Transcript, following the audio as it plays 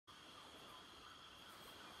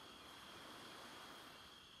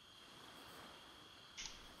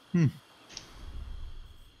I'm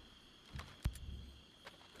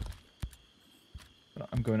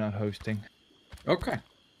going out hosting. Okay.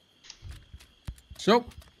 So,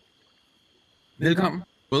 welcome.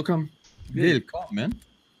 Welcome.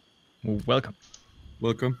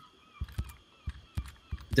 Welcome.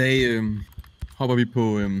 I dag hopper vi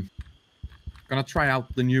på gonna try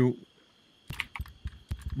out the new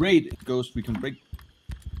raid Ghost Recon Break.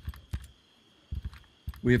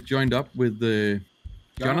 We have joined up with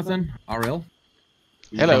Jonathan RL.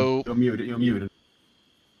 Hello. You're muted.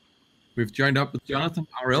 We've joined up with Jonathan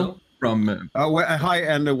RL from. Hi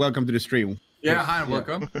and welcome to the stream. Yeah, hi and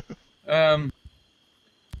welcome.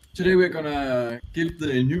 Today we're gonna give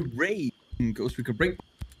the new raid Ghost Recon Break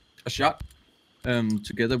a shot.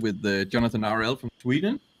 Together with Jonathan RL from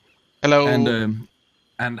Sweden. Hello.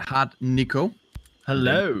 And Hard Nico.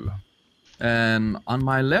 Hello. And on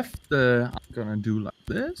my left, I'm gonna do like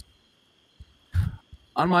this.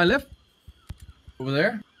 On my left, over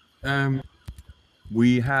there,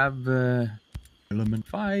 we have Element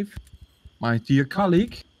 5, my dear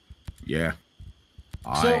colleague. Yeah.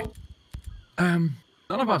 So, none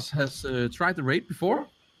of us has tried the raid before,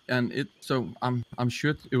 and I'm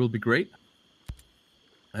sure it will be great.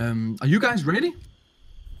 Are you guys ready?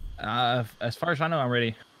 As far as I know, I'm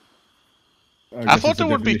ready. I thought there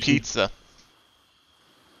would be pizza.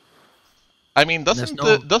 I mean, doesn't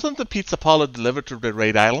the pizza parlor deliver to the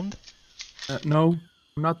raid island? No,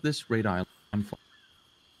 not this raid island.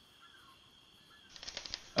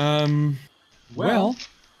 Well,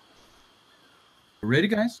 ready,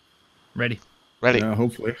 guys? Ready. Ready. Yeah,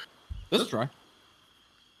 hopefully. Let's try.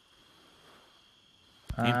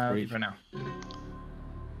 For now.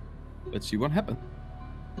 Let's see what happens.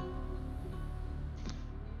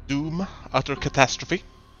 Doom, utter catastrophe.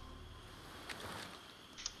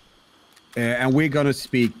 And we're gonna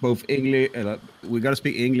speak both English. We're gonna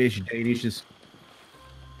speak English, Danish.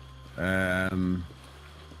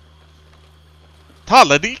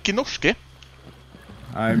 Talar de ikke norske?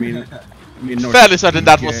 I mean, Fairly certain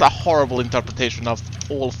that was a horrible interpretation of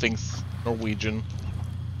all things Norwegian.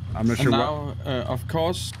 I'm not And sure. now, of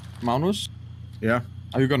course, Magnus, Yeah,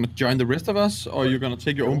 are you gonna join the rest of us, or are you gonna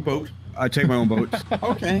take your own boat? I take my own boat.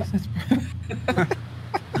 Okay,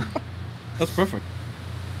 that's perfect.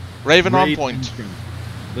 Raven on Raid point.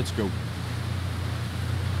 Let's go.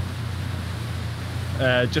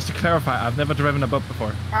 Just to clarify, I've never driven a boat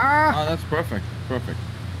before. Ah, that's perfect. Perfect.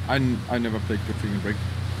 I never played Good Freaking Break.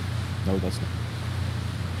 No, that's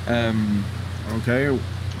not. Okay.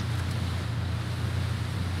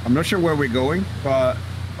 I'm not sure where we're going, but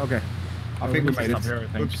okay. I think we made Stop it. here, I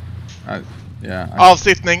think. Oops. Yeah.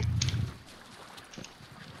 Avsittning.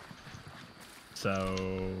 So...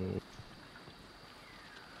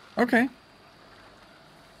 Okay.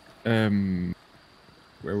 Where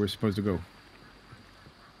we're supposed to go.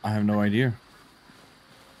 I have no idea.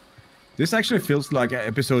 This actually feels like an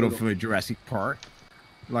episode of Jurassic Park.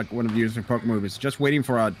 Like one of the Jurassic Park movies. Just waiting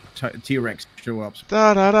for a T-Rex to show up.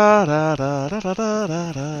 Da da da da da da da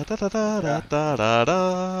da da da da da da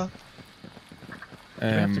da. Do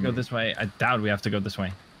we have to go this way? I doubt we have to go this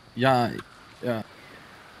way. Yeah.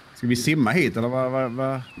 Ska vi simma hit eller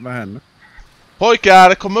vad händer?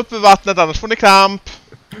 Pojkar, kom upp ur vattnet annars får ni kramp.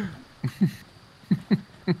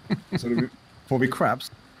 Så får vi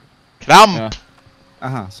crabs? Kramp! Ja.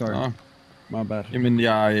 Aha, sorry. Oh. My bad. Jamen,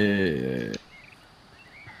 jeg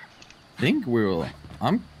think we'll.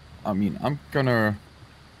 I'm gonna.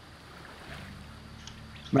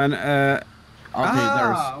 Men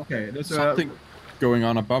Okay, there's something going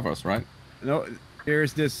on above us, right? No,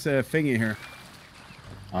 there's this thingy here.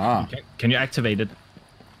 Ah. Can you activate it?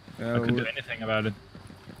 I couldn't do Uh, anything about it.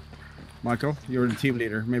 Michael, you're the team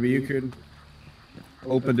leader. Maybe you could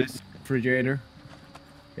open this refrigerator.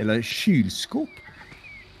 Eller kylskåp.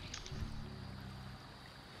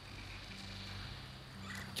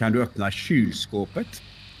 Kan du öppna kylskåpet?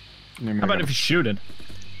 How about if you shoot it?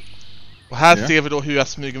 Och här Ja. ser vi då hur jag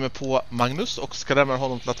smyger mig på Magnus och skrämmer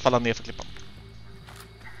honom till att falla ner för klippan.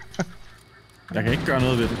 Jeg kan ikke gøre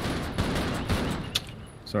noget ved det.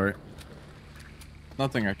 Sorry.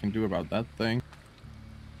 Nothing I can do about that thing.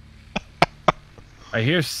 I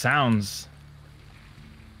hear sounds.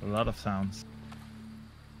 A lot of sounds.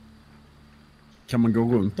 Kan man gå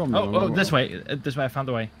runt om? Oh, this way. This way, I found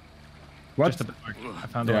the way. What? Just a bit more. I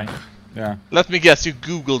found the way. Yeah. Let me guess, you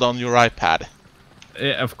googled on your iPad.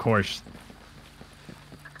 Yeah, of course.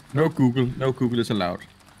 No Google. No Google is allowed.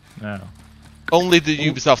 No. Only the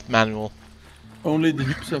Ubisoft manual. Only the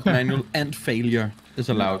use of manual and failure is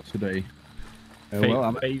allowed today. Well,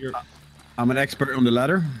 I'm an expert on the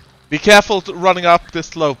ladder. Be careful running up this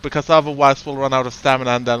slope, because otherwise we'll run out of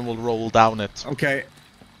stamina and then we'll roll down it. Okay,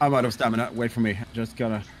 I'm out of stamina. Wait for me. Just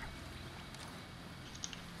gotta...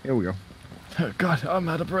 Here we go. Oh God, I'm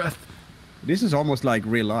out of breath. This is almost like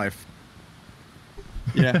real life.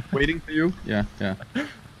 Yeah, waiting for you. Yeah, yeah.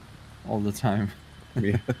 All the time.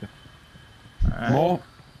 Yeah.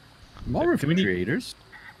 More refrigerators.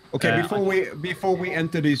 Okay, before we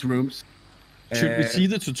enter these rooms, should we see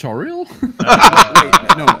the tutorial? wait,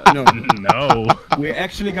 no. No. We're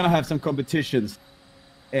actually gonna have some competitions.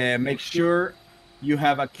 Make sure you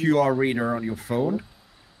have a QR reader on your phone.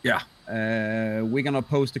 Yeah. We're gonna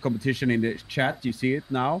post the competition in the chat. You see it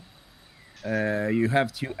now. You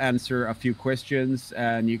have to answer a few questions,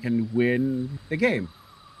 and you can win the game.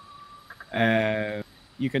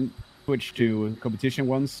 You can switch to competition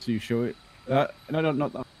once you show it.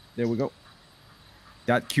 No. There we go.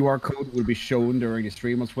 That QR code will be shown during the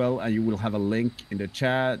stream as well, and you will have a link in the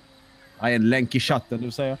chat. En länk I chatten, det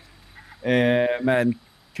vill säga. Med en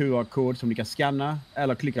QR-kod som ni kan scanna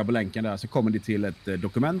eller klicka på länken där, så kommer ni till ett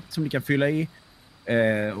dokument som ni kan fylla I.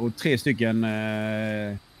 Och 3 stycken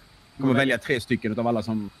kommer välja 3 stycken av alla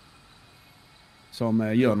som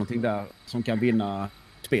gör någonting där, som kan vinna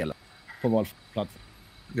spelet på valplattform.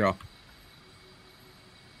 Ja.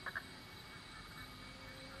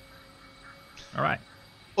 All right.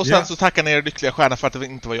 Och sen så tackar ni er lyckliga stjärna för att det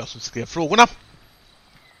inte var jag som skrev frågorna.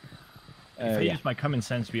 If I use my common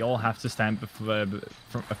sense, we all have to stand before, in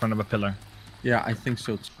front of a pillar. Yeah, I think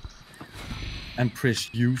so. And press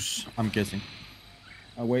use, I'm guessing.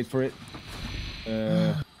 I'll wait for it.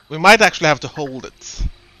 We might actually have to hold it.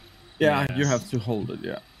 Yeah, Yes. you have to hold it,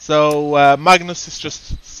 yeah. So Magnus is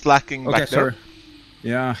just slacking back sorry. there.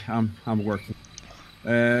 Yeah, I'm working.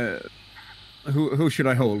 Who should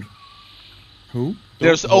I hold? Who?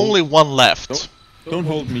 There's only one left. Don't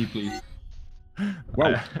hold me, please.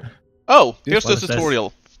 Wow. Oh, here's the What is this?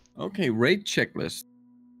 tutorial. Okay, raid checklist.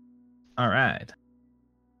 All right.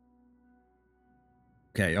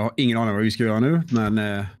 Okej, jag har ingen aning vad vi ska göra nu,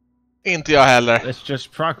 men... Inte jag heller. It's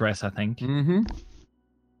just progress, I think. Mm-hmm.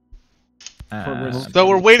 So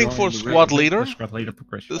we're waiting for squad leader. Squad leader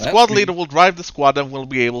progression. The squad leader will drive the squad and will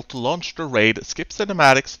be able to launch the raid, skip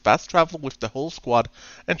cinematics, fast travel with the whole squad,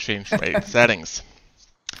 and change raid settings.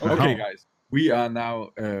 Okay, guys. We are now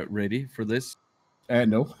ready for this.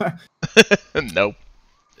 No. No.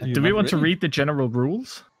 Do we want to read the general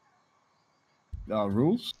rules?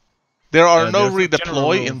 Rules? There are no there's the general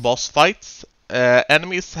redeploy rules. in boss fights.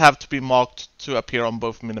 Enemies have to be marked to appear on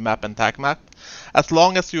both minimap and tag map. As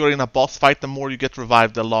long as you are in a boss fight, the more you get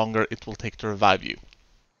revived, the longer it will take to revive you.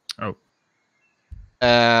 Oh.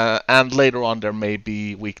 And later on there may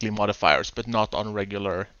be weekly modifiers, but not on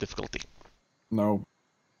regular difficulty. No.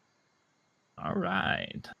 All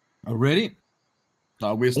right. Ready?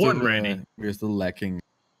 No, we're still Born ready. We're still lacking.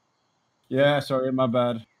 Yeah, sorry, my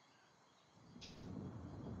bad.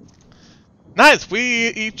 Nice! We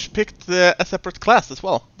each picked a separate class as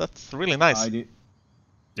well. That's really nice. I did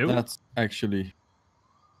That's actually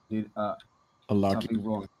a lucky. something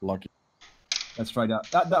wrong. Lucky. Let's try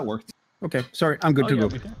that. That worked. Okay, sorry, I'm good to go.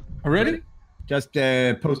 Ready? Just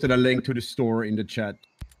posted a link to the store in the chat.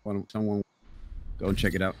 Someone go and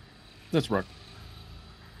check it out. Let's rock.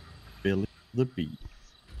 Billy the Bee.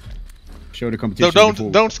 Show the competition. So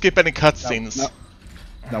don't skip any cutscenes. No,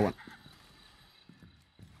 that one.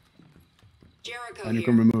 Jericho And you here.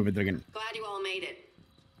 can remove it again. Glad you all made it.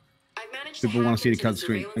 I've managed People to wanna hack see the into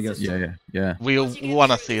cutscreen, I guess. surveillance Yeah. We Once you get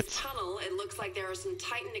wanna through see this it. tunnel, it looks like there are some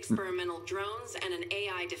Titan experimental drones and an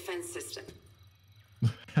AI defense system.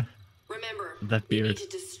 Remember, That you beard. need to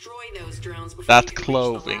destroy those drones before That you can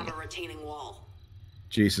clothing. reach the lava retaining wall.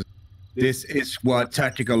 Jesus. This is what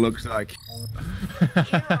tactical looks like. Here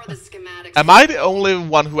are the schematics. Am I the only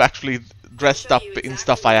one who actually dressed Show up you in exactly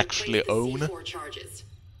stuff where I to place actually the own? C4 charges.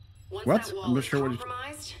 Once What? that wall I'm not is sure what you-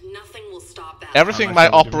 compromised, nothing will stop that. Everything I'm my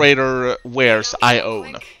not sure what you operator wears, Don't I shoot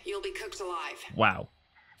own. quick, you'll be cooked alive. Wow.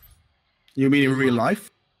 You mean in real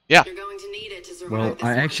life? Yeah. You're going to need it to survive Well, this I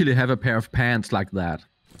one. actually have a pair of pants like that.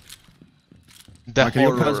 The Okay,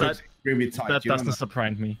 your pants horror. are extremely tight. That you know doesn't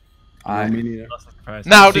surprise me. I me neither. Doesn't surprise me.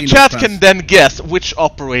 Now I've the seen chat those can then guess which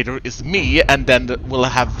operator is me, and then we'll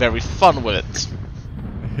have very fun with it.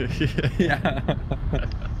 Yeah.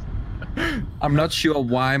 I'm not sure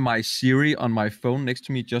why my Siri on my phone next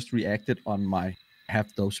to me just reacted on my have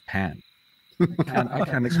those pants. I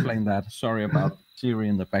can't explain that. Sorry about Siri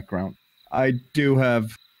in the background. I do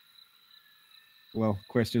have, well,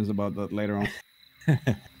 questions about that later on.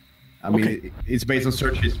 I mean, it's based on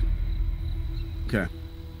searches. Okay.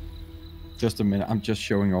 Just a minute. I'm just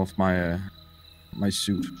showing off my my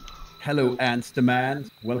suit. Hello, Ants the Man.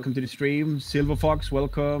 Welcome to the stream. Silver Fox,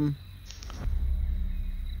 welcome.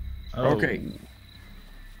 Oh. Okay.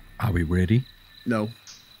 Are we ready? No,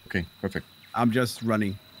 Okay, perfect. I'm just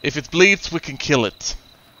running. If it bleeds, we can kill it.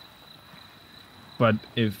 But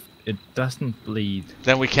if it doesn't bleed...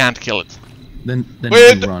 Then we can't kill it. Then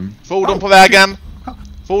Wait! we run. Fordon på vägen!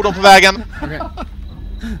 Fordon på vägen! Okay.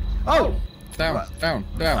 Oh! Down.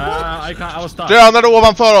 I was stuck. Drönare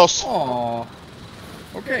ovanför oss! Aww.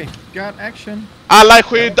 Okay, got action. Alla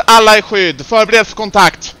i skydd! Förbered för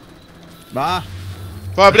kontakt! Va?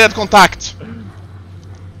 Förbered kontakt!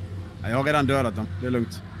 Jag har redan dödat dem. Det är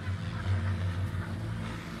lugnt.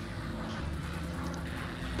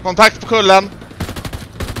 Kontakt på kullen!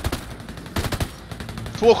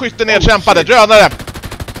 2 skytten nedkämpade, drönare!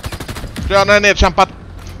 Drönare nedkämpad.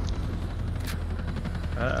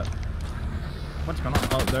 What's going on?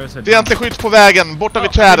 Oh, there's a... Fientlig skytt på vägen, borta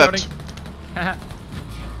vid trädet.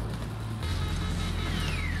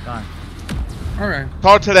 Die. Alright.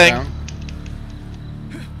 Tar terräng. Down.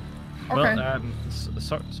 Well,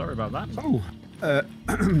 Okay. sorry about that. Oh.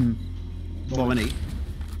 Vad var ni?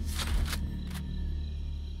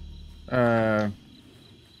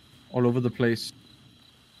 All over the place.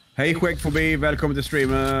 Hej Skäggfobi, välkommen till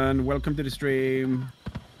streamen. Welcome to the stream.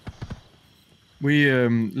 We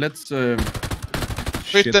let's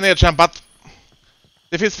Skytten nedkämpat.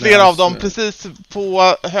 Det finns flera av dem precis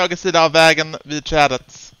på höger sida av vägen vid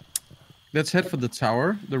trädet. let's head for the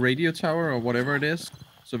tower, the radio tower or whatever it is,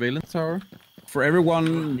 surveillance tower. For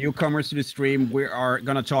everyone newcomers to the stream, we are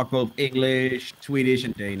gonna talk both English, Swedish,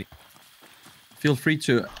 and Danish. Feel free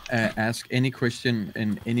to ask any question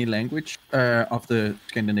in any language of the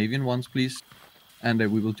Scandinavian ones, please, and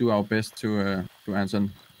we will do our best to answer.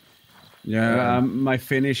 Yeah, my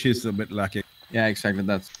Finnish is a bit lacking. Yeah, exactly.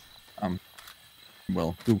 That's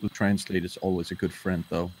well, Google Translate is always a good friend,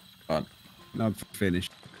 though. But Not Finnish.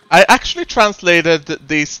 I actually translated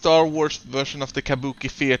the Star Wars version of the Kabuki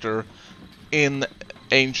Theater in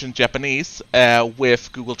ancient Japanese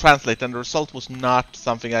with Google Translate, and the result was not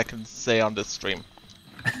something I can say on this stream.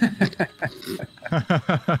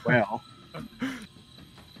 well,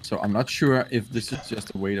 so I'm not sure if this is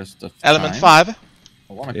just a waste of Element time. 5,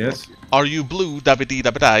 I wanna Yes. go. are you blue dabby dee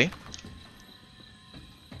dabby die?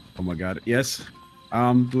 Oh my god. Yes,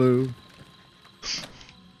 I'm blue.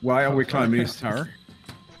 Why are we climbing this tower?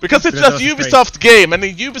 Because it's Because a that was Ubisoft game, and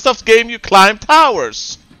in Ubisoft game you climb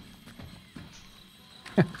towers!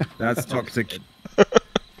 That's toxic.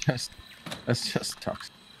 That's just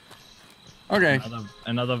toxic. Okay.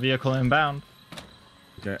 Another vehicle inbound.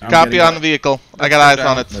 Okay, Copy on the vehicle. I got eyes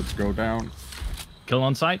on it. Let's go down. Kill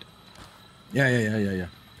on sight. Yeah.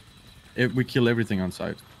 We kill everything on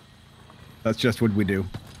site. That's just what we do.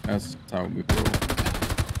 That's how we roll.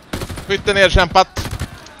 Skytten nedkämpat.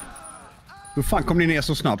 Hur fan kom ni ner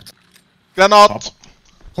så snabbt? Granat.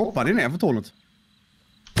 Hoppade ni ner för tornet?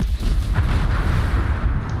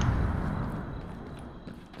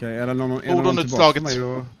 Okej, är det någon Fordonutslaget.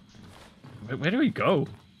 Where do we go?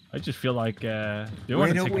 I just feel like you Where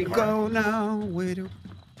want do to we take a car. go now? Where do...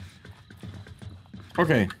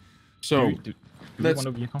 Okay. So Do we let's want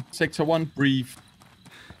a vehicle? sector 1 brief.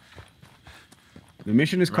 The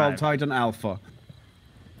mission is called Right. Titan Alpha.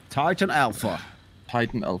 Titan Alpha.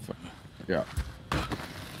 Titan Alpha. Yeah.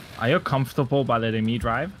 Are you comfortable by letting me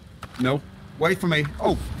drive? No. Wait for me.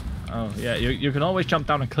 Oh. Oh yeah, you can always jump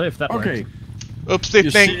down a cliff that Okay. way.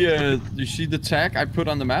 Uppstickning. You see the tag I put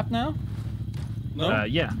on the map now? No.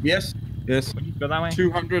 Yeah. Yes. Yes. Would you go that way?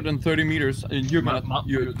 230 meters. You're gonna.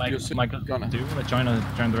 Michael, gonna. do you want to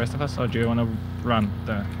join the rest of us, or do you want to run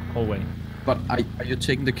the whole way? But are you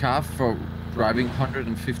taking the car for driving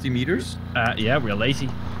 150 meters? Yeah, we're lazy.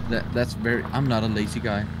 That's very. I'm not a lazy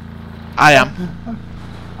guy. I am.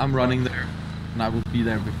 I'm running there, and I will be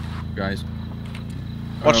there with you guys.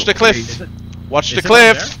 Watch the cliff. Watch the Is it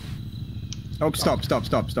cliff. Oh, stop.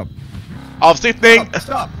 Avstickning.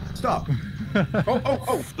 Stop.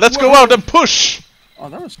 Oh! Let's go out and push. Oh,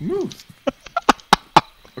 that was smooth.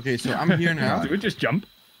 Okay, so I'm here now. Did we just jump?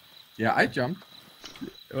 Yeah, I jumped.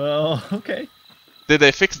 Well, okay. Did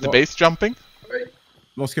they fix the base jumping?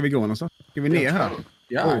 Var ska vi gå någonstans? Ska vi ner här?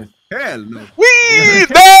 Yeah. Oh, hell no. Wee!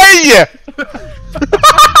 Nej!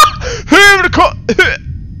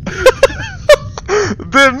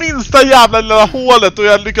 Det minsta jävla lilla hålet och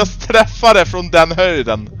jag lyckas träffa det från den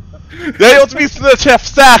höjden. Jag är åtminstone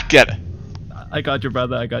träffsäker. I got you,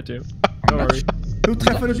 brother. I got you. Don't worry. Hur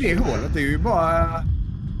träffade du det hålet? Det är ju bara...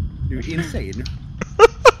 Du är insane.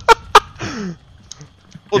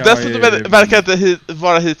 Och dessutom verkar det inte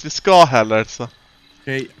vara hit vi ska heller så.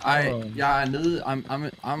 Okay, jeg er nede.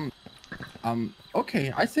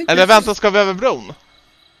 Okay, I think. Eller vänta, ska vi över bron?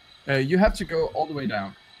 You have to go all the way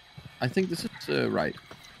down. I think this is right.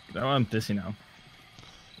 Oh, I'm dizzy now.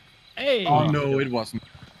 Hey! Oh no, it wasn't.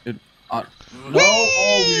 It. No!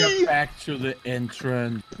 Oh, we are back to the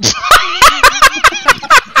entrance.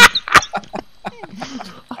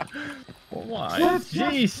 Why?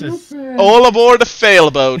 Jesus! All aboard the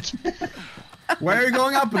failboat. Where are you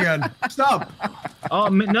going up again? Stop! Oh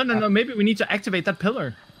no! Maybe we need to activate that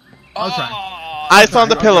pillar. I'll try. Eyes on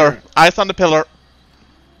the pillar. Eyes on the pillar.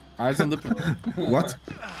 Eyes on the. What?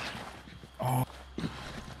 Oh.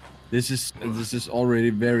 This is already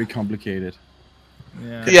very complicated.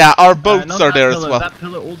 Yeah, our boats not are that there pillar, as well. That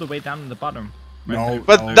pillar all the way down in the bottom. No,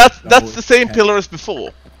 But no, that's the same pillar as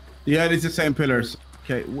before. Yeah, it's the same pillars.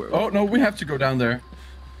 Okay. Oh no, we have to go down there.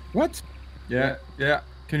 What? Yeah.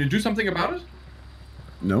 Can you do something about it?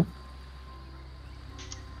 No.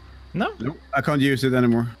 No. No, I can't use it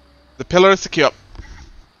anymore. The pillar is secure.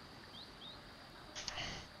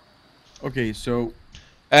 Okay, so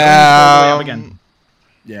Again.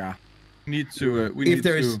 yeah, we need to.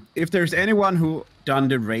 If there's anyone who done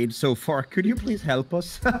the raid so far, could you please help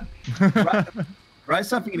us? Write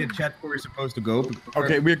something in the chat where we're supposed to go.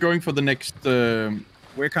 Okay, we're going for the next.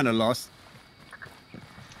 We're kind of lost.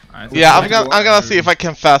 Yeah, I'm gonna see if I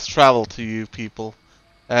can fast travel to you people.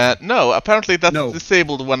 No, apparently that's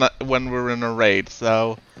disabled when we're in a raid.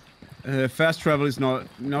 So fast travel is not.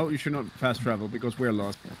 No, you should not fast travel because we're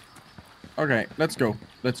lost. Okay, let's go.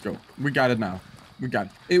 Let's go. We got it now. We got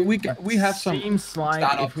it. We have some. Seems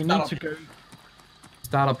like if we need to go.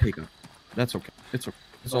 Startup pickup. That's okay. It's okay.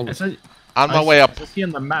 It's all. on my way up. I see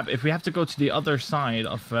on the map. If we have to go to the other side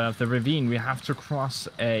of the ravine, we have to cross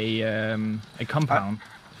a compound.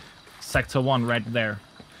 Sector 1 right there.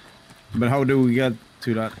 But how do we get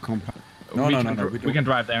to that compound? No. We can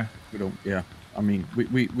drive there. We don't. Yeah. I mean,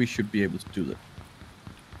 we should be able to do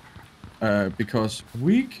that. Because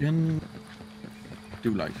we can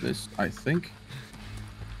do like this, I think.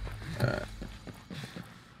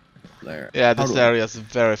 There. Yeah, this area is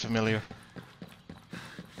very familiar.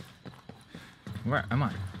 Where am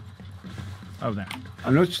I? Oh, there.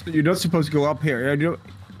 You're not supposed to go up here.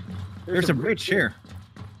 There's a bridge here.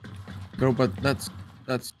 No, but that's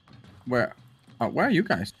where. Where are you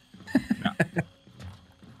guys?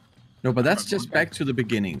 No, but that's just back to the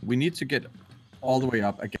beginning. We need to get all the way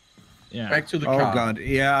up again. Yeah. Back to the car. Oh god,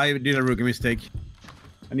 yeah, I did a rookie mistake.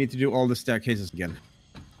 I need to do all the staircases again.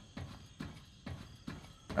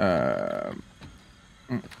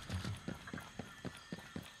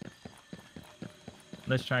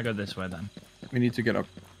 Let's try to go this way then. We need to get up.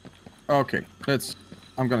 Okay,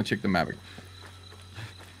 I'm gonna check the map.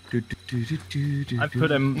 I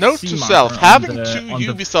put a Note to self: having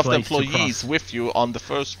two Ubisoft employees with you on the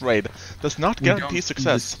first raid does not guarantee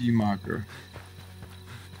success. C marker.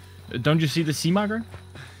 Don't you see the C marker?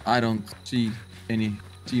 I don't see any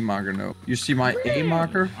C marker. No. You see my A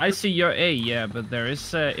marker? I see your A, yeah, but there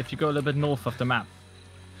is if you go a little bit north of the map,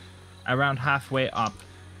 around halfway up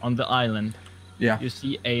on the island, yeah, you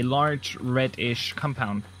see a large reddish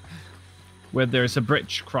compound where there's a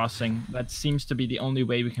bridge crossing. That seems to be the only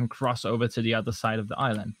way we can cross over to the other side of the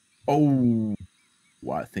island. Oh,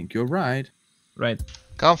 well, I think you're right. Right.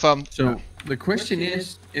 Confirmed. So the question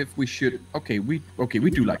is if we should. Okay, we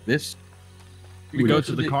do like this. We go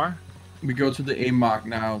to the car. We go to the A mark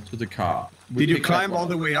now to the car. Did you climb all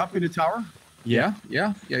the way up in the tower? Yeah.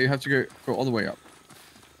 You have to go all the way up.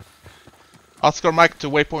 Oscar Mike to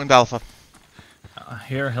Waypoint Alpha.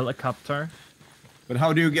 Here, helicopter. But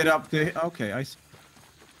how do you get up the? Okay, I see.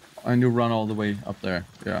 And you run all the way up there.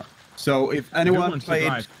 Yeah. So if anyone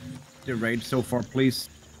played the raid so far, please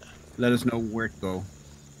let us know where to go.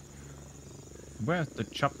 Where's the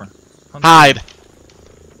chopper? Hide.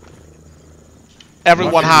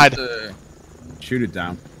 Everyone hide. Shoot it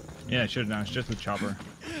down. Yeah, shoot it down. It's just a chopper.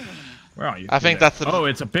 Where are you? I think that's the. Oh,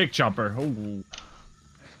 it's a big chopper. Oh.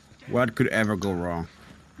 What could ever go wrong?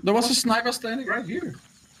 There was a sniper standing right here.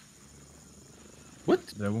 What?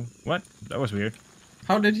 What? That was weird.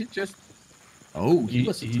 How did he just... Oh, he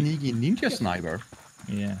was a sneaky ninja sniper.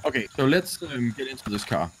 Yeah. Okay, so let's get into this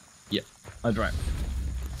car. Yeah, I'll drive.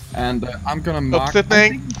 And I'm gonna mark...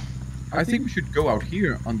 Upsetting. I think we should go out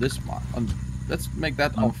here on this mark. Let's make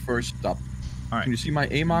that our first stop. Alright. Can you see my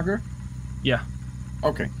A marker? Yeah.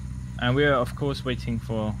 Okay. And we're, of course, waiting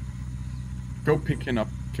for... Go pick him up.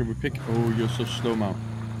 Can we pick... Oh, you're so slow, Mount.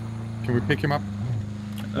 Can we pick him up?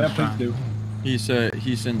 Yeah, please do.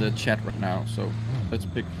 He's in the chat right now, so let's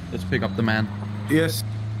pick up the man. Yes.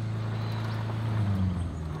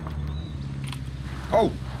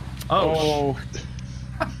 Oh. Oh.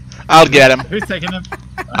 I'll get him. Who's taking him?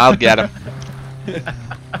 I'll get him.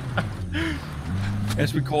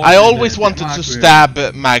 As we call I it in always wanted Denmark, to stab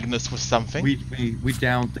Magnus with something. we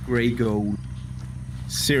downed the grey gold.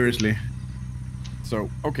 Seriously. So,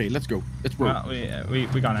 okay, let's go. Let's roll. Well,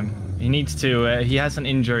 we got him. He needs to. He has an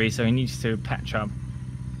injury, so he needs to patch up.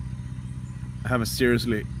 I have a serious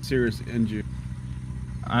injury.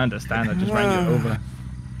 I understand. I just ran you over.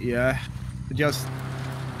 Yeah. Just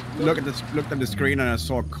looked at the screen and I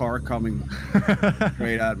saw a car coming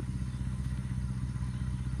straight at me.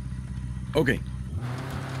 Okay.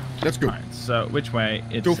 Let's go. Alright, so which way?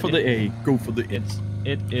 It's, Go for the A. Go for the A.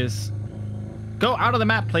 It is. Go out of the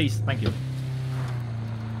map, please. Thank you.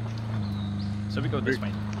 So we go this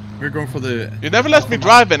way. We're going for the... You never let me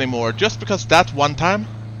drive anymore, just because that one time.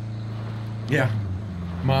 Yeah.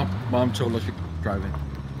 Mom told us you could drive it.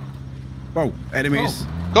 Oh, enemies.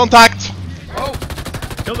 Contact! Oh!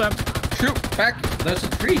 Kill them. Shoot! Back! There's a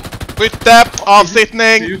tree! Skytte!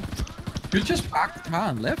 Avsittning! You just parked the car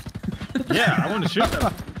and left? Yeah, I want to shoot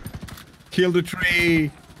them. Kill the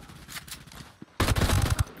tree.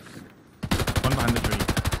 One behind the tree.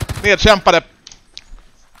 Nedkämpade!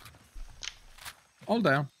 All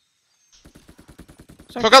down.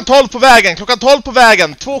 Klockan 12 på vägen! Klockan 12 på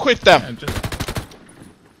vägen! 2 skytte!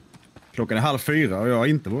 Klockan är 3:30 och jag är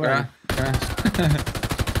inte på väg. Ja.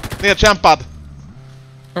 Nedkämpad!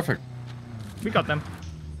 Perfect. We got them.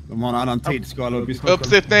 De har en annan tidsskala uppe i Stockholm.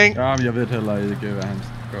 Uppsittning! Ja, men jag vet heller inte vad hemskt.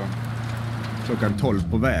 Klockan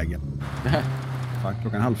 12 på vägen. Fan,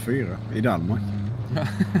 klockan 3:30 i Danmark.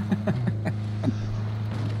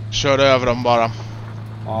 Körde över dem bara.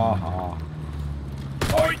 Aha.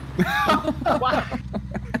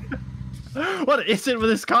 What is it with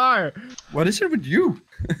this car? What is it with you?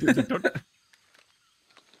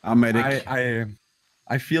 I'm medic.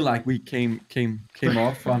 I feel like we came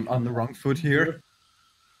off on the wrong foot here.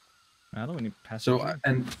 I don't need pass. So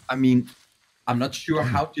and I mean, I'm not sure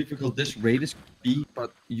how difficult this raid is going to be,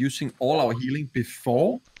 but using all our healing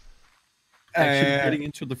before actually getting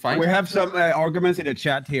into the fight. We have some arguments in the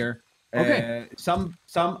chat here. Okay. Some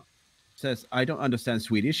says I don't understand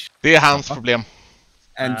Swedish, Det är hans problem.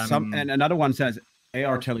 and and another one says they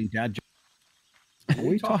are telling dad jokes.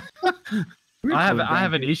 I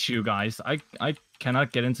have an issue, guys. I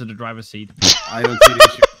cannot get into the driver's seat. I don't see the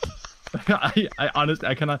issue. I honestly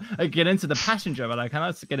I cannot. I get into the passenger, but I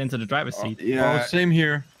cannot get into the driver's seat. Yeah. Oh, same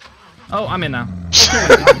here. Oh, I'm in now.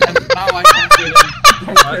 And now I can't get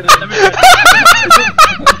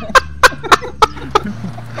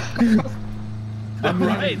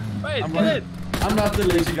Wait, get in. I'm not the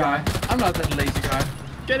lazy guy. I'm not that lazy guy.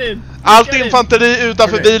 Get in. Allt infanteri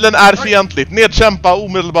utanför bilen är fientligt. Nedkämpa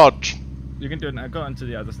omedelbart. You can do it now. Go into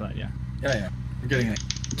the other side, yeah. Yeah. I'm getting it.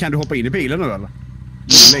 Kan du hoppa in i bilen nu eller?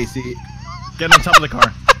 Lazy. Get on top of the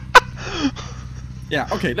car.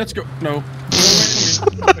 Yeah, okay, let's go. No.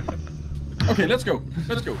 Okay, let's go.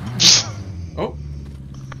 Let's go. Oh.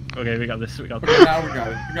 Okay, we got this. We got this. Okay, now we got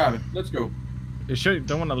it. We got it. Let's go. You sure you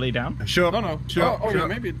don't want to lay down? Sure. No. Sure. Oh, sure.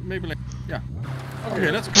 yeah, maybe like, yeah.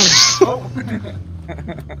 Okay, let's go. Oh.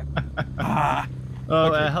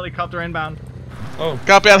 Oh, helicopter inbound. Oh.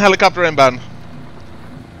 Copy en helicopter inbound.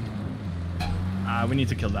 We need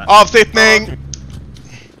to kill that. Avsittning!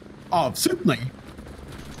 Avsittning.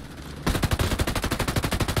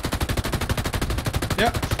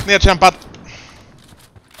 Yeah. Nedkämpat.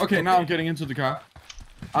 Okay, now I'm getting into the car.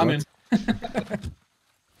 I'm in.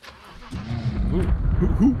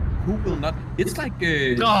 Who will not? It's like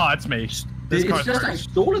Oh, it's me. This it's car's just like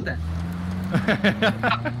first. stolen that.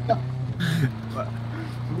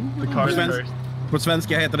 The car's first. På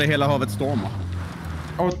svenska heter det Hela havet stormar.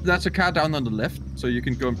 Oh, that's a car down on the left, so you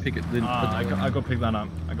can go and pick it. Then I go pick that up.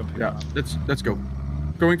 yeah, let's go.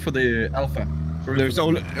 Going for the alpha. There's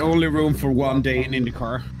only room for one day in the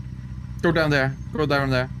car. Go down there. Go down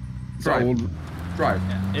there. Drive. Drive.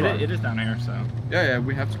 Yeah, Drive. it is down here, so. Yeah,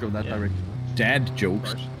 we have to go that direction. Dad Of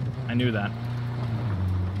jokes. course. I knew that.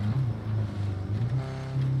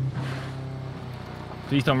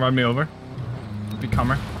 Please don't run me over.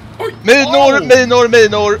 Becomer. Minor!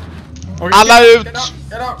 Okay, Alla ut!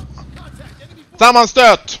 Get out!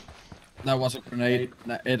 Sammanstöt! That was a grenade.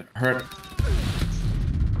 It hurt.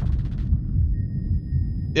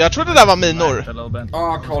 Jag tror det där var minor. A little bit.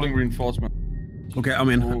 Oh, calling reinforcement. Okay, I'm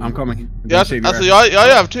in. I'm coming. Alltså jag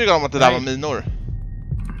är övertygad om att det där var minor.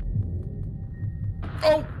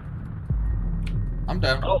 Oh! I'm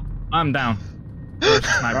down. Oh, I'm down.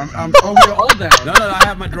 Oh, we're all down. No, I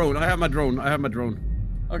have my drone.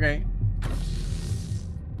 Okay.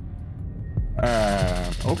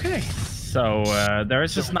 Okay. So there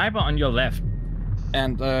is a sniper on your left.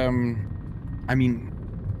 And I mean,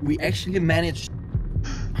 we actually managed.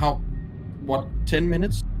 How? what 10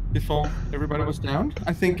 minutes before everybody was down.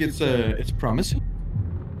 I think it's promising.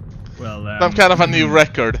 Well, Some kind of a new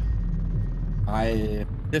record.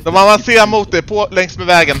 De avancerar mot dig längs med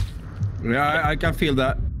vägen. Yeah, I can feel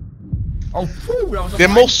that. Oh, phew, that was a Det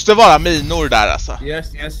mine. måste vara minor där alltså.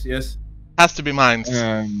 Yes. Has to be mines.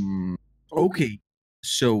 Okay,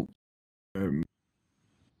 so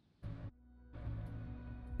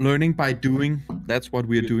learning by doing. That's what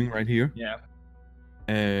we're doing right here. yeah.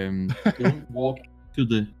 Don't walk to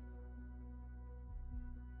the.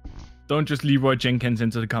 Don't just Leroy Jenkins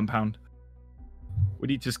into the compound. We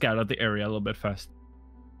need to scout out the area a little bit first.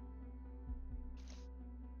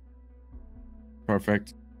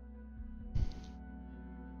 Perfect.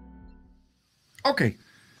 Okay,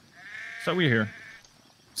 So we're here.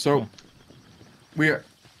 so we're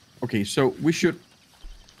okay. So we should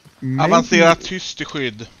Avancera tyst i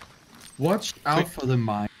skydd. watch out for the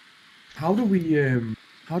mine. How do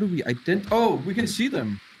we identify? Oh, we can see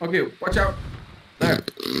them. Okay, watch out. There.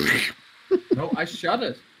 No, I shot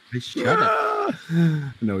it. I shot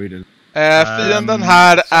it. No, you didn't. Fienden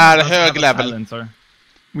här är Let's have hög a level. silencer.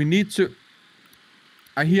 We need to.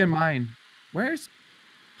 I hear mine. Where's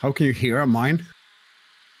How can you hear a mine?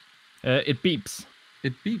 It beeps.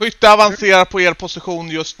 it? Beep. Skytte avancerar på er position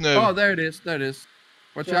just nu. Oh, there it is. There it is.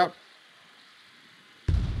 Watch out.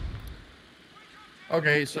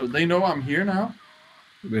 Okay, so they know I'm here now.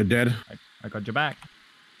 We're dead. I got your back.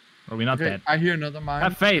 Are we not Okay, dead? I hear another mine.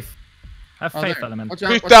 Have faith. Have Oh, faith, there. element. Watch out.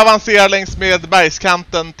 Watch Skytte out. avancerar längs med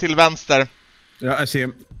bergskanten till vänster. Yeah, I see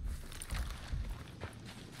him.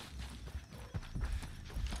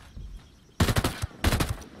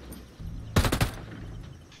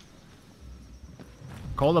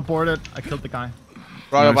 Call aborted. I killed the guy.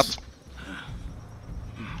 Bra jobbat.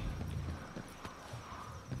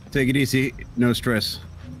 Take it easy. No stress.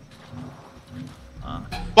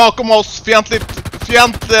 Bakom oss, fientligt,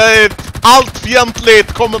 allt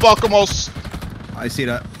fientligt kommer bakom oss. I see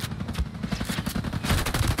that.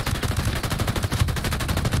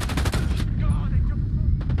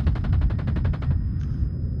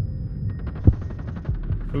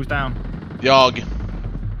 Who's down? Jag.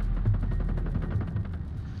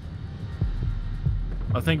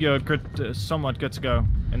 I think you're good, somewhat good to go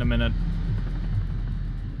in a minute.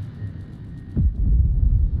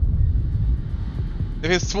 Det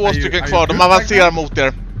finns två Are you- stycken are kvar, you de good avancerar right now? mot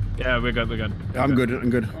er. Yeah, we're good. We're good. Yeah, I'm good. I'm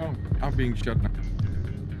good. Oh, I'm being shot now.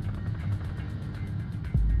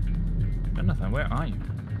 Jonathan, where are you?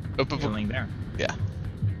 Uppe på... Chilling there. Yeah.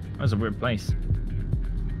 That's a weird place.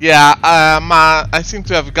 Yeah, I seem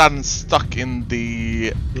to have gotten stuck in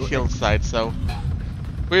the hillside, so...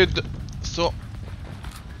 Skydd, så...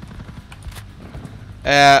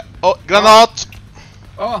 oh, granat!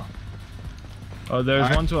 Oh, Oh, there's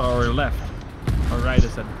Alright. one to our left. Or right, I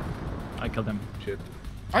said. I killed him. Shit.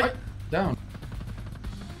 I down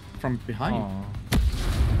from behind. Oh.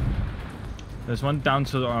 There's one down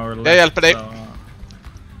to our left. Jag hjälper dig.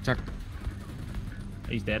 Tack.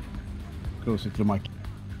 He's dead. Closer to the mic.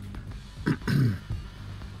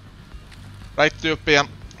 Right, du är uppe igen.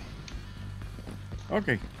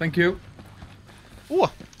 Okay, thank you.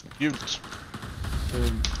 Ljud.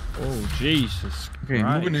 Oh, Jesus Okay,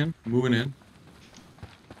 Christ. moving in.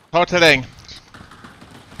 Har terräng.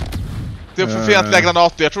 Det är för fientliga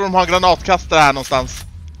granater, jag tror de har en granatkastare här någonstans.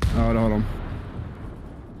 Ja, det har de.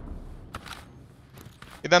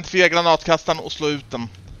 Identifiera granatkastaren och slå ut den.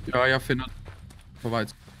 Ja, jag finner på väg.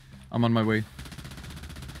 I'm on my way.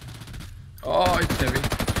 Oh, it's heavy.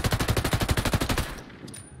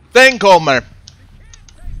 Den kommer!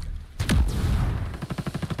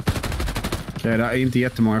 Okej, det är inte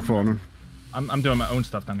jättemånga kvar nu. I'm doing my own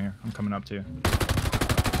stuff down here. I'm coming up to you.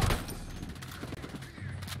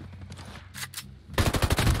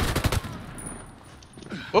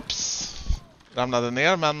 Ups. Ramlade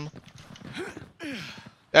ner, men...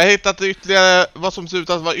 Jag har hittat ytterligare, vad som ser ut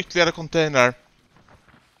att vara ytterligare container.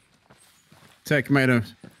 Täck mig nu.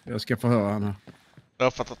 Jag ska förhöra han här. Jag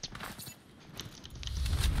har fattat.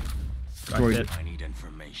 Oj. Dead.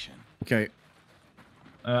 Okej.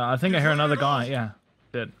 I think I hear another guy. Yeah,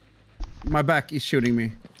 dead. My back is shooting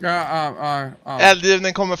me. Ja,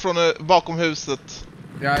 Eldgivning kommer från bakom huset.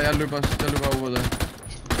 jag lubbar over there.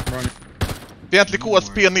 Running. Fientlig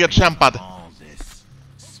KSP nedkämpad.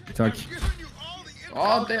 Tack.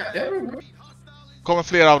 Oh, there. Kommer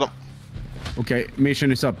flera av dem. Okej,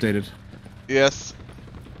 mission is updated. Yes.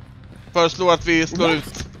 Föreslår att vi slår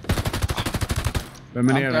ut. Vem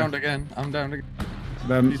är I'm nere? down again. I'm down again.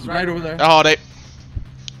 Vem? He's right over there. Jag har dig.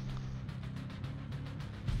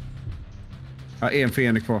 Ja, en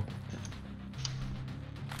fiende kvar.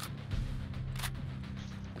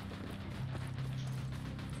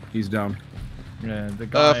 He's down. Yeah, the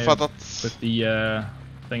guy Fattat. with the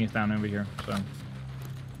thing is down over here. So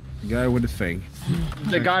The guy with the thing.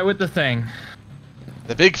 the guy with the thing.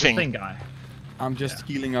 The big The thing. thing guy. I'm just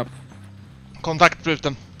healing up.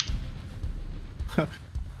 Kontaktbruten.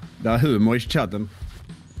 Det är humor i chatten.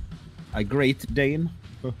 A great Dane.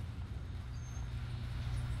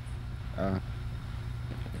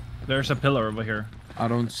 There's a pillar over here. I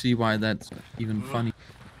don't see why that's even funny.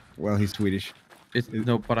 Well, he's Swedish.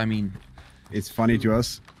 No, but I mean, It's funny to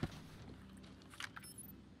us.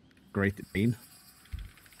 Great Dane.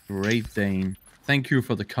 great Dane. Thank you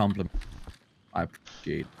for the compliment. I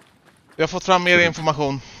appreciate it. Vi har fått fram mer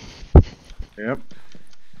information. Yep.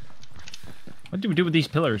 What do we do with these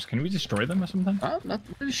pillars? Can we destroy them or something? I'm not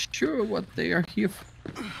really sure what they are here for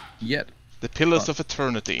yet. The Pillars of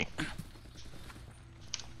Eternity.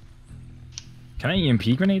 Can I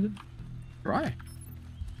EMP grenade it? Right.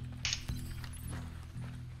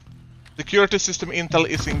 Security system Intel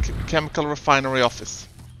is in chemical refinery office.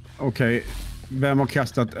 Okej. Vem har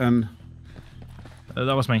kastat en...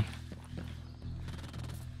 That was me.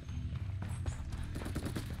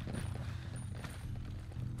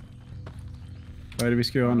 Vad är det vi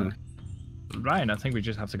ska göra nu? Right, I think we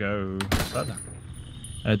just have to go further.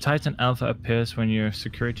 Titan Alpha appears when your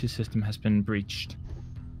security system has been breached.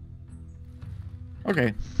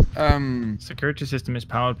 Okay. Security system is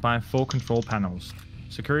powered by 4 control panels.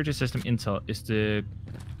 Security system Intel is the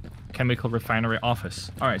chemical refinery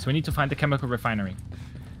office. Alright, so we need to find the chemical refinery.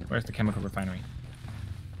 Where's the chemical refinery?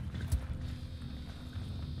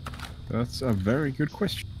 That's a very good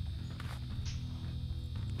question.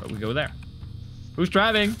 But we go there. Who's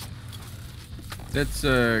driving? Let's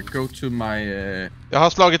go to my. Jag har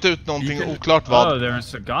slagit ut någonting oklart Oh, vad.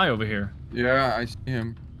 there's a guy over here. Yeah, I see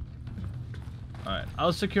him Alright,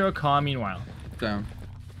 I'll secure a car meanwhile. down.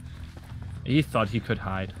 He thought he could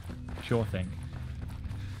hide. Sure thing.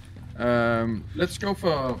 Let's go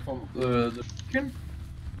for the chicken.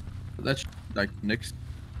 That's like next.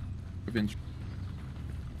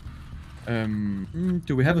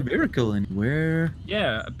 Do we have a vehicle anywhere?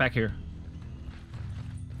 Yeah, back here.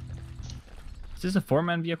 Is this a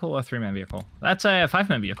 4-man vehicle or a 3-man vehicle? That's a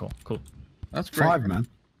 5-man vehicle. Cool. That's great. 5, man.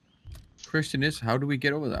 Question is, how do we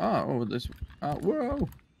get over there? Oh, over this. Whoa.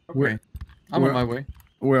 Okay. Where- I'm where- on my way.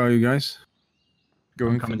 Where are you guys?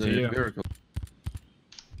 Going for coming the to you. vehicle.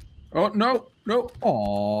 Oh, no.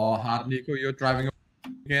 Oh, hard Nico, you're driving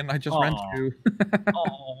again. I just ran Aw. to you.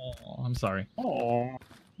 Oh, I'm sorry. Oh.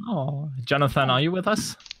 Oh, Jonathan, are you with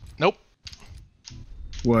us? Nope.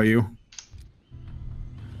 Where are you?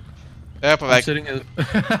 Jag är på I'm väg. sitting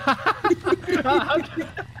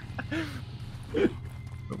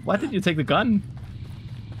Why did you take the gun?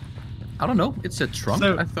 I don't know. It said trunk.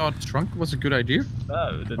 So- I thought trunk was a good idea.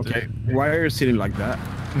 Okay. Why are you sitting like that?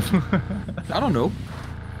 I don't know.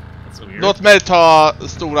 That's weird. Låt mig ta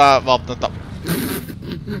stora vapnet då.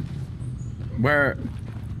 Where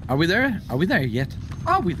are we there? Are we there yet?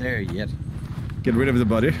 Are we there yet? Get rid of the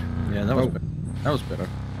body. Yeah, that was Oh. better. That was better.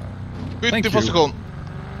 Byt Thank till you. position.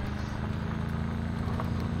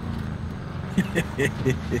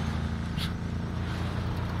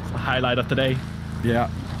 It's the highlight of the day. Yeah.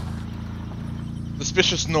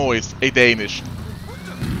 Suspicious noise, a Danish.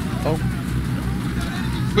 Oh.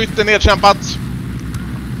 Skytte nedkämpat.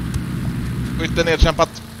 Skytte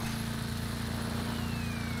nedkämpat.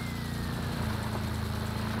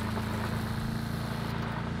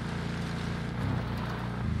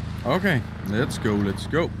 Okay. Let's go. Let's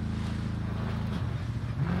go.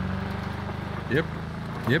 Yep.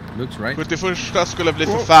 Yep. Looks right. 71 skulle bli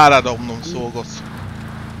förfärad om de såg oss.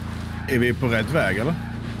 Är vi på rätt väg eller?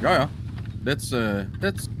 Yeah. Let's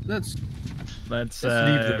Let's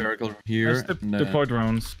leave the vehicle here. let's and, deploy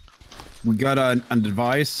drones. We got an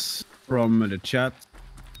advice from the chat.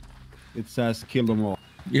 It says kill them all.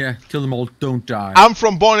 yeah, kill them all. Don't die. I'm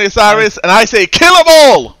from Buenos Aires and I say kill them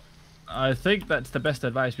all! I think that's the best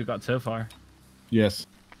advice we got so far. Yes.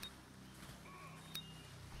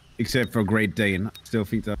 Except for Great Dane. I still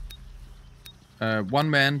think that. One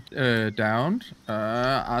man downed.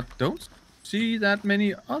 I don't see that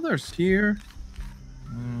many others here.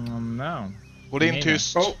 No. Går in Neither.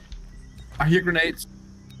 tyst. Oh, I hear grenades.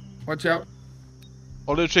 Watch out.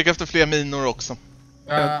 Håll utkik efter fler minor också.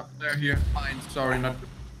 They're here. Mine. Sorry, not.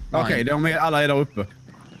 Okej, de är alla är där uppe.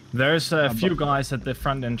 There's a few guys at the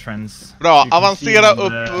front entrance. Bra, You can avancera see them,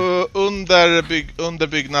 upp under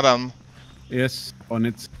byggnaden. Yes, on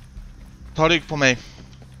it. Ta rygg på mig.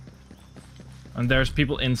 And there's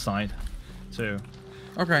people inside, too.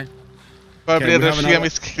 Okay. Förbereder we have another-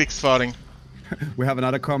 kemisk krigsföring. We have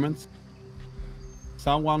another comment.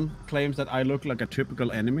 Someone claims that I look like a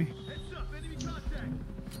typical enemy.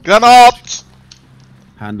 Granat!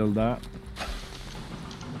 Handle that.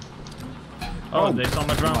 Oh, they saw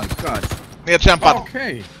my Oh drone. my god. Nedkämpad.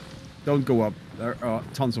 Okay. Don't go up. There are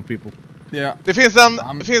tons of people. Yeah. Det finns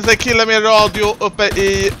en kille med radio uppe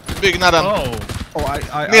i byggnaden. Oh,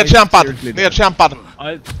 Nedkämpad! seriously did. Nedkämpad!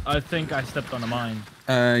 I think I stepped on a mine.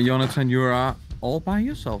 Jonathan, you are all by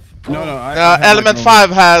yourself. No, I have Element my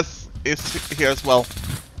 5 is here as well.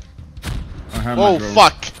 drone. I have my Oh drone.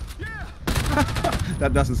 fuck!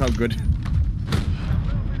 That doesn't sound good.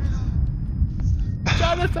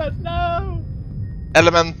 Jonathan, no!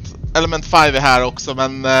 Element 5 är här också,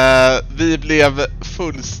 men vi blev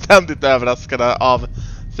fullständigt överraskade av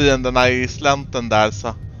fienderna i slänten där,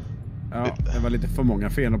 så... Ja, det var lite för många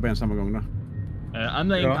fiender på en samma gång då. I'm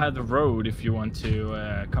laying by the road if you want to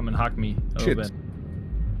come and hug me a little Shit. bit.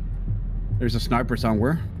 There's a sniper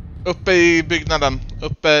somewhere. Uppe i byggnaden,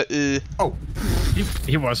 uppe i... Oh!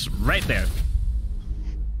 He was right there.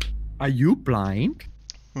 Are you blind?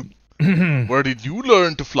 Where did you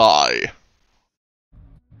learn to fly?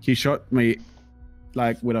 He shot me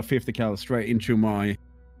like with a 50 cal straight into my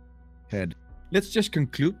head. Let's just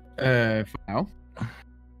conclude for now.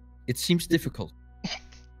 It seems difficult.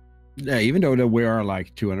 Yeah, even though we are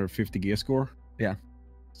like 250 gear score. Yeah.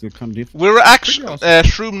 Still kind of difficult. We're actually... awesome.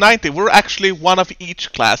 Shroom 90, we're actually one of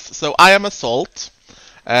each class. So I am Assault,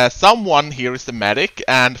 someone here is the Medic,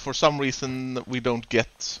 and for some reason we don't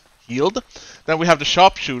get healed. Then we have the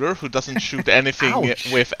Sharpshooter, who doesn't shoot anything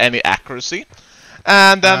with any accuracy.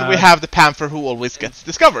 And then we have the Panther, who always gets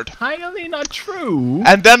discovered. Highly not true.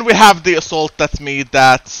 And then we have the Assault, that's me,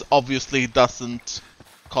 that obviously doesn't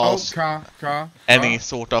cause car. any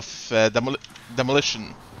sort of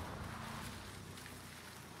demolition.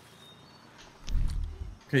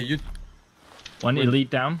 Okay, you... One elite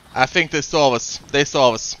down. I think they saw us. They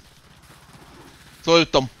saw us. Slå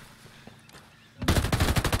ut dem.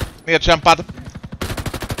 Nedkämpad.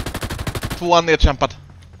 2 nedkämpad.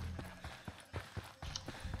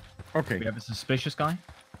 Okay. We have a suspicious guy.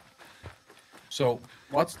 So,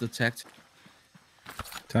 what's the tactic?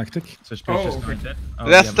 Tactic? Suspicious Oh, okay. guy dead. Oh,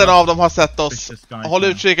 Resten av dem har sett oss. Suspicious guy. Håll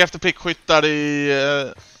utkik efter prickskyttar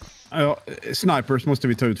i... Snipers måste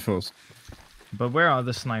vi ta ut först. But where are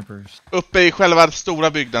the snipers? uppe i själva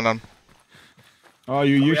stora byggnaden. Oh,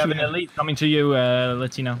 you We have usually an elite coming to you,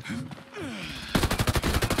 Latino.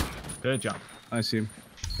 Good job. I see.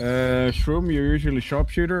 Shroom, you're usually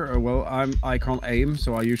sharpshooter. Well, I can't aim,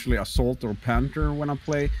 so I usually assault or panther when I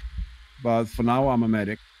play. But for now, I'm a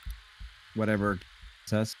medic. Whatever it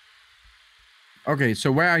says. Okay, so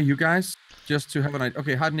where are you guys? Just to have an idea.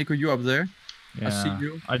 Okay, hi Nico, you up there? Yeah. I see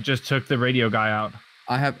you. I just took the radio guy out.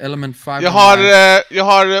 I have element 5. Jag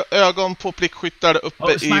har ögon på prickskyttar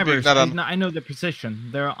uppe i byggnaden. I know the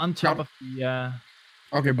position. They're on top of the...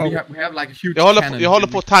 Okay, we have like a huge cannon. Jag håller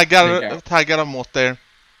på att tagga dem mot er.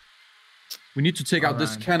 We need to take out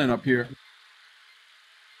this cannon up here.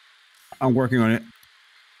 I'm working on it.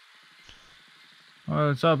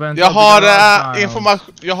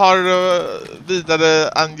 Jag har vidare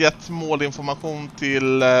angett målinformation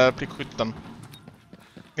till prickskytten.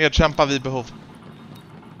 Nedkämpa vid behov.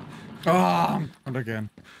 And again.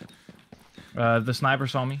 The sniper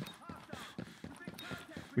saw me.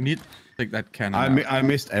 We need to take that cannon out. I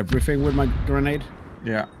missed everything with my grenade.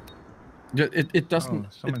 Yeah. It doesn't...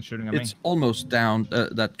 someone's shooting at me. It's almost down,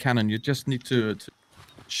 that cannon. You just need to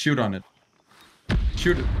shoot on it.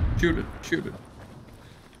 Shoot it. Shoot it. Shoot it.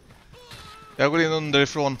 Jag går in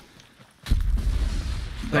underifrån.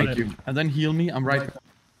 Thank you. And then heal me. I'm right.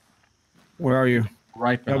 Where are you?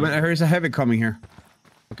 Right Yeah, behind. but here's a heavy coming here.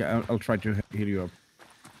 Okay, I'll try to heal you up.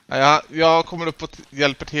 Ja, jag kommer upp och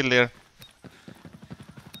hjälper till er.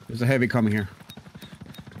 There's a heavy coming here.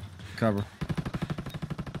 Cover.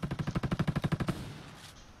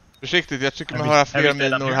 Försiktigt, jag tycker man hör fler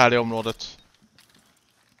minor här i området.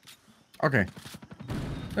 Okay.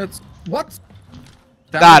 That's... What?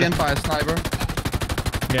 Där. Down again by a sniper.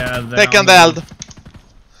 Yeah, Täckande eld.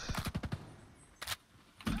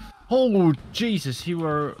 Oh, Jesus, you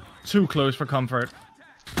were too close for comfort.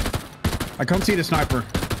 I can't see the sniper.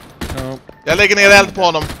 No. Jag lägger ner eld på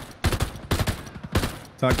honom.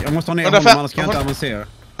 Tack, jag måste ha ner honom, annars kan jag inte avancera.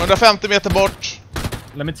 150 meter bort.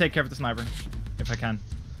 Let me take care of the sniper, if I can.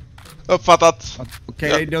 Uppfattat. Okay,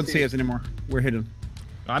 they don't see us anymore. We're hidden.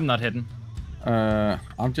 I'm not hidden.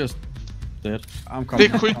 I'm just dead. I'm coming.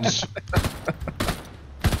 Prickskytt.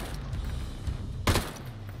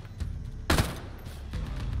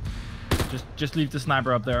 Just leave the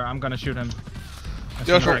sniper up there. I'm gonna shoot him as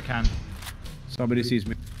Yeah, soon sure. as I can. Somebody sees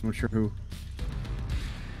me. I'm not sure who.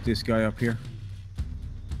 This guy up here.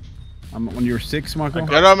 I'm on your 6, Michael.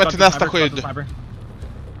 Jag rör mig till Got the nästa sniper, got the skydd. sniper.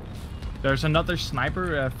 There's another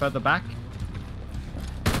sniper further back.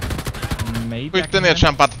 Maybe I Skjut can ner hit.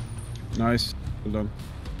 kämpad. Nice. Well done.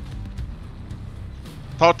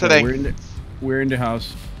 Ta terräng. We're in the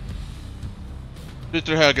house.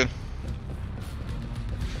 Byter höger.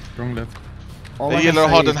 Strong left. All Jag I can gillar att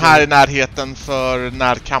say ha is den här i närheten för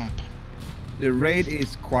närkamp. the raid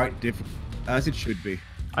is quite difficult, as it should be.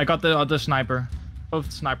 I got the other sniper.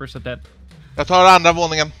 Both snipers are dead. Jag tar andra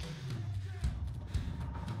våningen.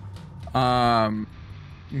 I'm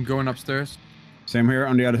going upstairs. Same here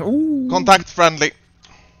on the other. Ooh. Kontakt friendly.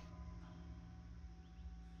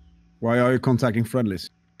 Why are you contacting friendlies?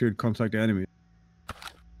 Could contact the enemy.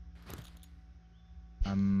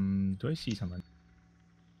 Do I see someone?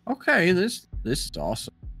 Okay, this is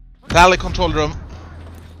awesome. Rally control room.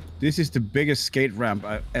 This is the biggest skate ramp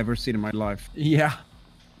I've ever seen in my life. Yeah.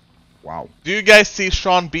 Wow. Do you guys see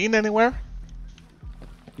Sean Bean anywhere?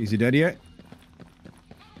 Is he dead yet?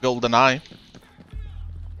 Golden Eye.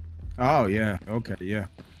 Oh yeah. Okay. Yeah.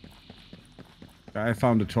 I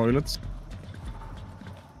found the toilets.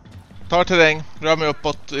 Tar terräng. Rör mig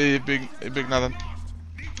uppåt i byggnaden.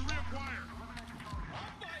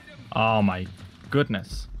 Oh my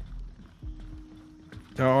goodness.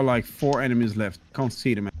 There are like 4 enemies left. Can't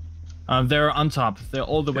see them. They're on top. They're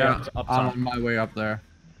all the way up I'm top. on my way up there.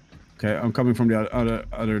 Okay, I'm coming from the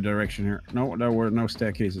other direction here. No, there were no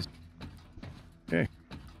staircases. Okay.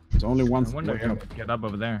 There's only one I wonder way if you up. can get up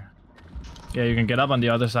over there. Yeah, you can get up on the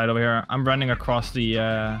other side over here. I'm running across the...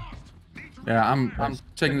 Yeah, I'm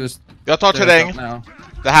taking this. Jag tar terräng. Up now.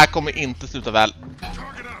 Det här kommer inte sluta väl.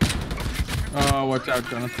 Oh, watch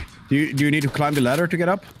out, Jonathan. Do you need to climb the ladder to get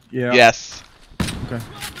up? Yeah. Yes. Okay.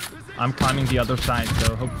 I'm climbing the other side,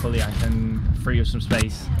 so hopefully I can free you some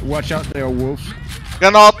space. Watch out, there are wolves.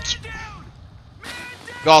 Granat!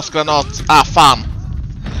 Gasgranat. Ah, fan.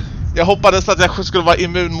 Jag hoppades att jag skulle vara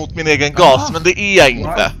immun mot min egen gas, men det är jag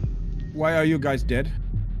inte. Why are you guys dead?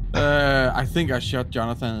 I think I shot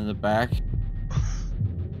Jonathan in the back.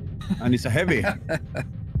 And it's a heavy.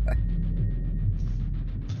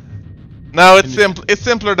 No, it's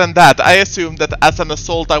simpler than that. I assumed that as an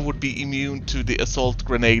assault I would be immune to the assault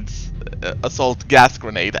grenades, assault gas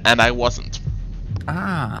grenade, and I wasn't.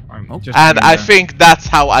 Ah. I'm Okay. just And doing I the- think that's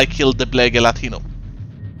how I killed the Blege Latino.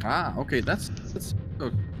 Ah. Okay. That's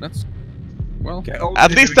well. Okay, only At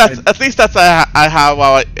the least heavy that's guy- how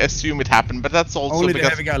I assume it happened. But that's also only the because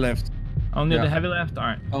heavy guy left. Only Yeah. the heavy left?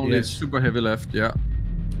 Alright. Only Yes. super heavy left. Yeah.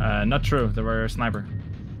 Not true. There were a sniper.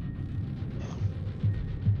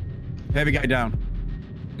 Heavy guy down.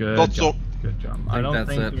 Good Got job. Good job. I think don't that's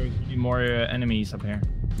think it. there's any more enemies up here.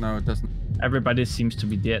 No, it doesn't. Everybody seems to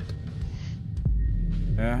be dead.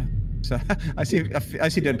 Yeah. So I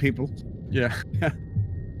see dead people. Yeah.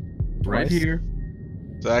 Right Twice. here.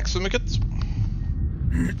 Tack så mycket.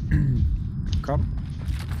 Come.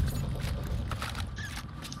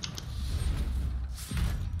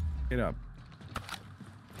 Get up.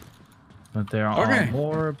 But there Okay. are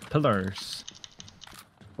more pillars.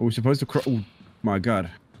 Are we supposed to cross? Oh my god.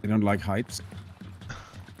 They don't like heights.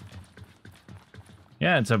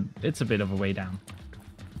 Yeah, it's a bit of a way down.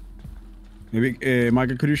 Maybe,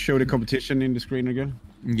 Michael, could you show the competition in the screen again?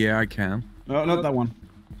 Yeah, I can. No, not that one.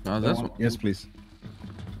 Oh, That that's one. Yes, please.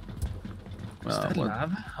 Is that what-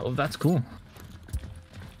 lava? Oh, that's cool.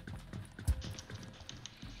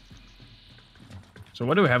 So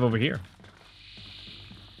what do we have over here?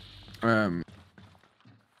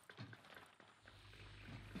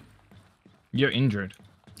 You're injured.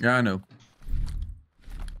 Yeah, I know.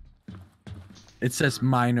 It says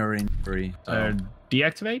minor injury. So.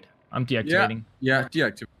 Deactivate? I'm deactivating. Yeah,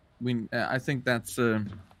 deactivate. I think that's.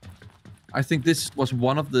 I think this was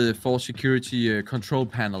one of the 4 security control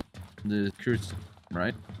panels. The security,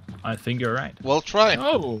 right? I think you're right. Well, try.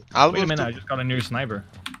 Oh, I'll wait a move minute. to- I just got a new sniper.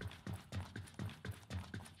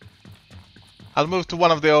 I'll move to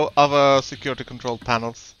one of the other security control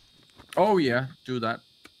panels. Oh yeah, do that.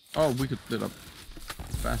 Oh, we could split up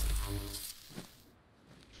fast.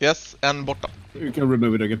 Yes, and borta. You can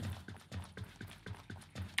remove it again.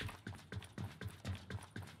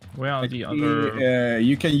 Where are the other?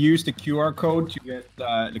 You can use the QR code to get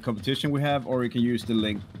the competition we have, or you can use the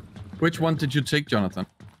link. Which one did you take, Jonathan?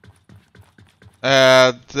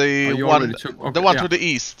 The you one, already took- okay, the one yeah. to the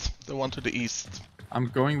east. The one to the east. I'm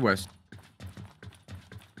going west.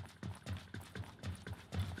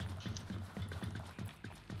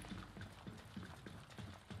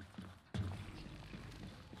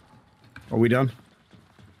 Are we done?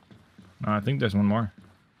 No, I think there's one more.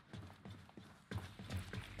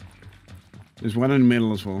 There's one in the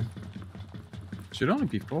middle as well. Should only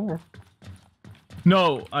be 4.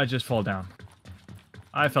 No, I just fall down.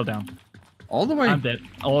 I fell down. All the way. I'm dead.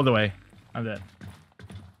 All the way. I'm dead.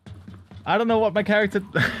 I don't know what my character...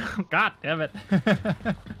 God damn it.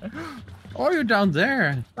 Oh, you're down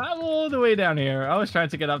there. I'm all the way down here. I was trying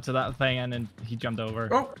to get up to that thing and then he jumped over.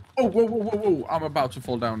 Oh, whoa, whoa, whoa, whoa. I'm about to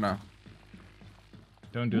fall down now.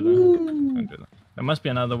 Don't do that. Don't do that. There must be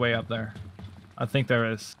another way up there. I think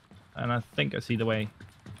there is. And I think I see the way.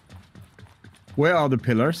 Where are the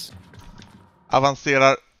pillars?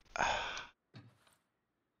 Avancerar.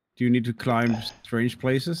 Do you need to climb strange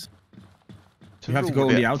places? You have to go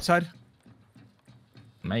on the outside?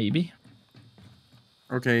 Maybe.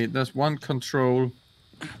 Okay, there's one control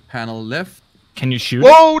panel left. Can you shoot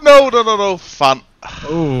Whoa, no, no, no, no. Fun.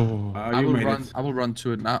 Oh. I will run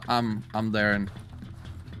to it now. I'm there in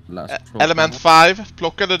last control Element panel. 5.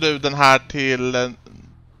 Plockade du den här till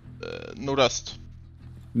nordöst?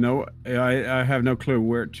 No, I have no clue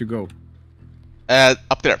where to go.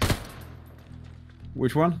 Up there.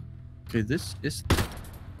 Which one? Okay, this is...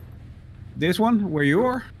 This one? Where you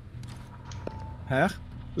are? Här?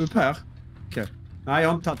 Upp här? Okej. Nej, jag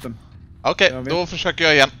har inte tagit den. Okej, då försöker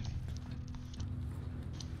jag igen.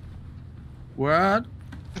 What?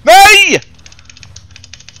 Nej!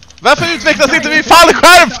 Varför utvecklas inte min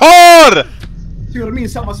fallskärm för? Så gör du min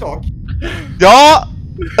samma sak? Ja!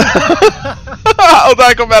 Och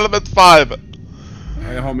där kom element 5.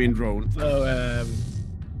 Jag har min drone. So,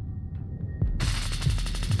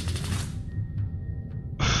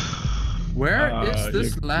 Where is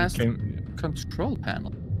this last control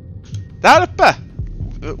panel? Där uppe!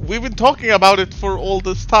 We've been talking about it for all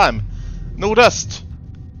this time. Nordöst.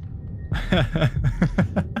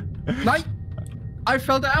 Nej! I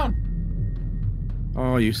fell down!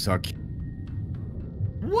 Oh, you suck.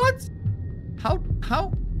 What? How?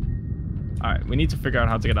 Alright, we need to figure out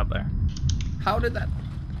how to get up there. How did that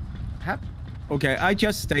happen? Okay, I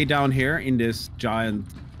just stay down here in this giant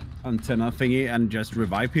antenna thingy and just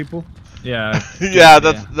revive people. Yeah. Yeah,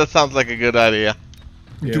 that sounds like a good idea.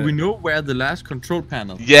 Yeah. Do we know where the last control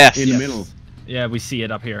panel? Yes. In the middle. Yeah, we see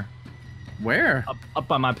it up here. Where? Up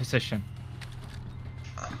by my position.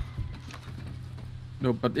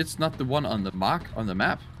 No, but it's not the one on the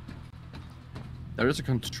map. There is a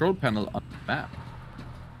control panel on the map.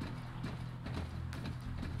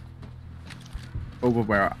 Over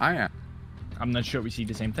where I am. I'm not sure we see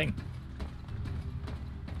the same thing.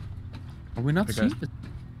 Are we not Because- seeing the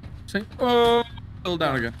same? Oh, fell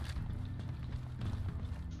down again.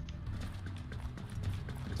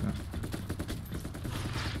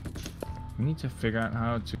 We need to figure out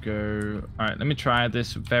how to go. Alright, let me try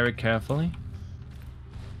this very carefully.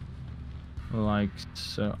 Like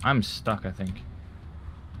so. I'm stuck, I think.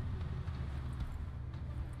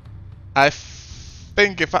 I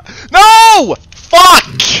think if I... No! Fuck!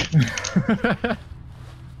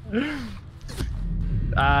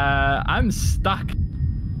 I'm stuck.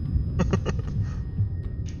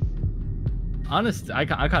 Honest, I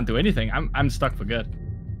can't do anything. I'm stuck for good.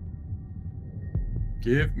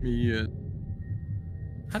 Give me a...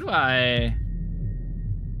 How do I...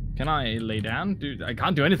 Can I lay down? Dude, I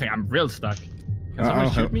can't do anything. I'm real stuck. Can someone I'll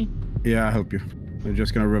shoot help. me? Yeah, I'll help you. I'm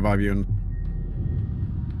just gonna revive you and...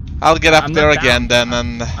 I'll get up I'm there not again down.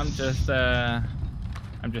 then and...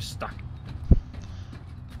 I'm just stuck.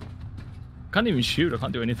 Can't even shoot. I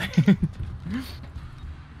can't do anything.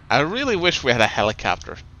 I really wish we had a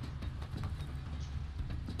helicopter.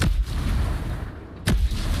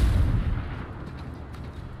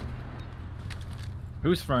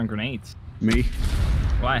 Who's throwing grenades? Me.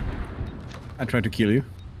 Why? I tried to kill you.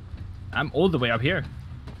 I'm all the way up here.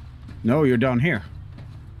 No, you're down here.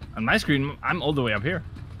 On my screen, I'm all the way up here.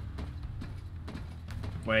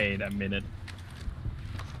 Wait a minute.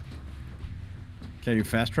 Can you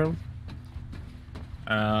fast travel?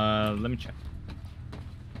 Let me check.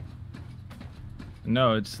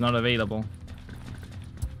 No, it's not available.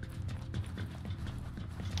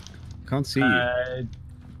 Can't see you.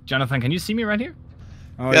 Jonathan, can you see me right here?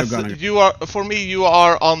 Oh, Yes, you're gone. you are. For me, you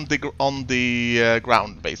are on the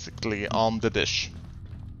ground, basically on the dish.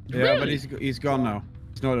 Yeah, but he's gone now.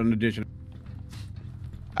 It's not an addition.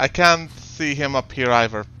 I can't see him up here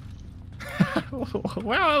either.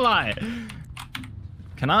 Where am I?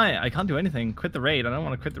 Can I? I can't do anything. Quit the raid. I don't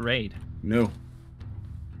want to quit the raid. No.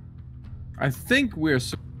 I think we're...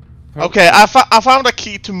 Okay, I found a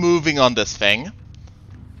key to moving on this thing.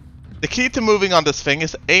 The key to moving on this thing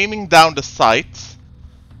is aiming down the sight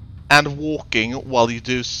and walking while you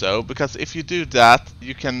do so, because if you do that,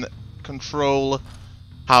 you can control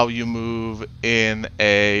how you move in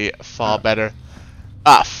a far better...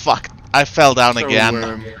 Ah, fuck. I fell down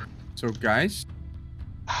again. So guys,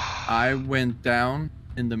 I went down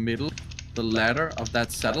in the middle, the ladder of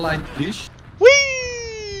that satellite dish,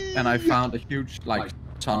 Whee! and I found a huge like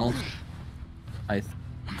tunnel.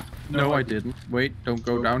 No, I didn't. Wait, don't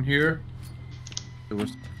go down here. It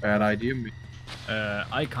was a bad idea.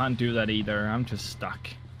 I can't do that either. I'm just stuck.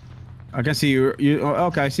 I can see you.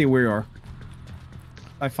 Okay, I see where you are.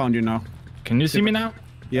 I found you now. Can you see me now?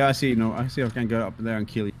 Yeah, I see you. No, I see I can get up there and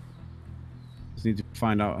kill you. Just need to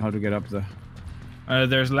find out how to get up there.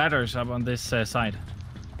 There's ladders up on this side.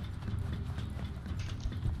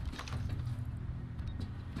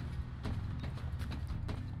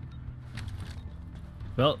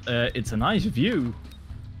 Well, it's a nice view.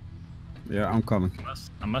 Yeah, I'm coming.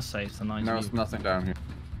 I must say, it's a nice There's view. nothing down here.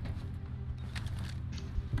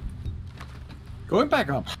 Going back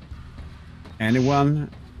up. Anyone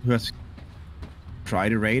who has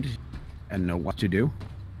tried a raid and know what to do?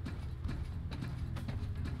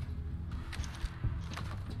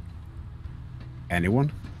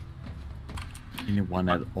 Anyone? Anyone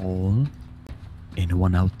at all?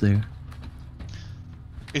 Anyone out there?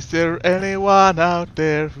 Is there anyone out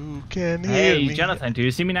there who can hear Hey, me? Jonathan, do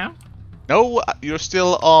you see me now? No, you're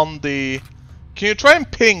still on the... Can you try and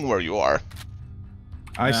ping where you are?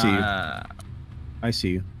 I see you. I see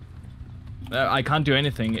you. I can't do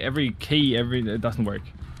anything. Every key, it doesn't work.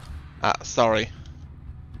 Sorry.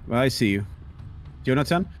 Well, I see you.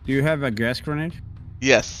 Jonathan, do you have a gas grenade?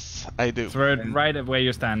 Yes, I do. Throw it right at where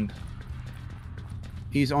you stand.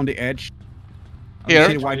 He's on the edge. Here? You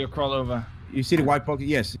see the Why white, do you crawl over? you see the white pocket?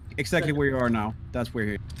 Yes, exactly where you are now. That's where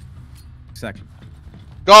he is. Exactly.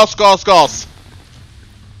 Gas, gas, gas!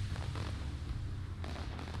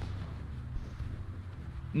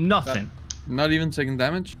 Nothing. Not even taking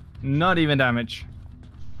damage? Not even damage.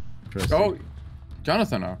 Interesting. Oh,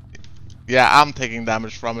 Jonathan now. Yeah, I'm taking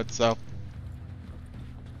damage from it, so...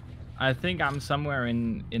 I think I'm somewhere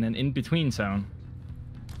in an in-between zone.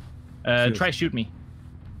 Shoot. Try shoot me.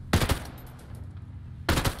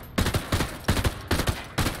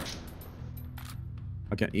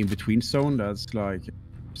 Okay, in between zone. That's like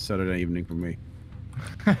Saturday evening for me.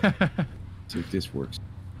 See if this works.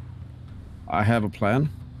 I have a plan.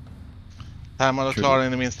 Time att klara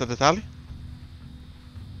in i minsta detalj.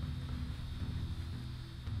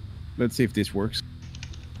 Let's see if this works.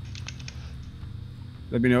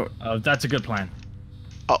 Let me know. Oh, that's a good plan.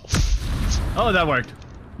 Oh. Oh, that worked.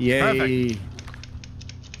 Yay! Perfect.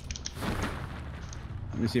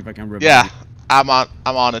 Let me see if I can revive Yeah, you. I'm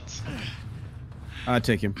on it. I'll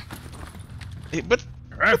take him. But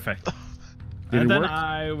Perfect. Did And it then work?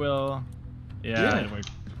 I will... Yeah, Yeah. it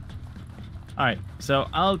worked. Alright, so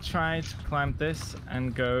I'll try to climb this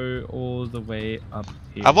and go all the way up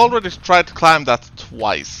here. I've already tried to climb that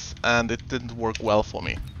twice, and it didn't work well for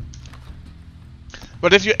me.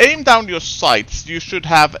 But if you aim down your sights, you should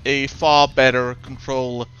have a far better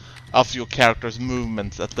control of your character's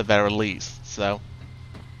movements at the very least, so...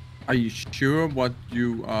 Are you sure what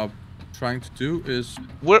you are trying to do is...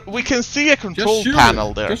 We can see a control Just shoot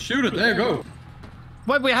panel it. there. Just shoot it. There you go.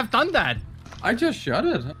 What? We have done that! I just shot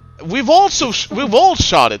it. We've all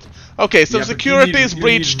shot it. Okay, so Yeah, but you security need- is you need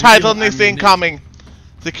breached. real Titan is ammunition. incoming.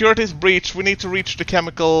 Security is breached. We need to reach the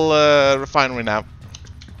chemical refinery now.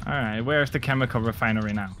 Alright, where's the chemical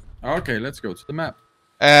refinery now? Okay, let's go to the map.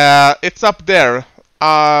 It's up there,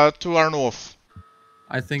 to our north.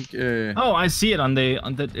 I think... Oh, I see it on the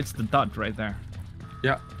it's the dot right there.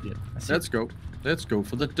 yeah, Yeah, I see let's go. Let's go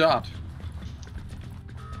for the dot.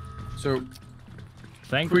 So, it.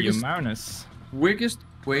 Thank quickest- you, Marinus. quickest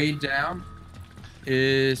way down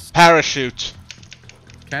is... Parachute.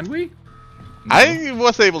 Can we? No. I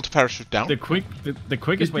was able to parachute down. The quickest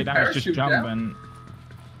Did way you down is just parachute jump down? and...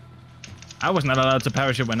 I was not allowed to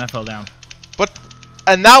parachute when I fell down.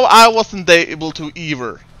 And now I wasn't able to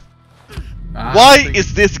either. Ah, Why I think-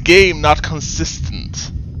 is this game not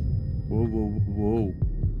consistent? Whoa, whoa, whoa.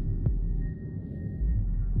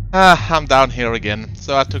 I'm down here again,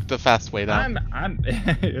 so I took the fast way down.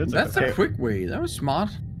 It's That's okay. a quick way. That was smart.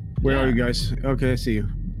 Where Yeah. are you guys? Okay, I see you.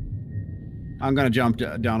 I'm gonna jump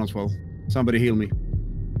down as well. Somebody heal me.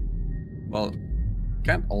 Well,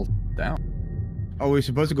 can't all down. Oh, we're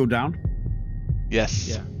supposed to go down? Yes.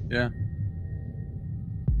 Yeah. Yeah.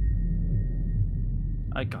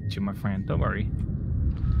 I got you, my friend. Don't worry.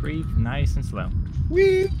 Breathe nice and slow.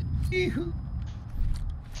 Wee!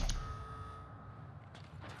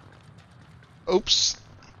 Oops.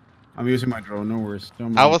 I'm using my drone, no worries.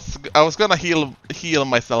 Don't worry. I was gonna heal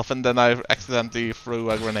myself, and then I accidentally threw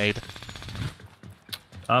a grenade.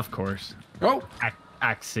 Of course. Oh!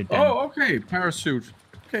 Accident. Oh, okay. Parachute.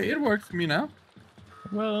 Okay, it worked for me now.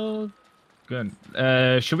 Well, good.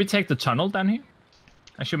 Should we take the tunnel down here?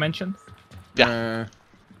 as you mentioned? Yeah.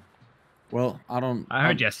 Well, I don't. I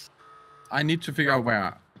heard yes. I need to figure out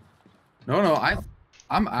where. No,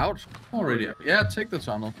 I'm out already. Yeah, take the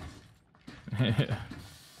tunnel.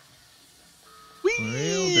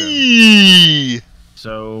 Whee!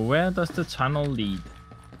 So where does the tunnel lead?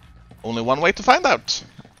 Only one way to find out.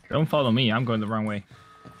 Don't follow me. I'm going the wrong way.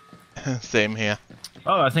 Same here.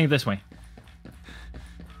 Oh, I think this way.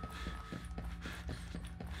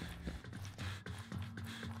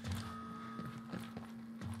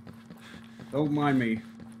 Don't mind me.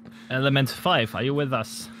 Element 5, are you with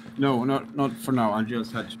us? No, not for now. I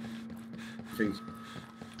just had things.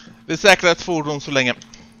 Vi säkrar ett fordon så länge.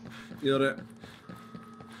 Gör det.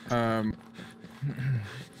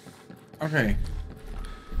 Okay.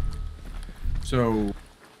 So,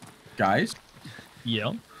 guys,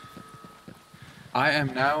 Yeah. I am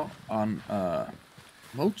now on a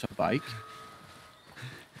motorbike.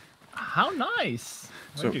 How nice!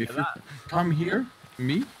 So Where'd you if get you that? come here,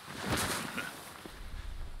 me.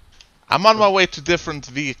 I'm on my way to different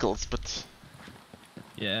vehicles, but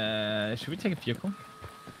Yeah, should we take a vehicle?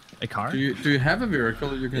 A car? Do you have a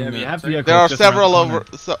vehicle you can? Yeah, we have take? vehicles. there are just around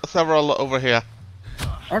the several over here.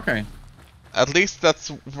 Okay. At least that's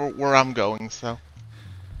where I'm going. So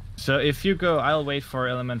So if you go, I'll wait for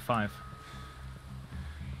element 5.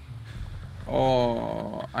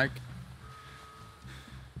 Oh,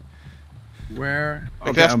 Where? det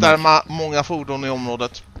Okej, kräftar många fordon i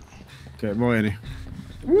området. Okej, var är ni?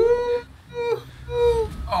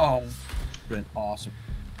 Oh, been awesome.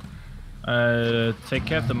 Take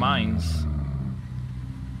care of the mines.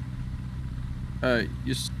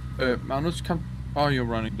 Magnus, come. Oh, you're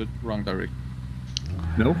running the wrong direction.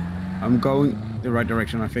 No, I'm going the right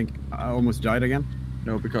direction. I think I almost died again.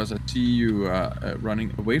 No, because I see you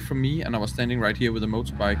running away from me, and I was standing right here with a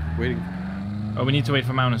motorbike waiting. Oh, we need to wait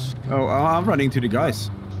for Magnus. Oh, I'm running to the guys.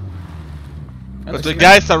 But the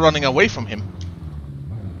guys are running away from him.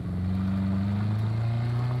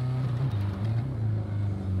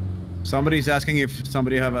 Somebody's asking if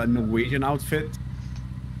somebody have a Norwegian outfit.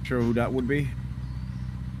 Sure who that would be.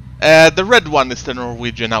 The red one is the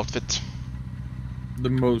Norwegian outfit. The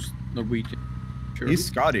most Norwegian. Sure. He's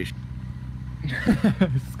Scottish.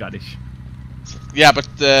 Scottish. Yeah, but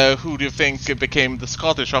who do you think became the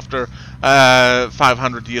Scottish after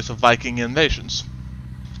 500 years of Viking invasions?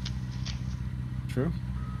 True.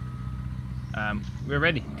 We're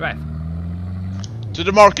ready. Drive. To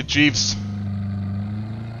the market, Jeeves.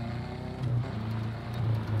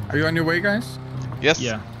 Are you on your way, guys? Yes.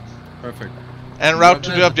 Yeah. Perfect. En route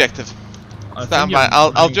to the objective. I Stand think by. you're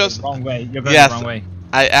I'll going just. the wrong way. You're going Yes. the wrong way.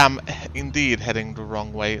 I am indeed heading the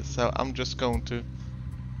wrong way, so I'm just going to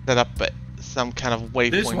set up some kind of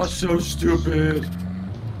waypoint. This was so stupid.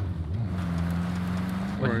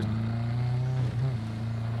 Where is-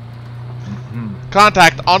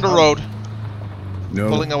 Contact on the road, No.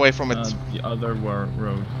 pulling away from it. The other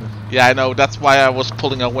road. Yeah, I know. That's why I was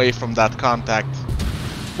pulling away from that contact.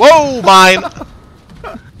 Whoa, mine!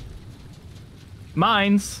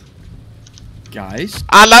 Mines! Guys,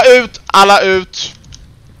 Alla ut! Alla ut!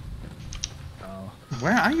 Oh.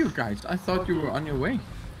 where are you guys? I thought you were on your way.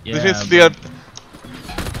 Yeah, Det finns fler.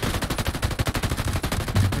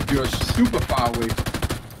 You're super far away.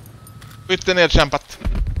 Skytten nedkämpat.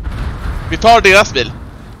 Vi tar deras bil.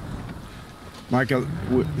 Michael,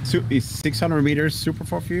 is 600 meters super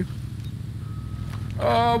far for you?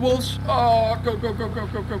 Wolves. Oh, go, go, go, go,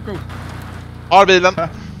 go, go, go. Har bilen.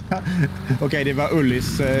 Okej, det var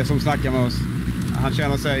Ullis som snackade med oss. Han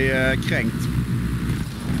känner sig kränkt.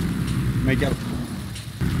 Michael,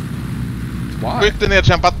 Why? Skytten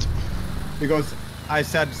nedkämpat. because I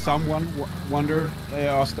said someone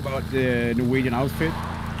asked about the Norwegian outfit.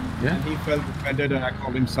 Yeah. And he felt offended and I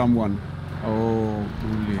called him someone. Oh,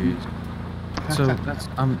 Ulis. So that's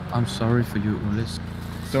I'm sorry for you, Ulis.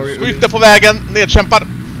 Sorry, Skytte på vägen. Nedkämpad.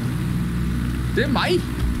 Det är mig.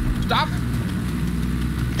 Stop.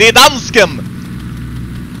 Det är dansken.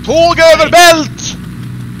 Tåg över bält.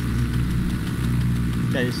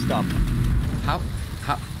 Okay, stop. How?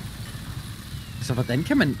 Altså, hvordan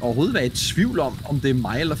kan man overhovedet være i tvivl om det er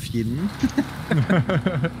mig eller fjenden?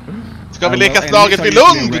 Ska vi leka slaget vid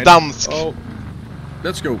Lund, dansk? Oh.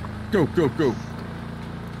 Let's go. Go, go, go.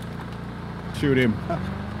 Shoot him.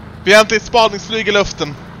 Fientligt spaningsflyg i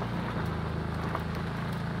luften.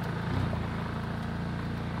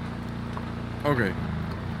 Okay.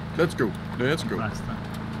 Let's go. Let's go. Faster.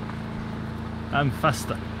 I'm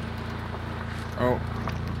faster. Oh.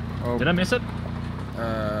 Did I miss it?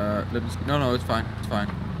 No, it's fine. It's fine.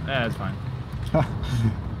 Yeah, it's fine.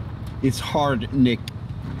 It's hard, Nick.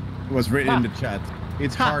 It was written in the chat.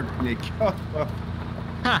 It's hard, Nick.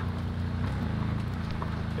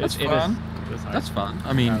 That's It fun. is hard. That's fun.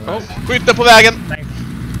 I mean, Skytte på vägen! Thanks.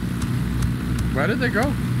 where did they go?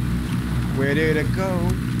 Where did it go?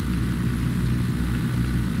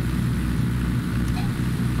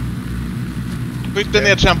 Skytte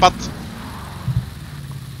nedkämpat.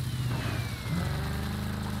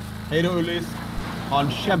 Hej då Ullis. Ha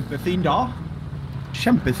en kämpefin dag.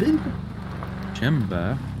 Kämpefin?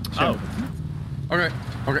 Chimba. Oh,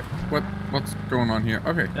 Okay. What's going on here?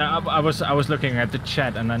 Okay. yeah, I was looking at the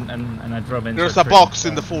chat and I drove in. There's a box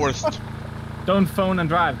in the forest. Don't phone and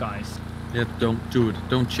drive, guys. Yeah, don't do it.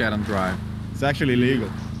 Don't chat and drive. It's actually illegal.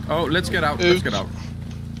 Oh, let's get out. Let's get out.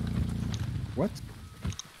 What?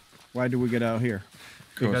 Why do we get out here?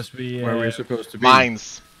 Because we where we're supposed to be.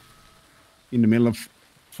 Mines. In the middle of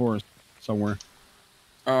forest somewhere.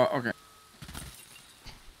 Okay.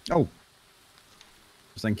 Oh.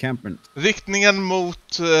 It's encampment. Riktningen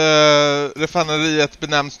mot refineriet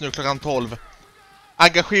benämns nu klockan 12.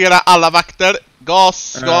 Engagera alla vakter.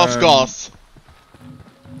 Gas, gas, gas.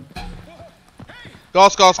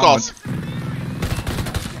 Gas, gas, gas.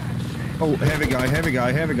 Oh, heavy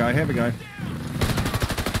guy.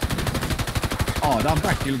 Adam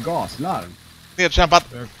back till gaslarm. Nedkämpat.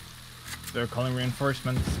 they're calling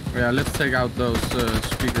reinforcements. Yeah, let's take out those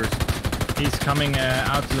speakers. He's coming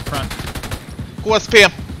out to the front.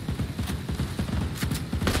 KSP.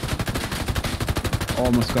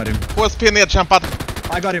 Almost got him. KSP nedkämpat.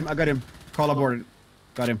 I got him. Call aborted.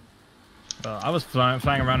 Got him. I was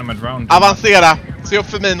flying around on my drone. Avancera. Se upp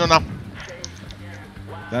för minorna.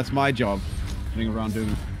 That's my job. Running around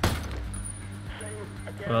doing.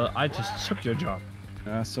 Well, I just took your job.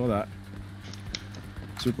 I saw that.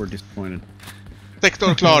 Super disappointed.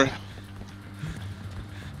 Sektor klar.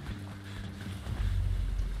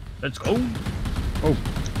 Let's go. Oh.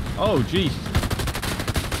 Oh, jeez.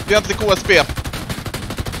 Fientlig KSP.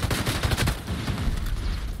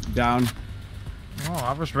 Down. Oh,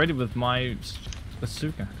 I was ready with my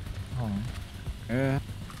bazooka. Oh. Yeah.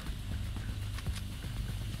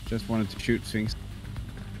 Just wanted to shoot things.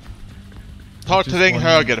 Tar terräng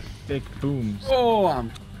höger. Big booms. Oh,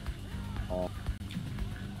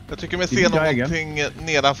 Jag tycker mig se Did you die någonting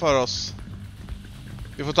nedanför oss.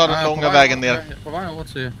 Vi får ta den långa vägen ner. På vej åt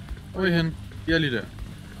sig. Oj, hen. Ge lite.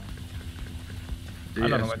 I don't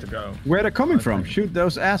know where to go. Where they're coming from? Shoot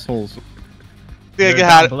those assholes. Steg They're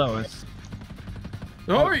här. down below us.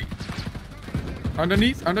 Oj!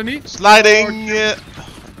 Underneath. Sliding.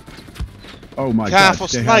 Oh my Kan jag god. få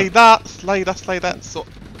slida? Så.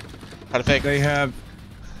 Perfekt. They have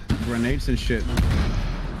grenades and shit.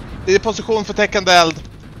 I position för täckande eld.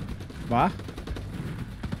 Va? I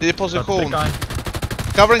Got the big position. guy.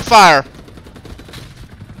 Covering fire.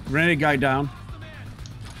 Grenade guy down.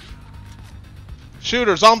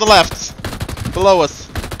 Shooters on the left. Below us.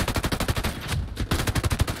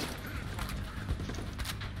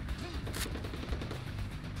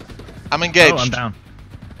 I'm engaged. Oh, I'm down.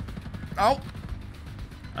 Oh!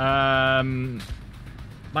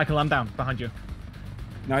 Michael, I'm down. Behind you.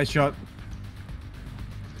 Nice shot.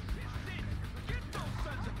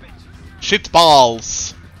 Shit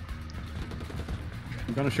balls.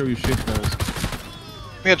 I'm gonna show you shitballs.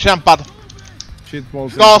 Nedkämpad.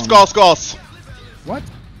 Shitballs. Gas. What?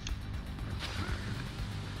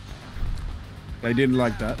 I didn't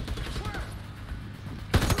like that.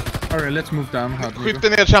 Alright, let's move down. Skytte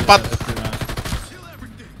nedkämpad.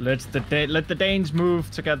 Let's do that. Let the Danes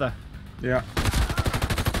move together. Yeah.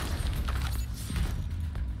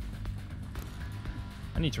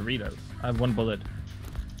 I need to reload. I have one bullet.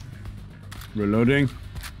 Reloading.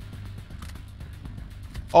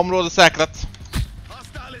 Område säkrat.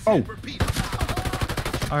 Oh!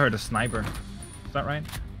 I heard a sniper. Is that right?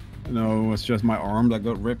 No, it's just my arm that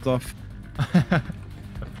got ripped off.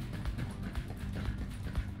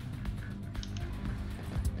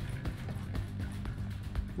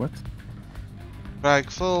 What? Frag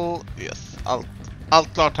full. Yes.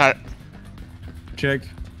 Allt klart här. Check.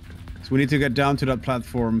 So we need to get down to that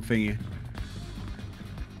platform thingy.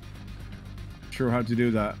 Sure how to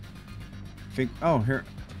do that. Think. Oh, here.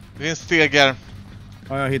 Det finns stegar.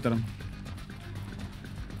 Ja, jag hittade dem.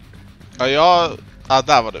 Ja,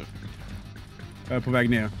 där var du. Jag är på väg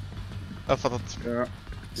ner. Jag har fattat. Ja.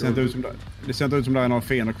 Det ser inte ut som det är några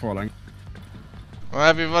fiender kvar längre.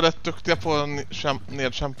 Nej, vi var rätt duktiga på att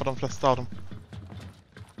nedkämpa de flesta av dem.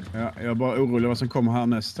 Ja, jag är bara orolig vad som kommer här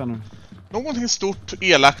näst här nu. Någonting stort,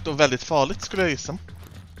 elakt och väldigt farligt skulle jag gissa.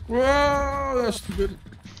 Whoa, that's stupid.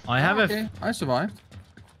 I have Okay, I survived.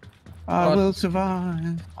 I will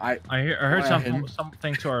survive. I heard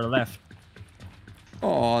something to our left.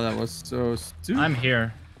 Oh, that was so stupid. I'm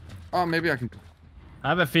here. Oh, maybe I can. I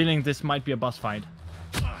have a feeling this might be a boss fight.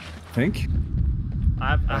 think.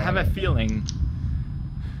 I have a feeling.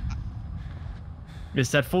 Is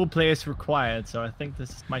that full play is required, so I think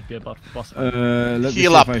this might be about boss fight. Let me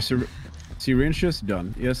Heal see up. if I syringes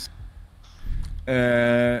done. Yes.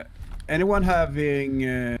 Anyone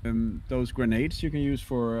having those grenades you can use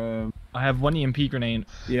for? I have 1 EMP grenade.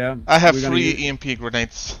 Yeah. I have we're gonna 3 use- EMP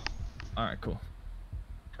grenades. Alright, cool.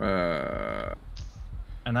 Uh,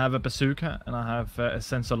 And I have a bazooka, and I have a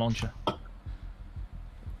sensor launcher.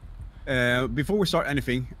 Before we start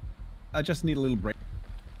anything, I just need a little break.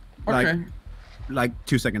 Okay. Like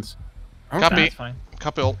 2 seconds. Copy. That's fine.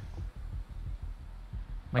 Copy all.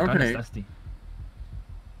 My gun Okay. is dusty.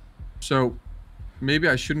 So, maybe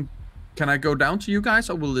I shouldn't. Can I go down to you guys,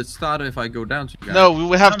 or will it start if I go down to you guys? No, we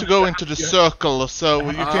will have to go into the circle, so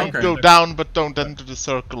you can okay. go down, but don't enter the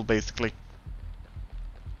circle, basically.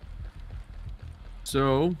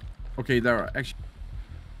 So, okay, there are actually.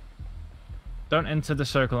 Don't enter the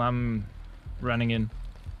circle, I'm running in.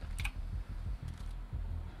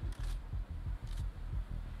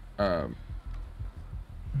 Let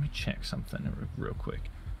me check something real quick.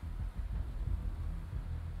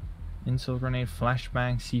 Insul grenade,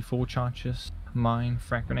 flashbang, C4 charges, mine,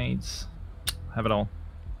 frag grenades. Have it all.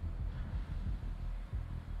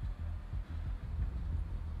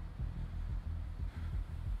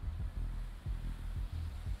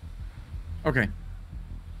 Okay.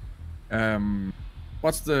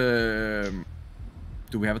 What's the?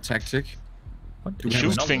 Do we have a tactic? What Do we Shoot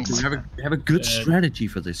have a, things. Do we have a good strategy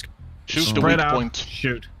for this? Shoot the Spread weak out, point.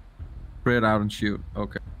 shoot. Spread out and shoot.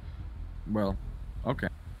 Okay. Well, okay.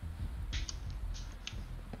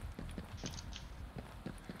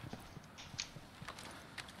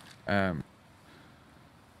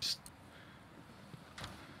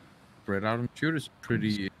 Spread out and shoot is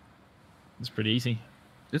pretty. It's pretty easy.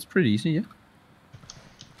 It's pretty easy, yeah.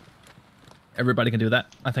 Everybody can do that,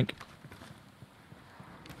 I think.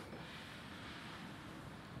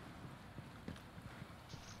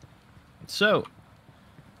 So,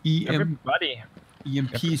 everybody,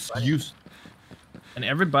 EMP's used. and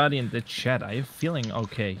everybody in the chat, are you feeling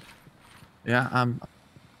okay? Yeah,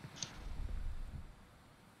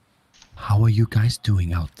 How are you guys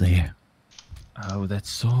doing out there? Oh, that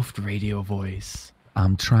soft radio voice.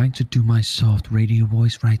 I'm trying to do my soft radio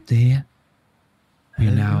voice right there. You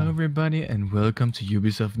Hello, know, everybody, and welcome to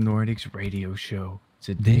Ubisoft Nordic's radio show.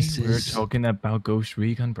 Today, This we're is- talking about Ghost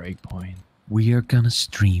Recon Breakpoint. we are gonna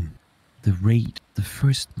stream the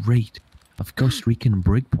first raid of Ghost Recon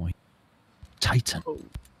Breakpoint. Titan.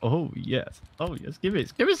 Oh yes, give me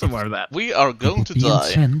some more of that. We are It going will to be die.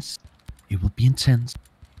 intense. It will be intense.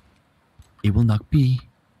 It will not be.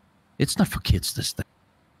 It's not for kids, this thing.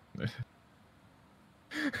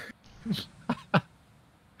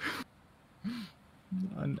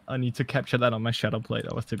 I need to capture that on my shadow plate.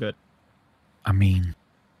 That was too good. I mean,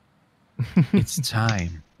 it's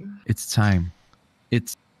time. It's time.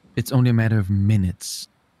 It's only a matter of minutes.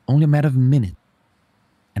 Only a matter of minutes.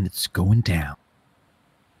 And it's going down.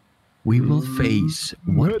 We will face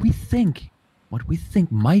what we think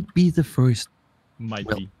might be the first, Might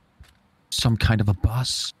Well, be. some kind of a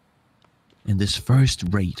boss in this first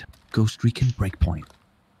raid, Ghost Recon Breakpoint.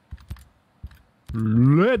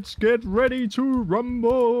 Let's get ready to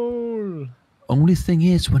rumble. Only thing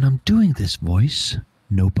is, when I'm doing this voice,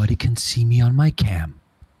 nobody can see me on my cam.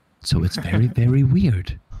 So it's very, very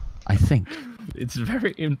weird, I think. It's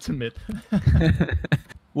very intimate.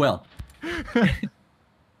 well.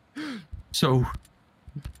 So.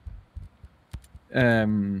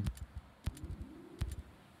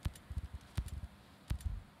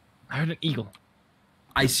 I heard an eagle.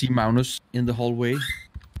 I see Magnus in the hallway.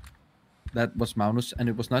 That was Magnus, and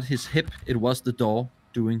it was not his hip, it was the door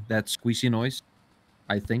doing that squeezy noise,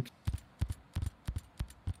 I think.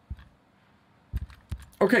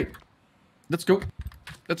 Okay, let's go.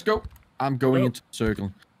 Let's go. I'm going into the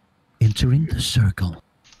circle. Entering the circle.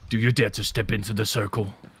 Do you dare to step into the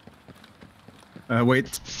circle? Wait.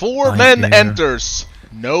 4 I men dare. enters.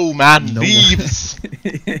 No man No one. leaves.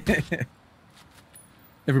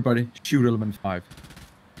 Everybody, shoot element 5.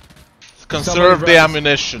 Conserve the writes-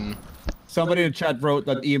 ammunition. Somebody in the chat wrote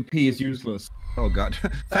that EMP is useless. Oh god.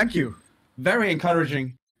 Thank you. Very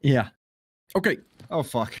encouraging. Yeah. Okay. Oh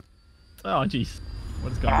fuck. Oh jeez.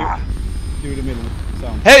 What is going on? Do the middle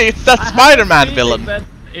sound. Hey, it's that Spider-Man villain. That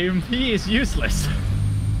AMP is useless.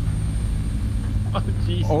 Oh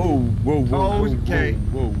jeez. Oh, whoa, whoa, Okay.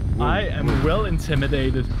 whoa, whoa, whoa. I am well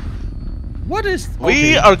intimidated. What is...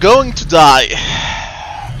 We are going to die.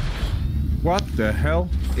 What the hell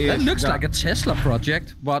is That looks like a Tesla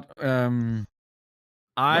project, but I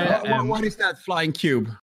am What is that flying cube?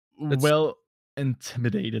 well.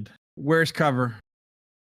 intimidated. Where's cover?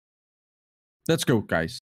 Let's go,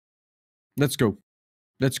 guys. Let's go.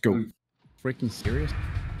 Let's go. Freaking serious?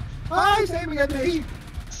 Ah, he's aiming at me!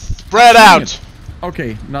 Spread out!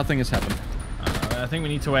 Okay, nothing has happened. I think we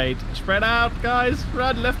need to wait. Spread out, guys.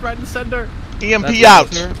 Run left, right, and center. EMP That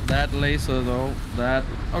out! laser, that laser though. That.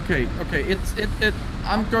 Okay. It.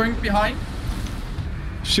 I'm going behind.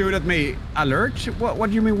 Shoot at me. Alert? What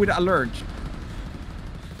do you mean with alert?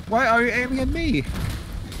 Why are you aiming at me?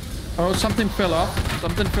 Oh, something fell off.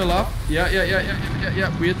 Something fell off. Yeah.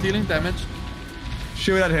 We are dealing damage.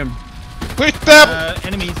 Shoot at him. Quit them!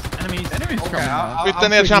 Enemies. Enemies Okay, coming out. Quit I'm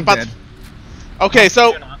den ner, freaking kämpat. dead. Okay,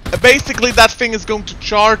 so basically that thing is going to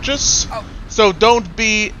charge us. So don't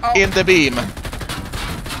be in the beam.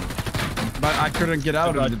 But I couldn't get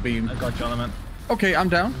out of the beam. I got you, element. Okay, I'm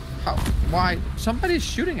down. How? Why? Somebody's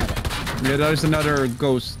shooting at us. Yeah, there's another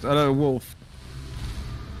ghost, another wolf.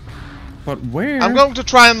 But where? I'm going to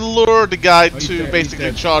try and lure the guy he's to dead, basically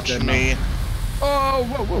he's dead, charge he's dead me. Oh,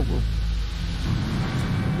 whoa.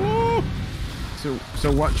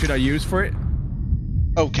 So what should I use for it?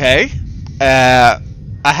 Okay. I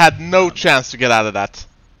had no chance to get out of that.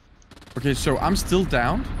 Okay, so I'm still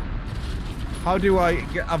down. How do I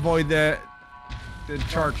avoid the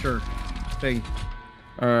charger thing?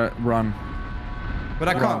 Run. But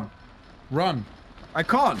I can't. Run. I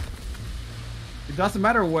can't. It doesn't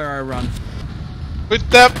matter where I run. Quit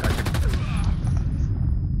them!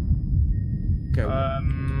 Okay.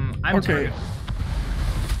 I'm Okay. tired.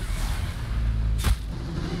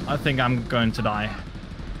 I think I'm going to die.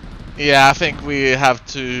 Yeah, I think we have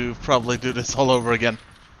to probably do this all over again.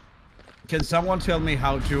 Can someone tell me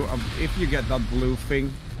how to, if you get that blue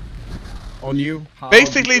thing on you? How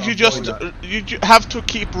Basically, do if you avoid just that? you have to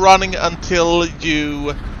keep running until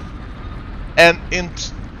you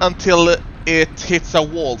until it hits a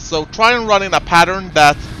wall. So try and run in a pattern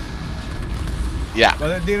that, yeah.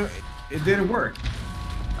 But it didn't work.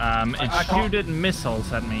 It I can't- shooted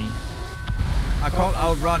missiles at me. I can't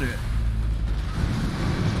outrun it.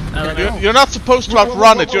 You're not supposed to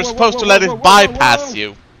outrun it. You're supposed to let it bypass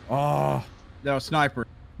you. Oh, that was sniper.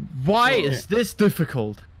 Why is this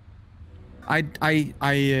difficult? I'm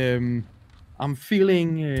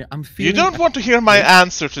feeling. You don't want to hear my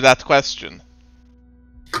answer to that question.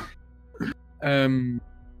 Maybe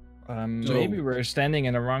we're standing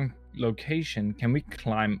in the wrong location. Can we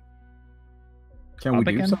climb? Can Up we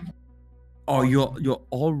do again? something? Oh, you're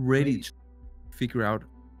already to figure out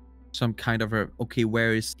some kind of a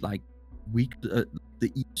where is like weak the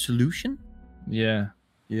solution? Yeah.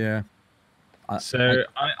 Yeah. So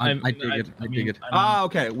I dig it. Ah,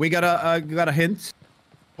 okay. We got a hint.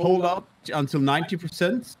 Hold up until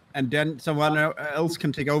 90%, and then someone else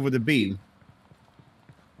can take over the beam.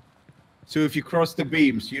 So if you cross the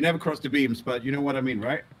beams, you never cross the beams, but you know what I mean,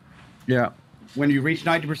 right? Yeah. When you reach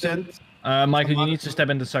 90%, Michael, you need to step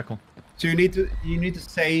in the circle. so you need to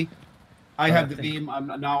say, I have the beam. I'm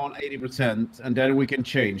now on 80%, and then we can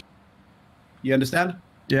change. You understand?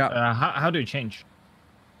 Yeah. How do you change?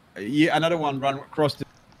 Yeah, another one run across the.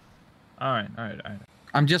 All right.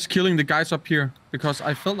 I'm just killing the guys up here because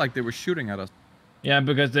I felt like they were shooting at us. Yeah,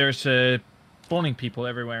 because there's spawning people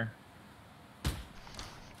everywhere.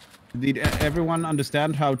 Did everyone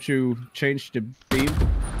understand how to change the beam?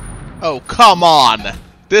 Oh, come on!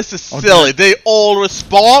 This is silly. They all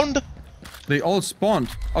respawned? They all spawned.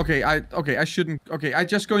 Okay, I shouldn't. Okay, I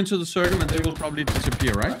just go into the circle and they will probably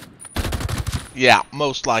disappear, right? Yeah,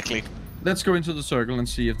 most likely. Let's go into the circle and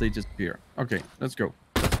see if they disappear. Okay, let's go.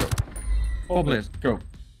 Oh, let's go.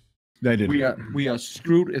 They did. We are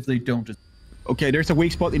screwed if they don't. Okay, there's a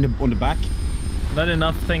weak spot on the back, Not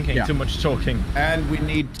enough thinking, Yeah. too much talking. and we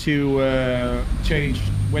need to change.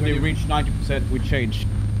 When they reach 90%, we change.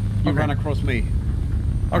 You Okay. run across me.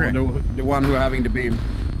 Okay. The one who having the beam.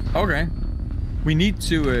 Okay. We need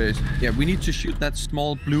to. We need to shoot that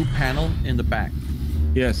small blue panel in the back.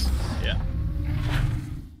 Yes. Yeah.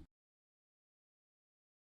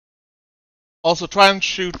 Also, try and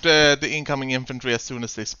shoot the incoming infantry as soon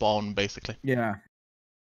as they spawn, basically. Yeah.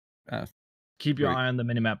 Keep your Right. eye on the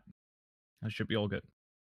minimap. That should be all good.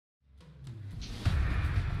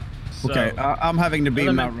 So, Okay, I'm having the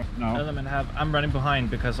beam Element- right now. Element I'm running behind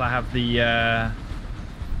because I have the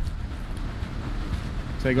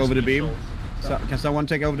Take over the beam. Can someone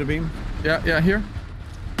take over the beam? Yeah. Here.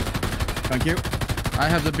 Thank you. I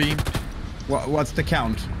have the beam. What's the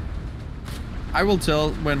count? I will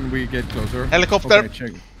tell when we get closer. Helicopter! Okay,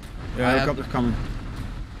 check. Yeah, I have- helicopter's coming.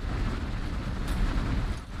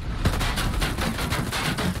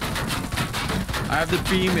 I have the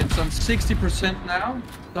beam. It's on 60% now.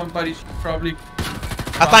 Somebody should probably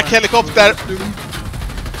Attack helicopter!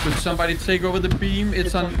 Could somebody take over the beam?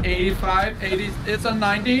 It's on 85, 80, it's on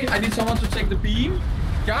 90. I need someone to take the beam.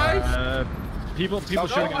 Guys! People shooting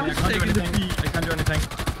at me. I nobody's can't do taking the anything. beam. I can't do anything.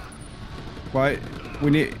 Why?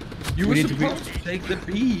 We need. You we were need to be. supposed to take the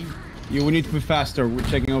beam. You we need to be faster. We're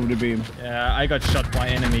taking over the beam. Yeah, I got shot by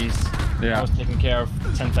enemies. Yeah. I was taking care of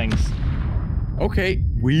 10 things. Okay,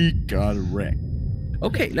 we got wrecked.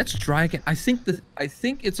 Okay, let's try again. I think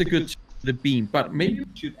it's a good the beam, but maybe we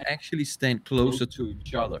should actually stand closer to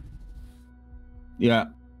each other. Yeah.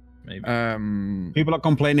 Maybe. People are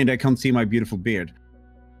complaining they can't see my beautiful beard.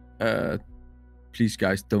 Please,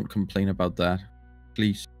 guys, don't complain about that.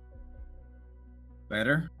 Please.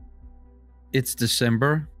 Better. It's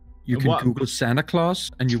December. You can What? Google Santa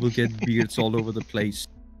Claus, and you will get beards all over the place.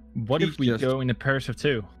 What if we just- go in a pairs of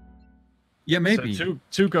 2? Yeah, maybe. So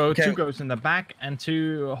two Okay. goes in the back and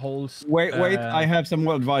 2 holes. Wait. I have some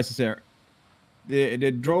more advices here.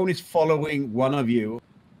 The drone is following one of you.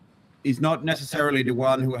 It's not necessarily the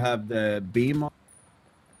one who have the beam on.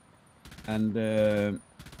 And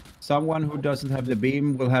someone who doesn't have the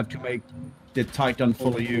beam will have to make the Titan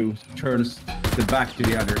follow you. Turns the back to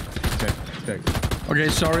the other. Okay,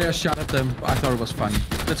 sorry, I shot at them. I thought it was funny.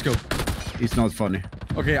 Let's go. It's not funny.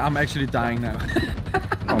 Okay, I'm actually dying now.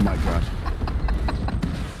 Oh my god.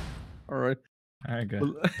 All right. Alright, good.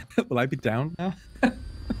 Will I be down now?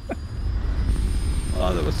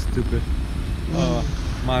 Oh, that was stupid. Oh,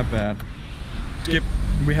 my bad. Skip.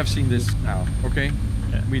 We have seen this now, okay?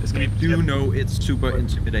 Yeah, We do know it's super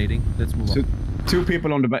intimidating. Let's move So on. 2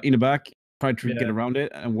 people on the in the back try to Yeah. get around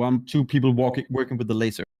it, and 2 people working with the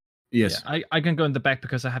laser. Yes. Yeah, I can go in the back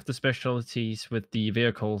because I have the specialties with the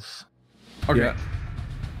vehicles. Okay.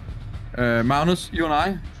 Magnus, you and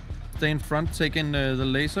I stay in front, taking the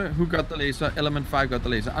laser. Who got the laser? Element 5 got the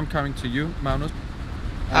laser. I'm coming to you, Magnus.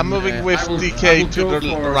 I'm moving with I will DK to go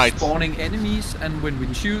the for right. spawning enemies, and when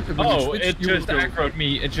we shoot, when we Oh, switch, it you will just go. aggroed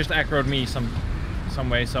me. It just aggroed me some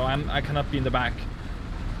way, so I cannot be in the back.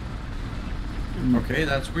 Okay,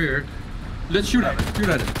 that's weird. Let's shoot at it. Shoot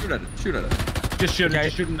at it. Shoot at it. Shoot at it. Just shoot, Okay.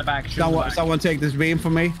 just shoot in the back. Shoot in the back. Someone take this beam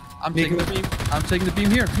from me. I'm taking the beam. I'm taking the beam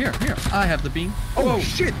here. Here. I have the beam. Oh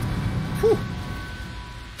shit! Whew.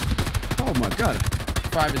 Oh my god.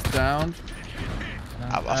 5 is down.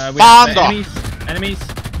 We Found have them. enemies.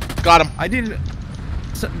 Got him. I didn't.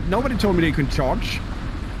 Nobody told me they could charge.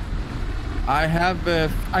 I have.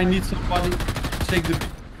 I need somebody to take the beam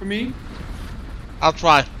for me. I'll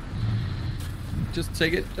try. Just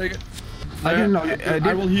take it. Take it. I didn't know.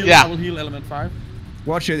 I will heal. Yeah. I will heal element 5.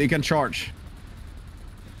 Watch it. You can charge.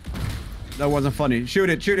 That wasn't funny. Shoot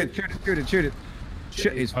it. Shoot it. Shoot it. Shoot it. Shoot it.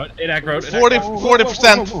 Shit. It's It aggroed.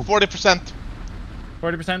 40%. 40%.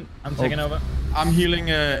 40%. I'm taking over. I'm healing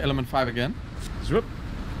element 5 again. Swoop.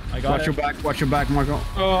 I got watch it. your back. Watch your back, Marco.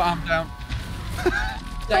 Oh, I'm down.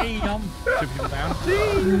 Damn. 2 people down.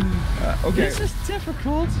 Okay. This is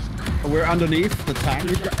difficult. We're underneath the tank.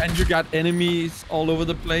 And you got enemies all over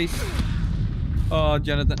the place. Oh,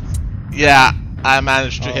 Jonathan. Yeah, I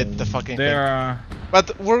managed to hit the fucking thing. There.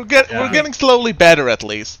 But we're getting slowly better at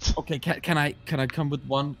least. Okay, can I come with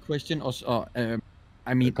one question? Or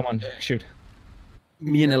I mean, Come on, shoot.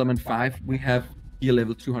 me and element 5, we have gear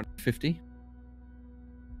level 250.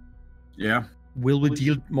 Yeah. Will we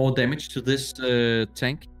deal more damage to this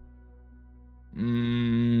tank?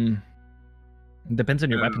 Depends on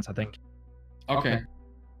your weapons, I think. Okay.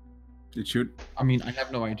 It should. I mean, I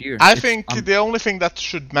have no idea. I think the only thing that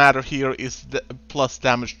should matter here is the plus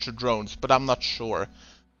damage to drones, but I'm not sure.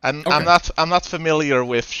 And Okay. I'm not familiar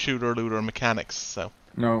with shooter looter mechanics, so.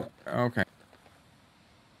 No. Okay.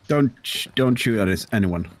 Don't shoot at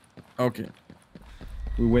anyone. Okay.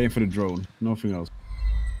 We're waiting for the drone. Nothing else.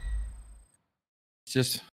 It's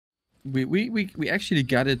just we actually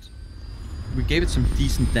got it. We gave it some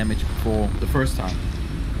decent damage before the first time.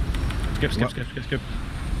 Skip.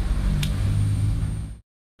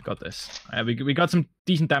 Got this. We got some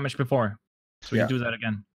decent damage before, so we can do that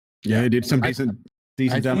again. Yeah, it did some decent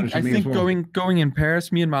damage to I me think as well. going in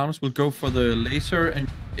pairs, me and Magnus will go for the laser, and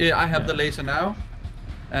I have the laser now.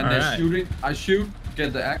 And Alright. shooting, I shoot,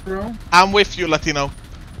 get the aggro. I'm with you, Latino.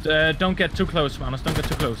 Don't get too close, Manus. Don't get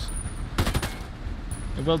too close.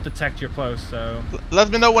 It will detect you're close, so... Let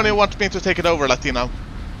me know when you want me to take it over, Latino.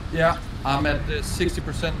 Yeah, I'm at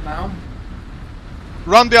 60% now.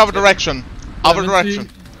 Run the other direction. Other 70. direction.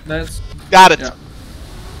 That's Got it. yeah.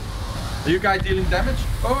 Are you guys dealing damage?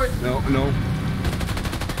 Oh wait.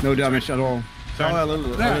 No damage at all. Sorry. Oh, a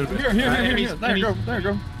little Here. enemies, There you go. There you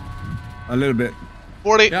go. A little bit.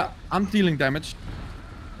 40. Yeah, I'm dealing damage.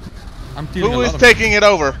 I'm dealing Who a is lot of taking it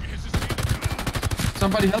over?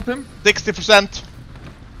 Somebody help him. 60%.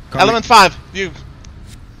 Element 5, you.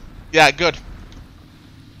 Yeah, good.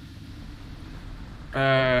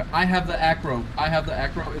 I have the aggro.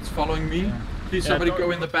 It's following me. Please, somebody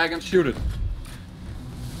go in the back and shoot it.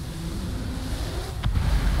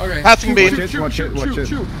 Okay. Passing beam. Watch it.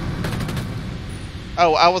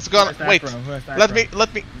 Oh, I was gonna wait. Let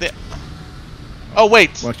me. Oh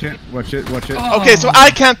wait. Watch it. Okay, so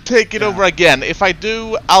I can't take it over again. If I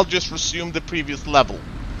do, I'll just resume the previous level.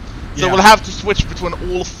 So we'll have to switch between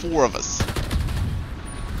all 4 of us.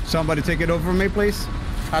 Somebody take it over from me, please.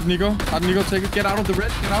 How'd Nico, take it. Get out of the red.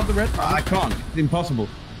 I can't. It's impossible.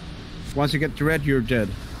 Once you get to red, you're dead.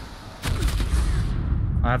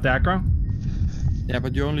 I have the aggro. Yeah,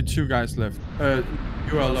 but you're only 2 guys left. You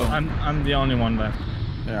are alone. I'm the only one left.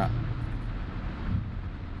 Yeah.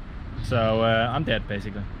 So I'm dead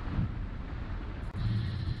basically.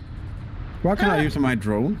 What can I use on my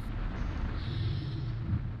drone?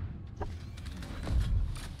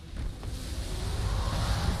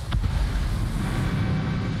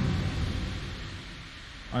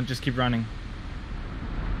 I'll just keep running.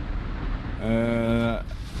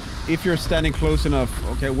 If you're standing close enough,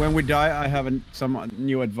 okay. When we die, I have some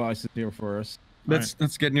new advice here for us.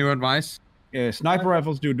 Let's get new advice. Sniper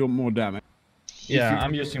rifles do more damage. Yeah,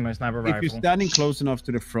 I'm using my sniper rifle. If you're standing close enough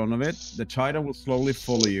to the front of it, the Titan will slowly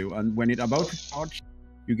follow you, and when it's about to charge,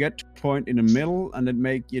 you get to a point in the middle, and then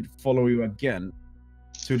make it follow you again.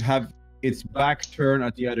 So it have its back turn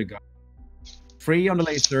at the other guy. 3 on the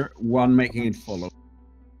laser, 1 making it follow.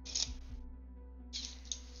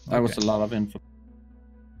 That was a lot of info.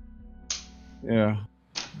 Yeah.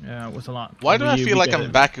 Yeah, it was a lot. Why do I feel like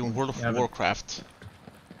I'm back in World of Warcraft?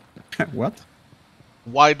 What?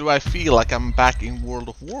 Why do I feel like I'm back in World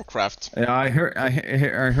of Warcraft? Yeah, I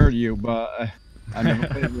heard you, but I never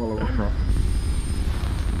played World of Warcraft.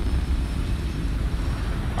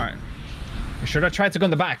 Alright. Should I try to go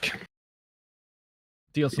in the back?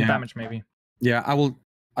 Deal some damage maybe. Yeah, I will.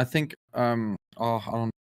 I think. Oh, I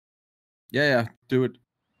don't. Yeah. Do it.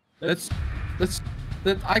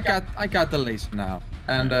 I got the laser now,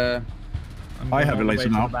 and I have a laser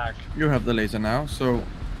now. You have the laser now, so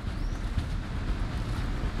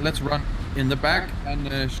let's run in the back and.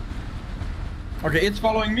 Okay, it's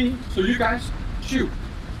following me, so you guys shoot.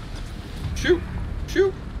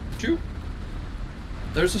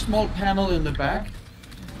 There's a small panel in the back.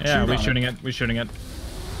 Yeah, we're shooting it.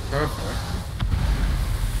 Perfect.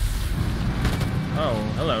 Oh,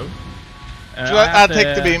 hello. I'll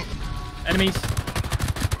take the beam. Enemies.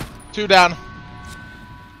 2 down.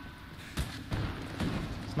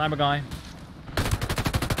 Sniper guy.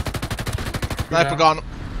 Sniper gone.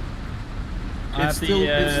 It's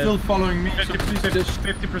still following me.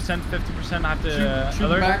 50%. I have to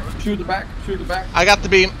shoot the back. I got the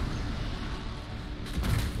beam.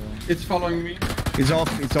 It's following me. It's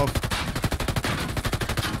off.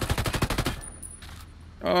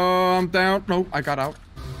 Oh, I'm down. No, I got out.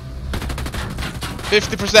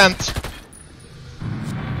 50%.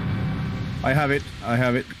 I have it. I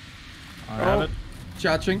have it.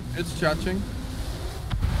 Charging. It's charging.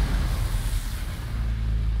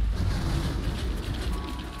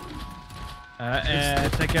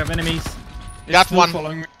 Take care of enemies. Got one.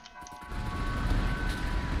 Following me.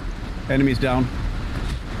 Enemies down.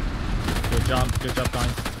 Good job,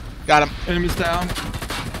 guys. Got him. Enemies down.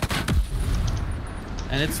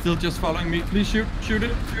 And it's still just following me. Please shoot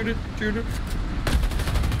it. Shoot.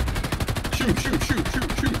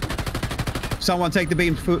 Someone take the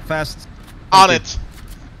beam fast. On it.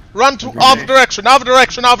 Run to other direction. I'm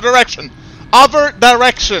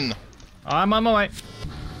on my way.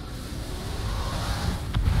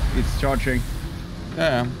 It's charging.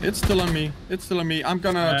 Yeah, it's still on me. I'm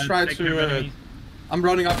gonna try to. I'm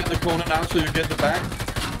running up in the corner now, so you get the back.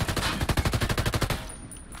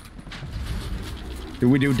 Do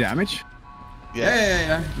we do damage?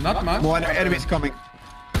 Yeah. Not much. More enemies coming.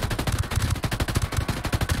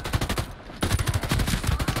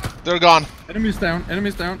 They're gone. Enemies down.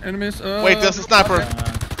 Wait, there's a sniper.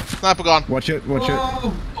 Sniper gone. Watch it.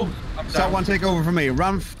 Oh, Someone take over from me.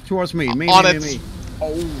 Run towards me. Me. Oh,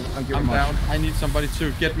 thank you very much. Down. I need somebody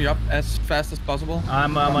to get me up as fast as possible.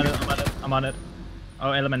 I'm on it.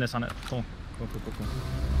 Oh, Element is on it. Cool.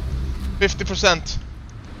 50%.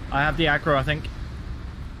 I have the aggro, I think.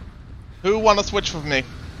 Who wanna switch with me?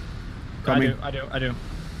 Coming. I do.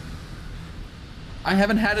 I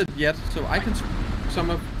haven't had it yet, so I can. Some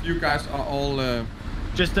of you guys are all.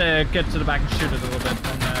 Just get to the back and shoot it a little bit.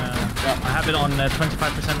 And, I have it on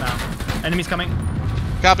 25% now. Enemies coming.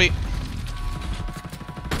 Copy.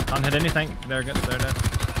 Can't hit anything. They're good. They're dead.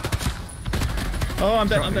 Oh, I'm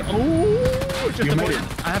dead. Oh, just avoided.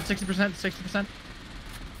 I have 60%.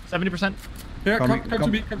 70%. Here, Come come to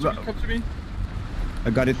me, come to me. I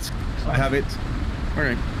got it. I have it.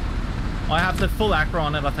 Okay. I have the full aggro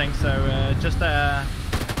on it, I think. So just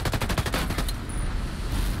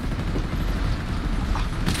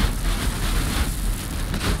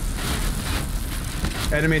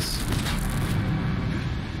Enemies.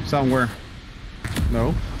 Somewhere.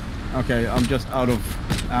 No. Okay, I'm just out of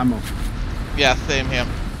ammo. Yeah, same here.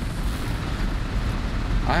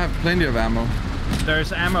 I have plenty of ammo.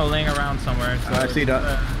 there's ammo laying around somewhere. So I see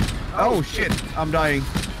that. Oh shit! I'm dying.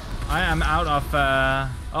 I am out of.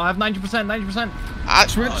 Oh, I have 90%. 90%.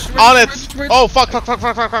 Switch, on it! Switch. Oh fuck!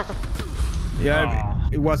 Yeah,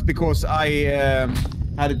 it was because I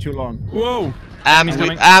had it too long. Whoa!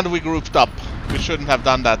 And we grouped up. We shouldn't have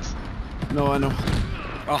done that. No, I know.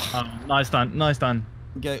 Oh, nice done. Nice done.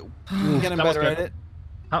 Getting That was better good. at it.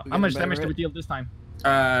 How much better damage at did we it. deal this time?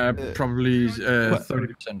 Probably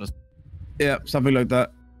 30%. Yeah, something like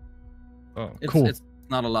that. Oh, It's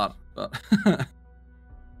not a lot, but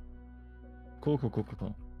Cool.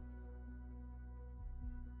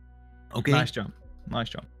 okay. Nice job. Nice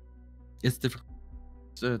job. It's difficult.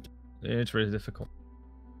 It's really difficult.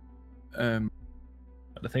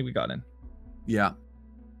 But But I think we got in. yeah.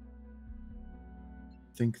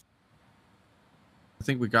 I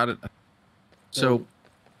think we got it. So,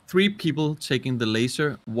 3 people taking the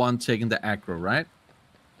laser, 1 taking the aggro, right?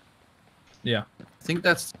 Yeah. I think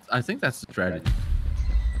that's the strategy.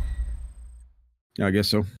 Yeah, I guess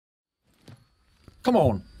so. Come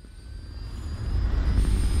on.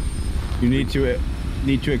 You need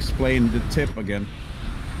to explain the tip again.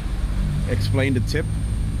 Explain the tip.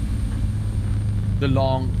 The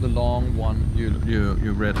long one you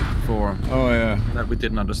read before Oh yeah. that we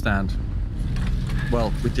didn't understand.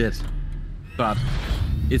 Well, we did, but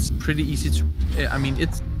it's pretty easy to. I mean,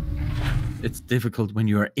 it's difficult when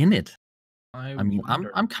you're in it. I mean,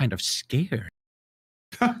 I'm kind of scared.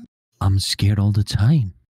 I'm scared all the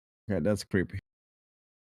time. Yeah, that's creepy.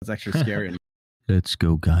 That's actually scary. Let's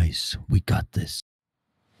go, guys. We got this.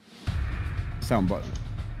 Sound button.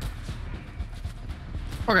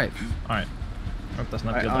 Okay. All right. Hope that's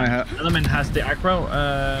not good. I have. Element has the aggro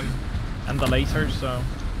and the laser, so.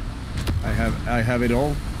 I have it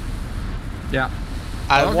all. Yeah.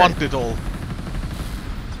 I Okay. want it all.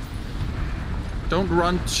 Don't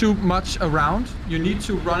run too much around. You need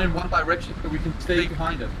to run in one direction so we can stay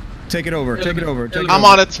behind it. Take it over. Take it over. Take it I'm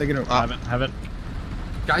over. on it. Take it over. Have it.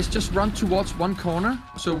 Guys, just run towards one corner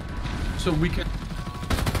so we can.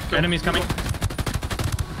 Go. Enemies coming.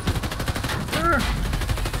 There.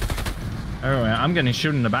 Oh, yeah, I'm getting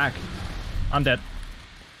shot in the back. I'm dead.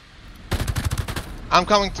 I'm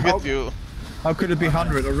coming to get you. How could it be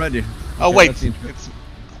 100 already? Oh Okay, wait, that's interesting. it's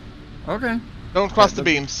Okay. don't cross the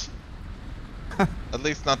beams. At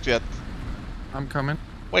least not yet. I'm coming.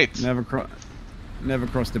 Wait. Never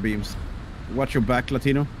cross the beams. Watch your back,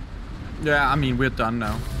 Latino. Yeah, I mean, we're done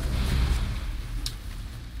now.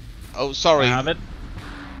 Oh, sorry. I have it.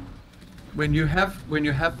 When you have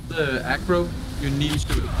the aggro, you need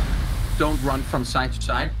to don't run from side to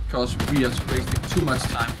side because we are wasting too much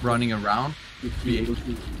time running around to be able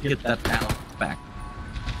to get that panel back.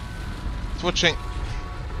 Switching.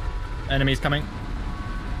 Enemies coming.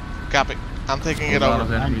 Copy. I'm taking A it lot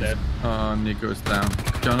over. of enemies. dead. Nico is down.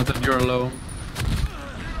 Jonathan, you're alone.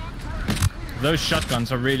 Those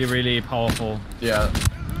shotguns are really, really powerful. Yeah.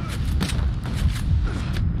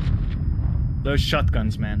 Those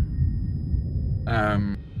shotguns, man.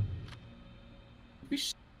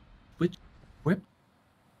 Which whip?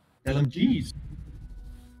 LMGs.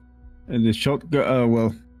 And the shotgun.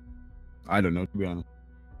 Well, I don't know, to be honest.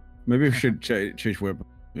 Maybe we should change weapon.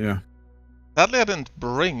 Yeah. Sadly, I didn't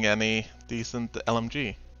bring any decent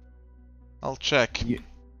LMG. I'll check. Yeah.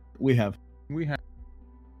 We have. We have.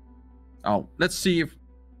 Oh, let's see if.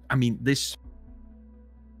 I mean, this.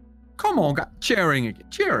 Come on, guys. Cheering again.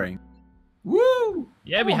 Cheering. Woo!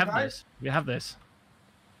 Yeah, Come we on, have guys. this. We have this.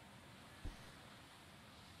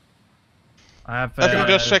 I have. Let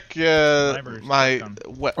me just check snipers, my.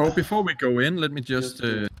 shotgun. Oh, before we go in, let me just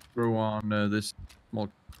throw on this small.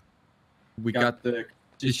 We got the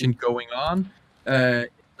competition going on. A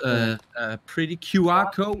pretty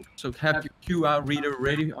QR code. So have your QR reader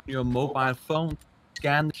ready on your mobile phone.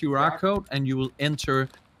 Scan the QR code, and you will enter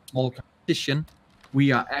small competition.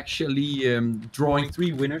 We are actually drawing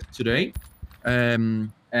 3 winners today.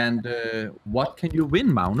 And what can you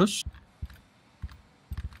win, Magnus?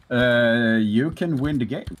 You can win the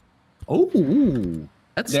game. Oh,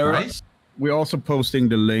 that's There nice. We're also posting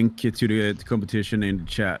the link to the competition in the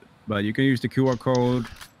chat, but you can use the QR code.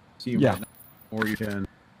 See Yeah. right now, or you can.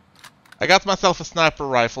 I got myself a sniper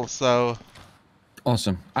rifle, so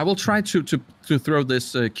Awesome. I will try to throw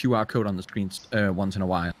this QR code on the screens once in a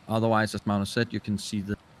while. Otherwise, as Magnus said, you can see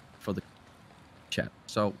the for the chat.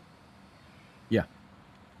 So, yeah.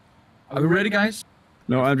 Are we ready, guys?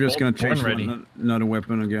 No, I'm just gonna change ready. another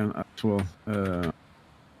weapon again as well.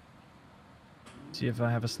 See if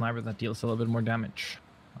I have a sniper that deals a little bit more damage.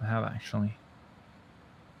 I have actually.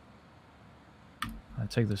 I'll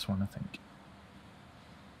take this one, I think.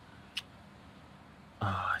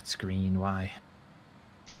 Ah, it's green. Why?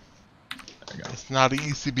 There we go. It's not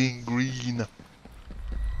easy being green.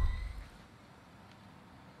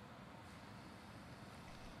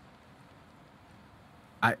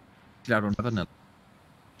 I don't have another.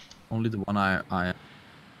 Only the one I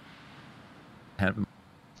have.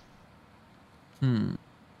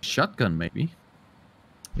 Shotgun maybe.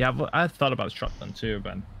 Yeah, well, I thought about shotgun too,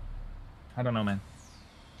 but I don't know, man.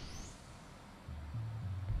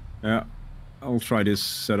 Yeah, I'll try this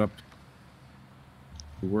setup.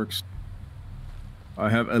 It works. I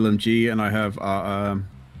have LMG and I have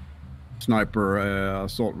sniper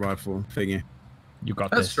assault rifle thingy. You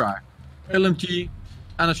got Let's this. try. LMG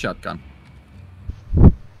and a shotgun.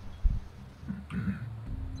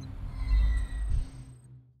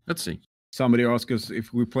 Let's see. Somebody asked us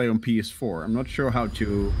if we play on PS4. I'm not sure how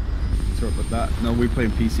to interpret that. No, we play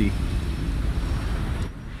on PC.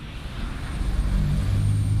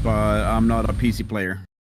 But I'm not a PC player.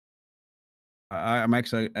 I'm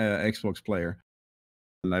actually an Xbox player.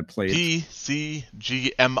 And I play it.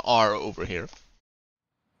 PCGMR over here.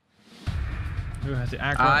 Who has the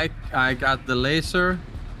aggro? I got the laser.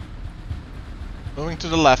 Moving to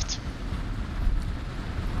the left.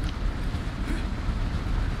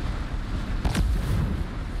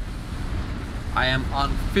 I am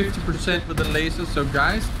on 50% with the laser, so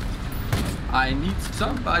guys, I need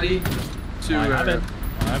somebody to. I have it.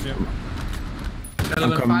 I have you.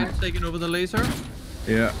 Element 5 taking over the laser.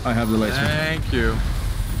 Yeah, I have the laser. Thank you.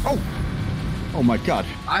 Oh! Oh my god.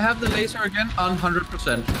 I have the laser again on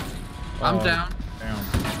 100%. I'm Oh, down.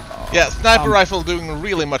 Damn. Yeah, sniper rifle doing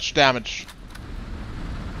really much damage.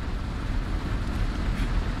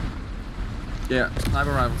 Yeah,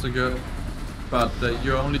 sniper rifles are good, but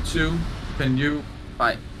you're only 2. Can you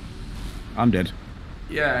fight? I'm dead.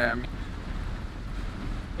 Yeah.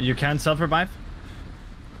 You can self-revive?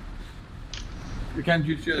 You can't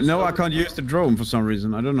use your. No, I can't use the drone for some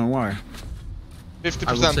reason. I don't know why. 50%.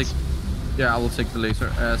 I will take the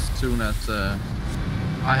laser as soon as I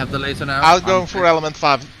have the laser now. I'll go for element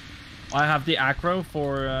 5. I have the aggro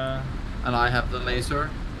for... And I have the laser.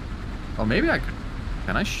 Or maybe I could.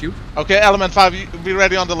 Can I shoot? Okay, element 5, you be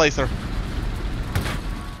ready on the laser.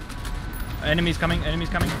 Enemies coming, enemies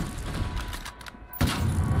coming.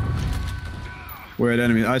 Where are the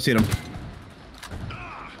enemies? I see them.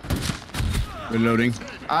 Reloading.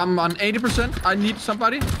 I'm on 80%. I need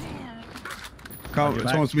somebody. Come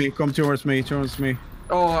towards me. Come towards me. Towards me.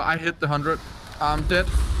 Oh, I hit the 100. I'm dead.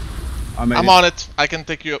 I'm on it. I can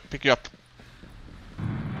pick you up.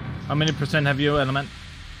 How many percent have you, Element?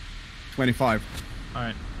 25.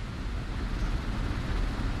 Alright.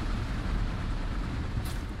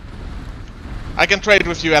 I can trade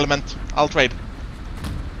with you, Element. I'll trade.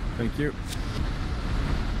 Thank you.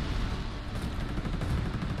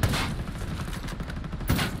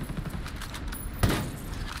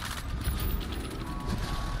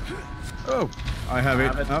 Oh, I have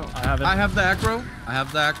it. Oh. I have it. I have the aggro. I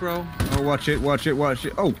have the aggro. Oh, watch it. Watch it. Watch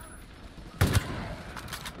it. Oh.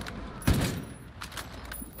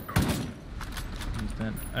 He's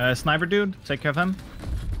dead. Sniper dude, take care of him.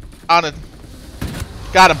 On it.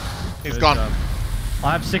 Got him. He's Good gone. job.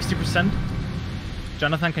 I have 60%.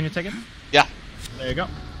 Jonathan, can you take it? Yeah, There you go.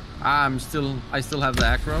 I still have the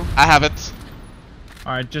aggro. I have it.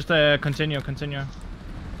 Alright, just continue.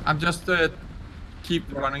 I'm just keep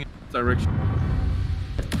running in this direction.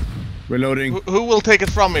 Reloading. Who will take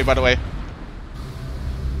it from me, by the way?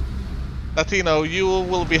 Latino, you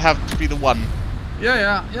will have to be the one.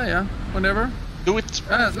 Yeah. Whenever. Do it.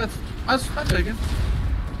 Let's take it.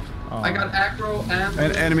 Oh. I got aggro and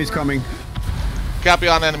Enemies coming. Copy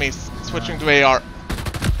on enemies. Switching to AR.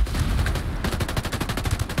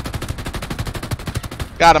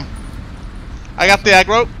 Got him. I got the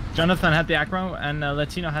aggro. Jonathan had the aggro, and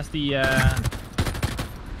Latino has the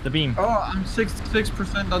beam. Oh, I'm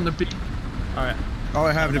 66% on the beam. Alright. Oh,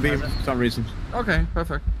 I have the beam for some reason. Okay,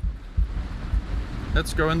 perfect.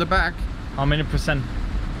 Let's go in the back. How many percent?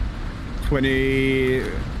 20.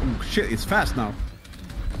 Oh, shit, it's fast now.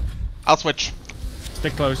 I'll switch.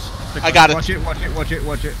 Stick close. Stick I got it. Watch it. Watch it. Watch it.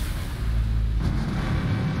 Watch it.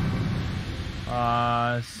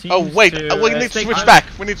 close. Oh wait, we need to switch back.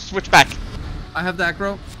 We need to switch back. I have the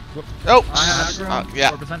aggro. Oh! I have aggro.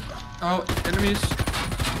 Yeah. 4%. Oh, enemies.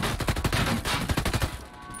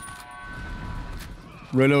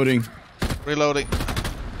 Reloading. Reloading.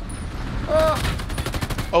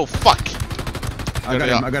 Oh, fuck. I got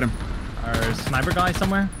him. I got him. Our sniper guy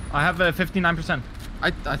somewhere? I have 59%.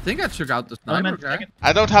 I think I took out the sniper Element, guy. take it.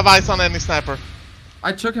 I don't have eyes on any sniper.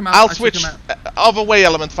 I took him out. I'll I took switch him out. other way,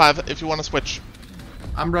 Element 5, if you want to switch.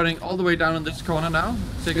 I'm running all the way down in this corner now.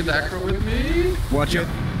 Taking the aggro with me. Watch it.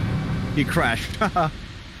 He crashed.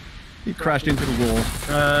 He crashed into the wall.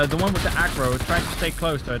 The one with the aggro, try to stay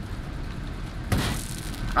close to it.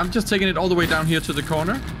 I'm just taking it all the way down here to the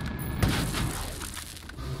corner.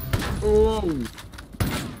 Oh.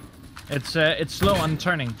 It's slow on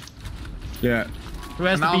turning. Yeah. Who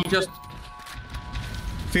has Now the I'm B? just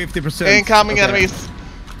 50%. Incoming Okay. enemies.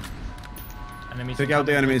 Enemies Take out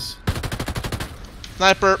the enemies.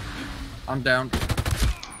 Sniper. I'm down.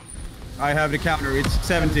 I have the counter. It's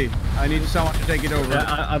 70. I need someone to take it over.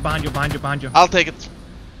 Yeah, behind you, behind you, behind you. I'll take it.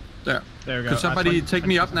 There. There we go. Could somebody take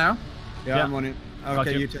me up now? Yeah, I'm on it. Got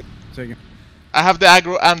Okay, you. you take it. I have the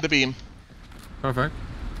aggro and the beam. Perfect.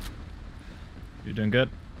 You're doing good.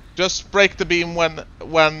 Just break the beam when,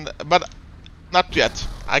 but not yet.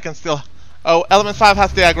 I can still. Oh, Element 5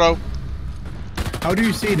 has the aggro. How do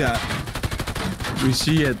you see that? We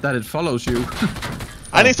see it that it follows you.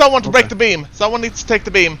 I need someone to break the beam. Someone needs to take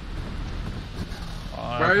the beam.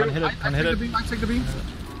 Where are you? Can't hit it, I can't hit take it. the beam. I take the beam.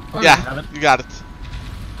 Okay. Yeah, have it. you got it.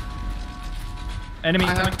 Enemy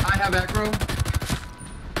I coming. have aggro.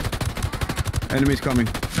 Enemies coming.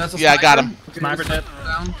 That's a Yeah, I got sniper. him. Okay, Sniper dead.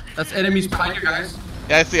 down. That's enemies behind you guys.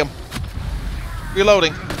 Yeah, I see him.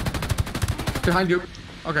 Reloading. Behind you.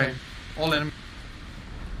 Okay. All enemies.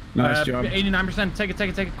 Nice job. 89%. Take it.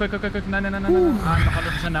 Quick. No. I'm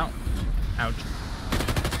 100% now. Ouch.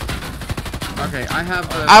 Okay, I have.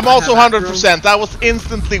 I'm I also have 100%. That was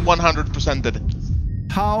instantly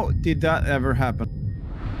 100%ed. How did that ever happen?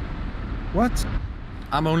 What? aggro.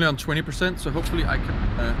 I'm only on 20%, so hopefully I can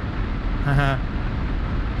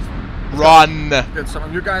Run. get some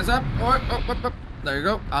of you guys up. Oh, there you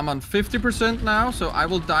go. I'm on 50% now, so I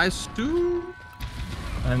will die soon.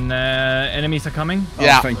 And enemies are coming.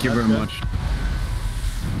 Yeah. Oh, thank you very much.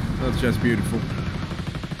 That's just beautiful.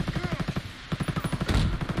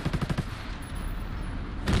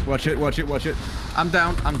 Watch it. I'm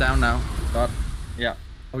down now. But yeah.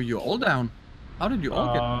 Oh, you're all down. How did you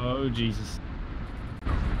all get? Oh Jesus.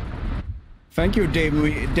 Thank you,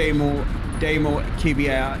 Demo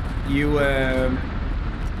QPAD.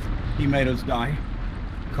 He made us die.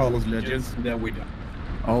 Call us legends, then we die.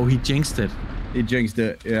 Oh, he jinxed it. He jinxed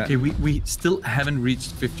it, yeah. Okay, we still haven't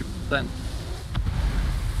reached 50%.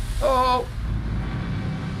 Oh,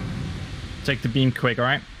 Take the beam quick,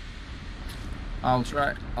 alright? I'll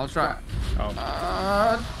try.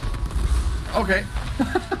 Oh. Okay.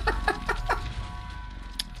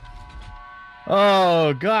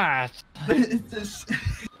 Oh gosh. It's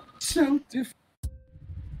so difficult.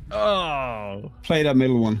 Oh. Play that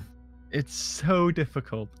middle one. It's so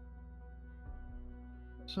difficult.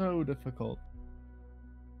 So difficult.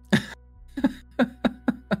 I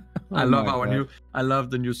Oh love my our God. I love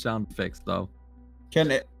the new sound effects though.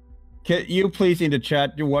 Can you please in the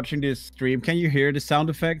chat, you're watching this stream, can you hear the sound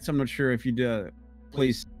effects? I'm not sure if you do.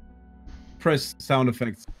 Please press sound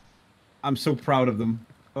effects. I'm so proud of them.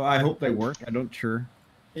 Oh, I hope they work. I'm not sure.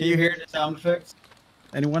 Can you hear the sound effects?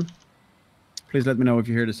 Anyone? Please let me know if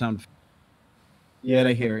you hear the sound. Yeah,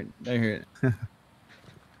 they hear it.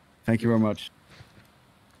 Thank you very much.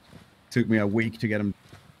 Took me a week to get them.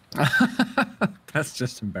 That's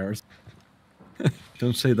just embarrassing.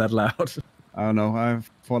 Don't say that loud. I don't know. I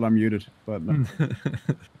thought I muted, but no.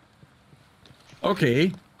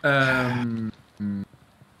 Okay.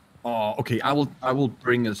 Oh, okay. I will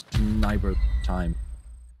bring a sniper time.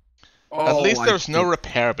 At Oh, least there's no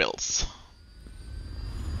repair bills.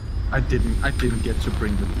 I didn't get to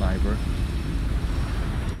bring the sniper.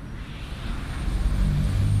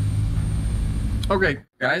 Okay,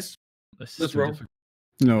 guys. This Let's is roll. difficult.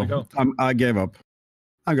 No, Go. I gave up.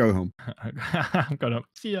 I go home. I'm gonna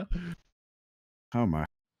see ya. Oh my.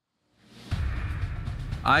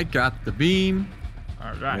 I got the beam.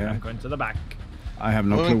 Alright, Yeah. I'm going to the back. I have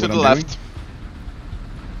no Moving clue to what the I'm left.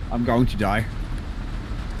 doing. I'm going to die.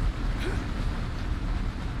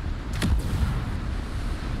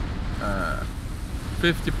 Uh,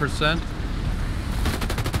 50%.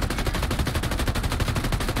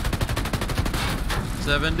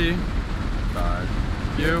 $70.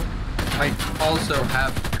 You. I also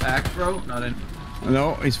have aggro, not in.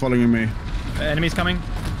 No, he's following me. Enemies coming.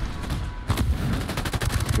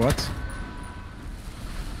 What?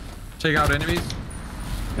 Take out enemies.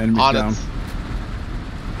 Enemies On down. it.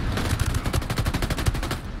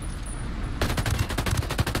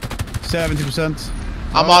 %70.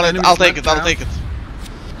 I'm Oh, on it. enemies I'll take left it. I'll down. take it.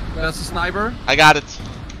 That's a sniper. I got it.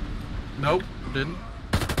 Nope, didn't.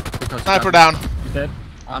 Because Sniper down. He's dead.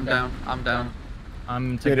 I'm down. I'm down.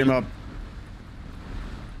 I'm Get taking him up.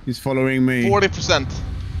 He's following me. 40%.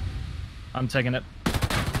 I'm taking it.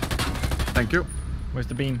 Thank you. Where's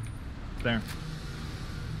the beam? There.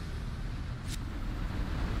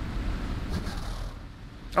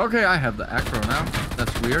 Okay, I have the acro now.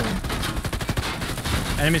 That's weird.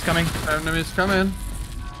 Enemies coming. Enemies come in.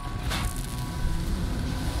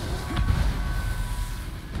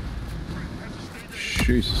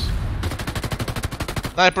 Jesus.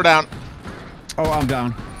 Sniper down. Oh, I'm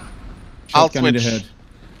down. I'll Shotgun in the switch. head.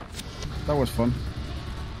 That was fun.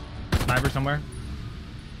 Sniper somewhere.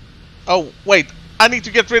 Oh, wait. I need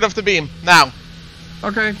to get rid of the beam. Now.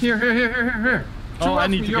 Okay, here. Oh, I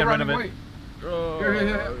Two need of to me, get you're rid of running it. away.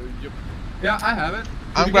 Here. Yeah, I have it.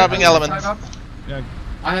 I'm Did you grabbing get it? elements. Time up? Yeah.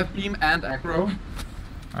 I have beam and acro.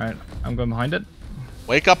 Alright, I'm going behind it.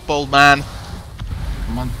 Wake up, old man.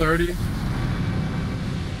 I'm on 30.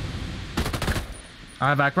 I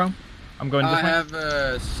have acro. I'm going this I way. have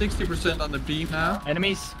 60% on the beam now.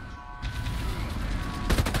 Enemies.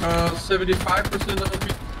 75% on the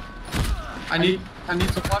beam. I need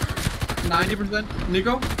some luck. 90%.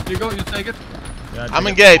 Nico, you take it. Yeah, I'm take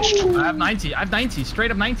engaged. it. I have 90. I have 90.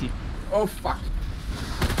 Straight up 90. Oh fuck.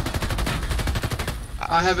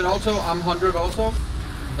 I have it also. I'm 100 also.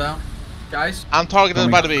 Down. Guys. I'm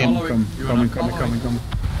targeted by the beam. Coming.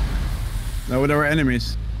 No, there were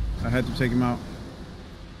enemies. I had to take him out.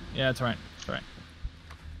 Yeah, it's alright. It's alright.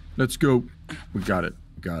 Let's go. We got it.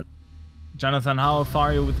 Got it. Jonathan, how far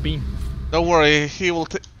are you with beam? Don't worry. He will.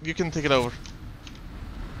 You can take it over.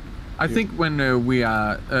 I think when we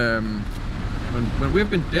are when we've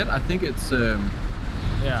been dead, I think it's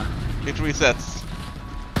Yeah. It resets.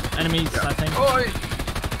 Enemies, I think. Oi!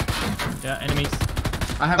 Yeah, enemies.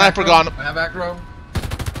 I have Sniper aggro. gone. I have aggro.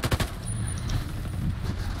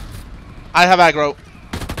 I have aggro.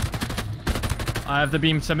 I have the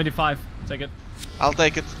beam 75. Take it. I'll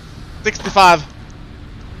take it. 65.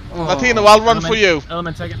 Oh. Latino, I'll run for you.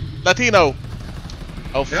 Element, take it. Latino.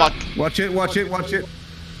 Oh Yeah. fuck. Watch it.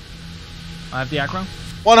 I have the acro.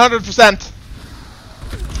 100%.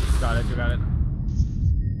 Got it, you got it.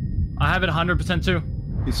 I have it 100% too.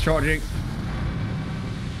 He's charging.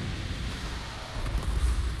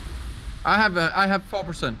 I have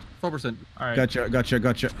 4%. 4%. Alright. Gotcha.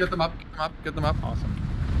 Get them up. Get them up. Awesome.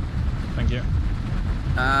 Thank you.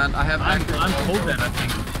 And I have I'm aggro. full dead, I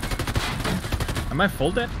think. Am I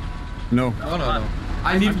full dead? No. No.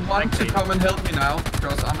 I need I'm one to thank you. come and help me now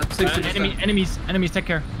because I'm at 60%. Enemies, take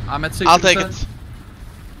care. I'm at 60%. I'll take it.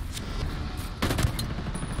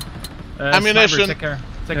 Ammunition. Sniper, take care.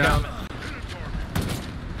 Take Yeah. care.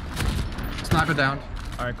 Sniper down.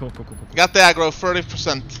 Alright, cool. Got the aggro.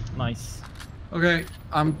 30%. Nice. Okay,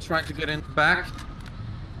 I'm trying to get in back.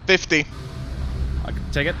 50. I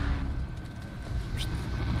can take it.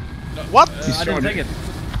 What? I He's didn't charging. take it.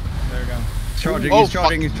 There we go. Charging. Oh He's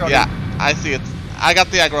charging. fuck. Yeah, I see it. I got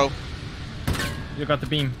the aggro. You got the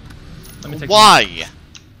beam. Let me take Why? You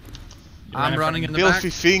I'm ran running in the Filthy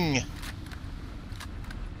back. thing.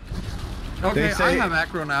 Okay, They say- I have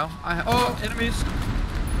aggro now. Oh, enemies.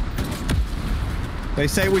 They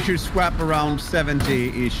say we should swap around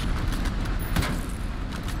 70-ish.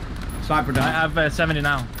 Sniper I down. have 70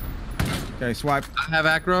 now. Okay, swipe. I have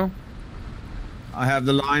aggro. I have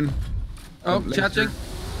the line. Oh, laser. charging.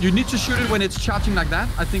 You need to shoot it when it's charging like that.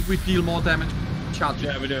 I think we deal more damage charging.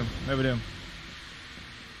 Yeah, we do.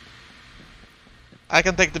 I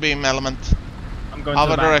can take the beam element. I'm going to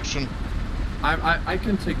Other the back. direction. I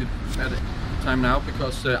can take it at a time now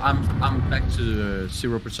because I'm back to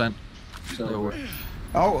 0%. So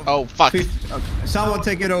Oh. Oh fuck. Someone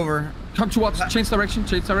take it over. come towards. Change direction.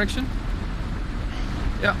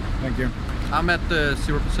 Yeah, Thank you. I'm at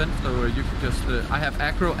 0%. So you can just. I have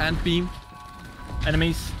aggro and beam.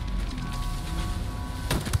 Enemies.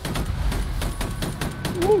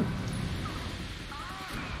 Woo.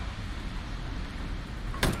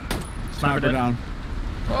 Sniper dead. down.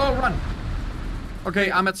 Oh, run.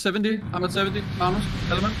 Okay, I'm at 70. Manus,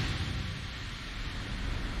 element.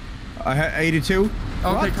 I had 82. Okay,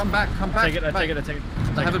 What? come back. I take it.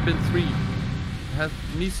 I haven't been 3.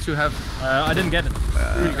 Needs to have I didn't get it.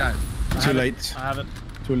 3 guys. Too late. I have it.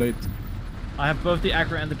 Too late. I have both the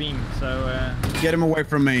aggro and the beam, so Get him away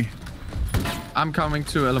from me. I'm coming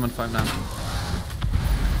to element 5 now.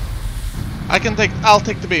 I'll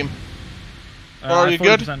take the beam. Are you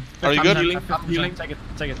good? 40%. Are you good? I'm healing. Take it.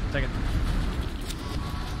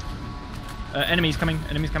 Enemies coming.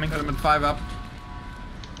 Enemies coming. Element 5 up.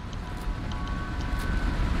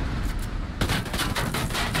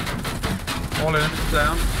 All enemies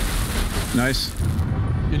down. Nice.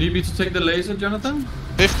 You need me to take the laser, Jonathan?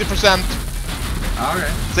 50%.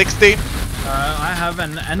 Okay. 60. I have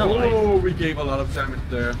an analyte. Oh, we gave a lot of damage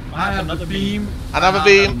there. I have another the beam. Another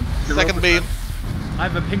beam. Second 0%. beam. I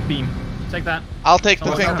have a pink beam. Take that. I'll take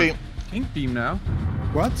the Oh, pink wow. beam. Pink beam now.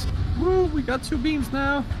 What? Woo, we got 2 beams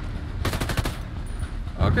now.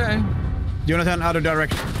 Okay. Jonathan, other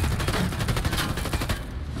direction.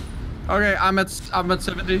 Okay, I'm at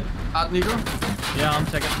 70. At Nico. Yeah, I'm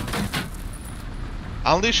taking.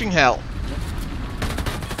 Unleashing hell.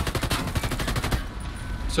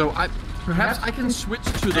 So perhaps I can switch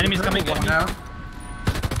to the Enemies purple coming, one enemy. now.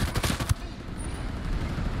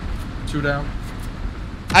 2 down.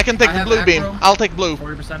 I can take I the have blue beam. aggro. I'll take blue.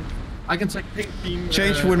 40%. I can take pink beam.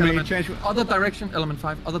 Change with me, element. change with- Other direction, element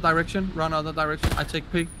 5. Other direction, run other direction. I take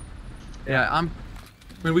pink. Yeah,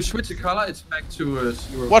 when we switch the color, it's back to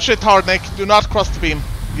 0. Watch it hard, Nick. Do not cross the beam.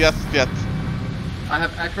 Yes, yet. I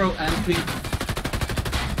have aggro and pink.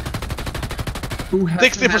 Who has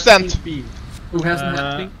 60%. Who hasn't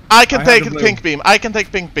had pink? I can I take have the the blue. pink beam. I can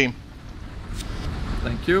take pink beam.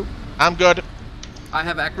 Thank you. I'm good. I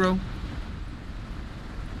have aggro.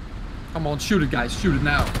 Come on, shoot it, guys. Shoot it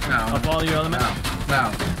now. I'll Now. follow you, element.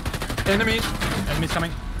 Now. Enemies. Enemies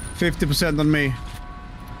coming. 50% on me.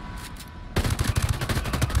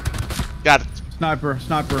 Got it. Sniper,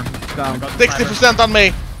 sniper, down. 60% on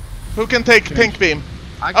me. Who can take pink beam?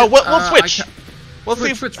 I Oh, can- we'll I switch. can- We'll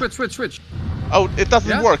see. Switch. Oh, it doesn't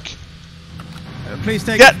Yeah? work. Please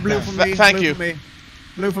take Yeah, it. Blue for th- me. thank blue you. For me.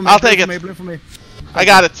 Blue for me. I'll blue take for it. Me, blue for me. I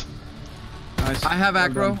got it. Nice. I have Well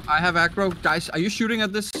aggro. done. I have aggro. Guys, are you shooting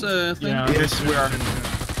at this thing? Yeah. Yes, we are.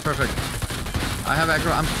 Perfect. I have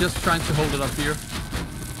aggro. I'm just trying to hold it up here.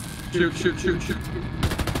 Shoot.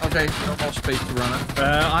 Okay, no more space to run it.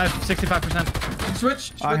 I have 65%.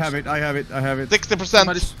 Switch. I have it. 60%.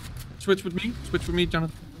 Somebody switch with me. Switch with me,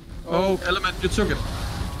 Jonathan. Oh, element, you took it.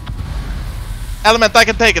 Element, I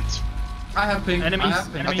can take it. I have pink. Enemies. I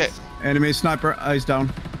have pink. Enemies. Okay. Enemy sniper, eyes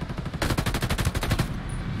down.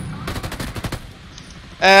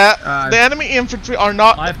 The enemy infantry are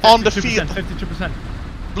not I have on the 52%. field. 52%.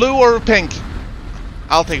 Blue or pink?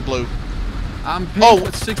 I'll take blue. I'm pink Oh.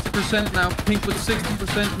 with 60% now. Pink with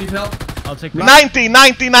 60%. Need help? I'll take. 90,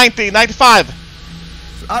 95.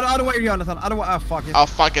 Other way, Jonathan. Other way. Ah, fuck it. Oh,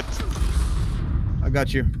 fuck it. I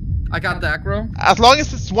got you. I got the aggro. As long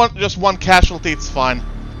as it's just one casualty, it's fine.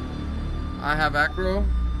 I have aggro.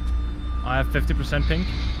 I have 50% pink.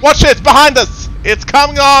 Watch it! Behind us! It's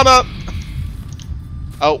coming on up!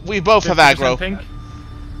 Oh, we both have 50% aggro. pink.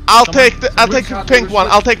 I'll Someone- take the someone pink got one.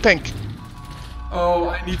 the- I'll take pink. Oh,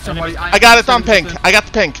 I need somebody. I got it on pink. 70%. I got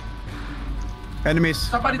the pink. Enemies.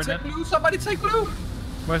 Somebody Remember take that? blue. Somebody take blue.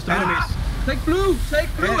 Where's the Enemies. Take blue.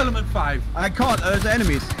 Take blue. Yeah. Element 5. I can't. There's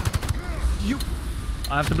enemies. You.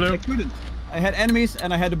 I have the blue. I couldn't. I had enemies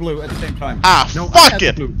and I had the blue at the same time. Ah, No, I fuck had the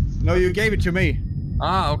it! blue. No, you gave it to me.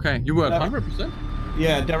 Ah, okay. You were at Yeah. 100%.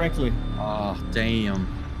 Yeah, directly. Oh, damn.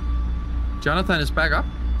 Jonathan is back up.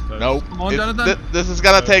 Nope. Come on, Jonathan. This is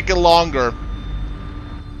gonna take longer.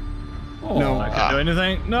 Oh, No. I can't do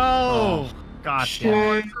anything. No. God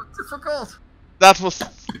damn. it. difficult. That was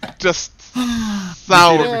just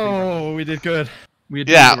sour. Oh, we did good. We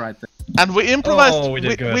did Yeah. the right thing. And we improvised. Oh, we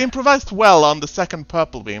did good. we improvised well on the second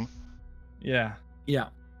purple beam. Yeah. Yeah.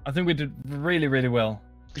 I think we did really, really well.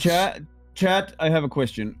 Chat, I have a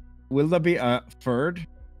question. Will there be a third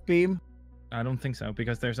beam? I don't think so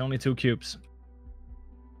because there's only 2 cubes.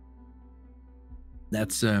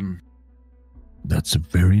 That's a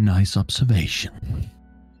very nice observation.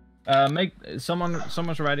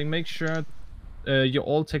 Someone's writing. Make sure you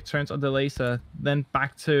all take turns on the laser. Then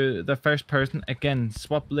back to the first person again.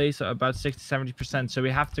 Swap laser about 60-70%. So we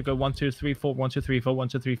have to go 1 2 3 4 1 2 3 4 1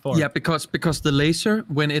 2 3 4. Yeah, because the laser,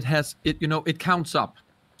 when it has it, it counts up.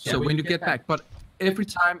 So when you get back, but every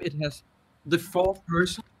time it has the 4th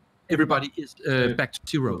person, everybody is back to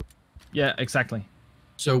 0. Yeah, exactly.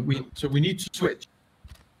 So we need to switch.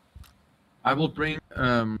 I will bring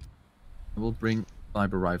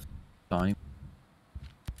cyber rifle time.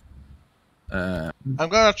 I'm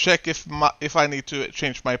gonna check if I need to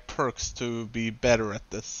change my perks to be better at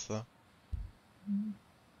this.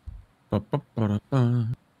 Do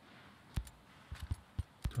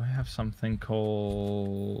I have something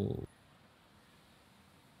called?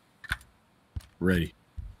 Ready.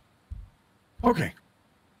 Okay.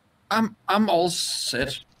 I'm all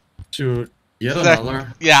set to yet Zach-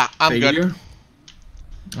 another Yeah, I'm good. failure.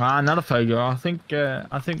 Not a failure. I think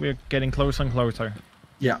we're getting closer and closer.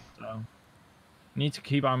 Yeah. So. Need to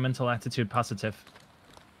keep our mental attitude positive.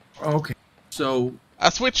 Okay. So I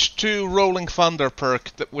switched to Rolling Thunder perk,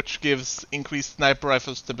 which gives increased sniper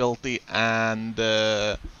rifle stability and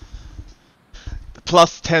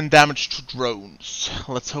plus 10 damage to drones.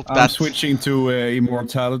 Let's hope I'm that. switching to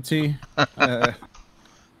Immortality.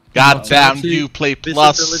 God damn, you play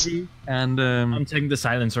plus. visibility and I'm taking the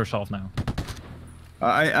silencers off now.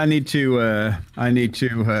 I need to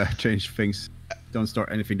change things. Don't start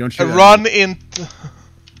anything. Don't shoot. Run into.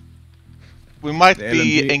 We might The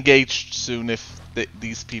be LMG. engaged soon if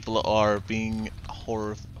these people are being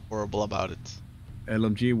horrible about it.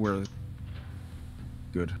 LMG were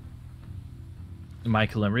good.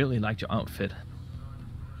 Michael, I really liked your outfit.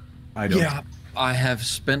 I don't. yeah, I have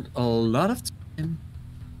spent a lot of time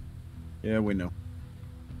Yeah, we know.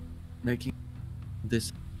 making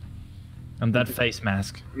this. And that face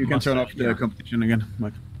mask. You can turn off the yeah. competition again,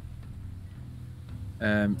 Mike.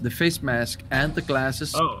 The face mask and the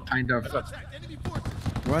glasses Oh. kind of.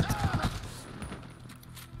 What?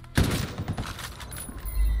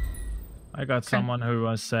 I got someone who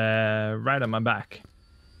was right on my back.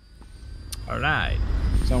 Alright.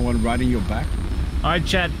 Someone riding your back? Alright,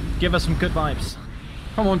 Chad, give us some good vibes.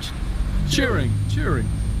 Come on, cheering.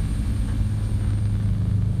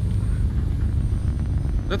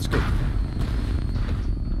 Let's go.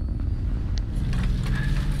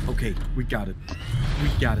 Okay, we got it.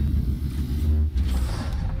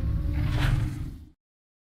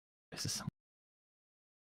 This is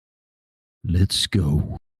Let's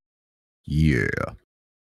go. Yeah.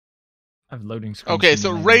 I have loading screens. Okay, in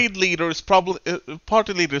so my- raid leader is probably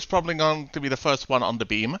party leader is probably going to be the first one on the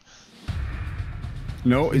beam.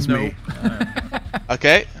 No, it's me.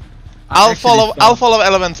 Okay, I'll actually follow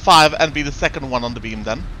element 5 and be the second one on the beam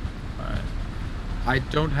then. Alright. I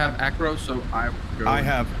don't have aggro, so I will go. I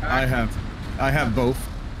have both.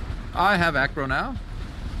 I have aggro now.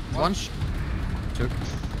 Took.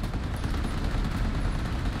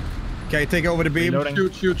 Okay, take over the beam.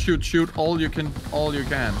 Reloading. Shoot all you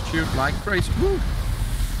can. Shoot like crazy. Woo.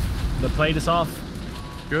 The plate is off.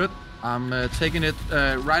 Good. I'm taking it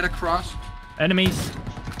right across. Enemies.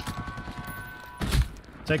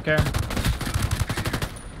 Take care.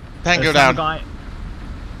 Tango There's down. some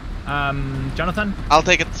guy. Jonathan? I'll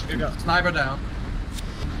take it. Here you go. Sniper down.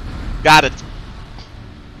 Got it.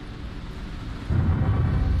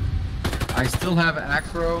 I still have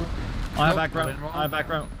aggro. I have Nope, back row. got it wrong. I have back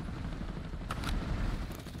row.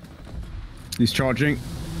 He's charging.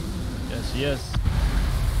 Yes, he is.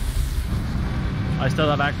 I still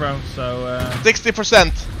have back row, so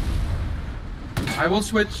 60%. I will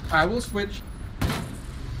switch.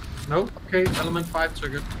 Nope. Okay, element 5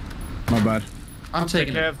 triggered. My bad. I'm take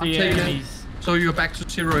taking care it. of I'm the taking it. enemies. So you're back to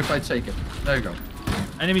 0 if I take it. There you go.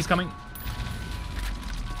 Enemies coming.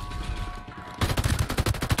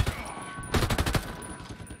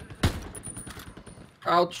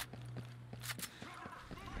 Ouch.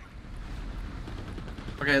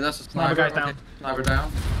 Okay, that's a Sniper sniper. guy's down. Okay, sniper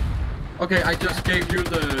down. Okay, I just gave you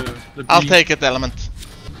the I'll beam. take it, element.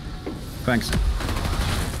 Thanks.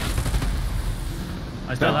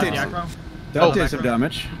 I still That have the did- aggro. That Oh, did some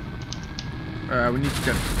damage. We need to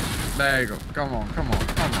get. There you go. Come on.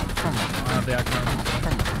 I have the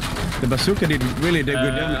aggro. The bazooka really did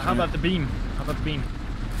good damage. How about the beam?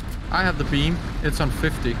 I have the beam. It's on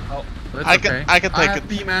 50. Oh. So it's I okay. can take I have it.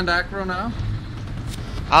 beam and aggro now.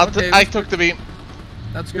 I Okay. took the beam.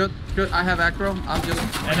 That's good. Good. I have aggro. I'm just.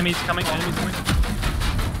 Enemies coming.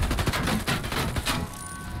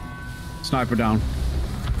 Sniper down.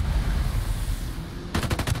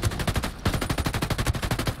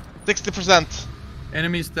 60%.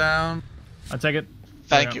 Enemies down. I take it.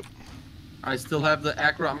 Thank you. I still have the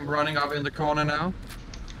aggro. I'm running up in the corner now.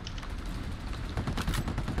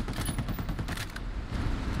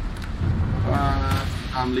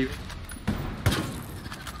 I'm leaving.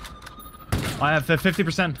 I have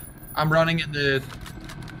 50%. I'm running in the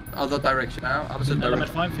other direction now. Opposite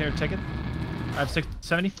Element direction. 5 here. Take it. I have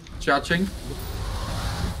 70. Charging.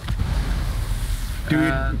 Do you-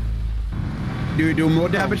 And Do you do more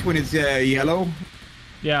damage when it's yellow?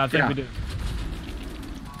 Yeah, I think Yeah. we do.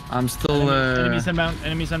 I'm still. Enemies inbound.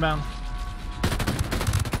 Enemies inbound.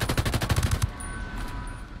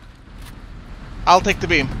 I'll take the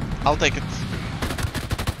beam. I'll take it.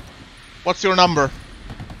 What's your number?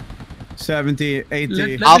 70,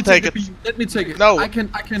 80. Let I'll me take the it. beam. Let me take it. No. I can.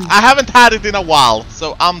 I haven't had it in a while,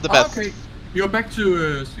 so I'm the best. Okay. You're back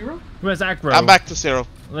to 0. Who has aggro? I'm back to 0.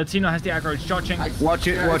 Latino has the aggro. It's charging. Watch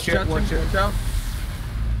it, watch it, watch it. Watch out.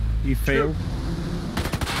 He failed.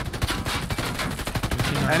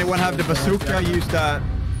 Latino has Anyone have the aggro. bazooka?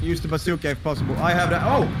 Use the bazooka if possible. I have that.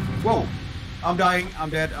 Oh, whoa. I'm dying. I'm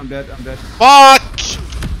dead. I'm dead. I'm dead. Fuck!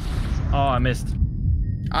 Oh, I missed.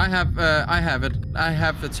 I have it. I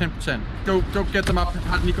have the 10%. Go get them up.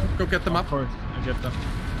 Nico, go get them Of up. course, I get them.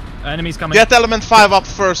 Enemies coming. Get element 5 up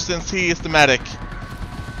first since he is the medic.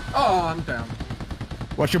 Oh, I'm down.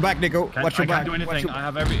 Watch your back, Nico. Watch your I back. can't do anything. I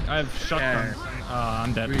have shotguns.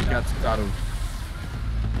 I'm dead. We got started.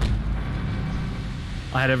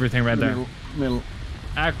 I had everything right there. Middle.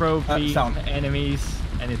 Acro, beam, sound. enemies,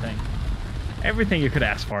 anything. Everything you could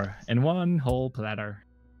ask for in one whole platter.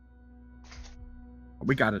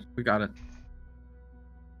 We got it. We got it.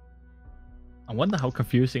 I wonder how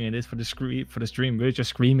confusing it is for the stream. We're just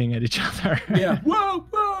screaming at each other. Yeah. Whoa,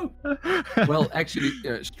 whoa. Well, actually,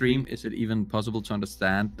 stream, is it even possible to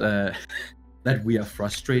understand that we are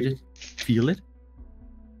frustrated? Feel it?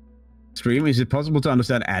 Stream, is it possible to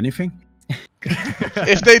understand anything?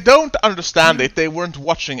 If they don't understand it, they weren't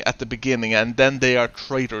watching at the beginning, and then they are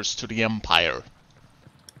traitors to the Empire.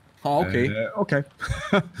 Oh, okay. Okay.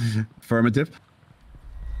 Affirmative.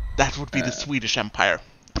 That would be the Swedish Empire,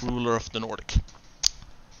 ruler of the Nordic.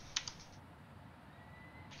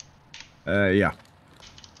 Yeah.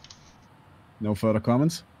 No further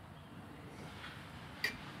comments?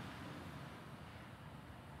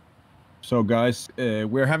 So guys,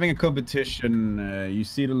 we're having a competition. You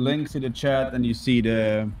see the links in the chat, and you see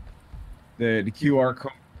the QR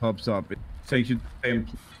code pops up. It takes you to the same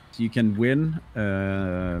place. You can win.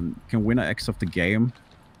 An X of the game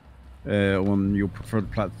on your preferred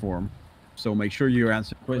platform. So make sure you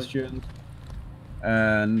answer questions,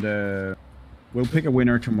 and we'll pick a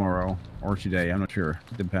winner tomorrow or today. I'm not sure.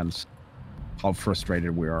 It depends how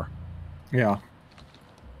frustrated we are. Yeah.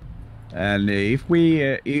 And if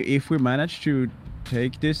we manage to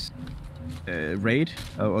take this raid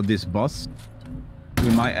or this boss, we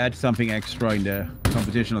might add something extra in the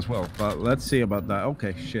competition as well. But let's see about that.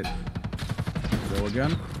 Okay, shit. Go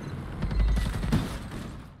again.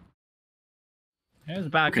 It was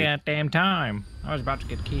about that damn time. I was about to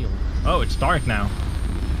get killed. Oh, it's dark now.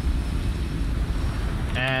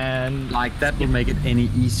 And Like that will make it any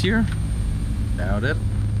easier? Doubt it.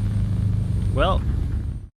 well,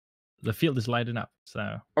 the field is lighting up,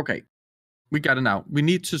 so Okay. We got it now. We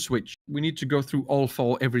need to switch. We need to go through all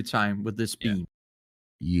 4 every time with this beam.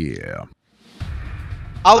 Yeah.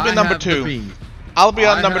 I'll be I number have the 2. beam. I'll be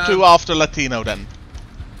on I number have- 2 after Latino then.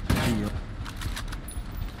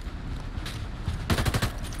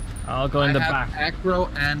 I'll go in the I back. have aggro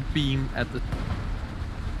and beam at the...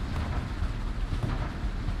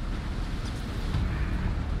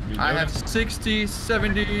 I have 60,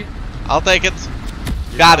 70. I'll take it.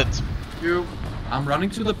 Got it. You. I'm running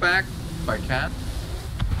to the back if I can.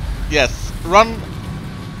 Yes. Run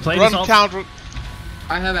Play this run off. counter.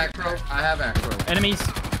 I have aggro. I have aggro. Enemies.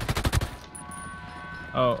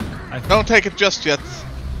 Oh, Don't take it just yet.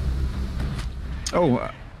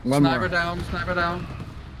 Oh, one Sniper more. down. Sniper down.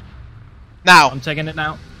 Now. I'm taking it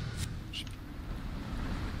now.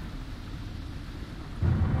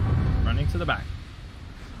 Running to the back.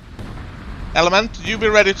 Element, you be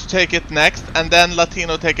ready to take it next, and then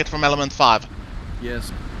Latino take it from element 5.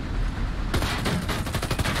 Yes.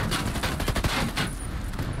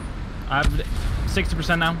 I have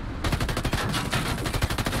 60% now.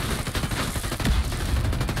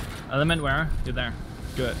 Element, where? You're there.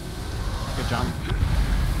 Good. Good job.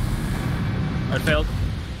 I failed.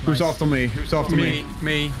 Who's Nice. after me? Who's after me?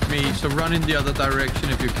 Me. So run in the other direction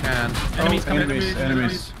if you can. Enemies coming.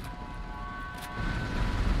 Enemies.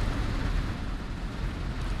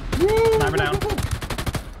 Sniper down.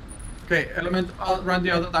 Okay, element, I'll run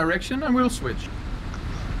the other direction and we'll switch.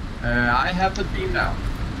 I have the beam now.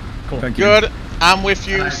 Cool. Thank you. Good. I'm with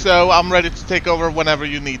you, Nice. so I'm ready to take over whenever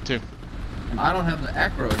you need to. And I don't have the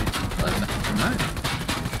aggro anymore.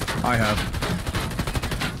 Nice. I have.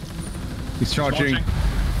 He's charging. Launching.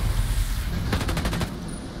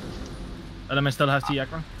 Element still has the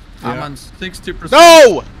aggro. I'm Yeah. on 60%.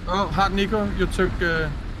 No! Oh, hot Nico, you took the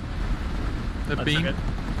That's beam. good.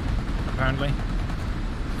 Apparently.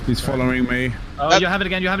 He's following me. Oh, That- you have it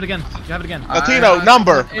again. You have it again. You have it again. Latino, I'm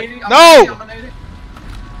number. on 80, I'm No! on 80, I'm on 80.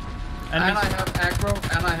 And Enemies. I have aggro,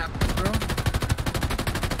 and I have aggro.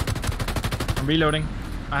 I'm reloading.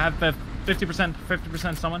 I have 50%.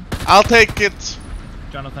 50% someone. I'll take it.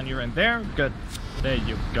 Jonathan, you're in there. Good. There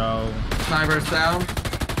you go. Sniper's down.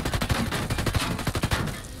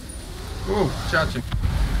 Ooh, charging.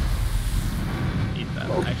 Eat that.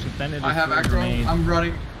 Oh. Actually, then it I is have the aggro. grenade. I'm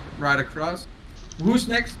running right across. Who's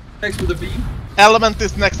next? Next with the beam? Element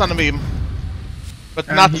is next on the beam. But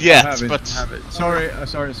And not he- yet, have it. but... Have it. Sorry.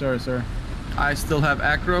 Sorry. I still have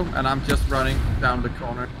aggro, and I'm just running down the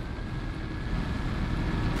corner.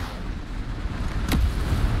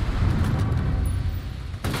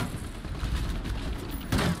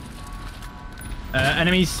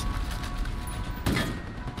 Enemies.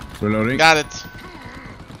 Reloading. Got it.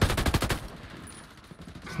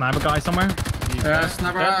 Sniper guy somewhere.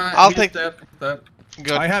 Sniper. I'll he's take- dead.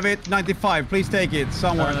 Good. I have it. 95. Please take it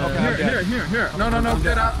somewhere. Okay, Here. No,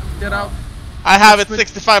 get out. I have it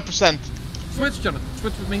 65%. Switch, Jonathan.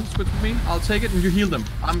 Switch with me. I'll take it and you heal them.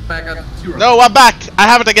 I'm back at 0. No, I'm back. I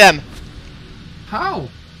have it again. How?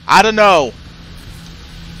 I don't know.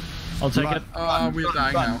 I'll take it. We're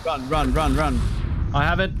dying now. Run. I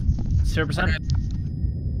have it.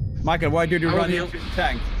 0%. Michael, why did you I will run heal. into the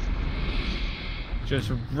tank?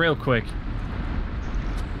 Just real quick.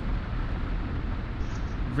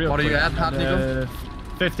 What are you at, Hot Nico?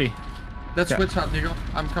 50. Let's Yeah. switch, Hot Nico.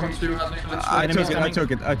 I'm coming to you, Hot Nico. Let's I switch.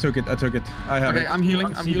 took it. I took it. I have Okay, it. I'm healing.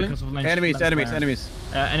 Because of Enemies.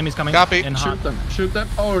 Enemies coming. Copy. In hot. Shoot them.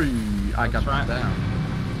 Oh, I got right. them down.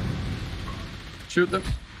 Shoot them.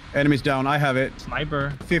 Enemies down. I have it.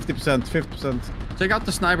 Sniper. 50%. Take out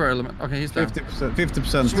the sniper element. Okay, he's down.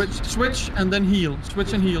 50%. Switch and then heal.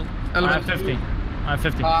 Switch and heal. I Element. have 50. I have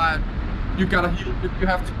 50. You gotta heal. You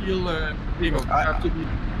have to heal, Nico. You have to heal.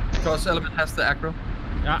 Because element has the aggro.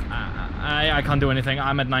 I can't do anything.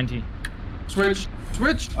 I'm at 90. Switch.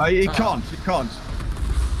 He can't.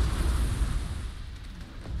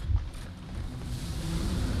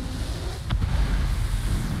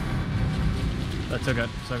 That's so good.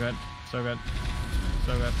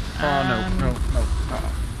 Oh no.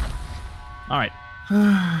 All right.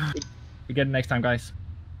 We get it next time, guys.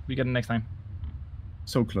 We get it next time.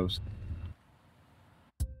 So close.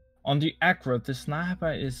 On the aggro, the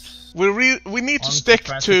sniper is. We need to on stick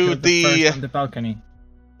try to kill the. first on the balcony.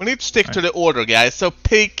 We need to stick to the order, guys. So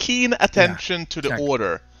pay keen attention to the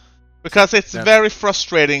order, because it's very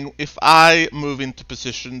frustrating if I move into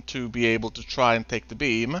position to be able to try and take the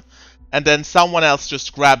beam, and then someone else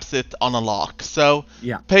just grabs it on a lock. So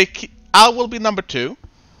I will be number 2.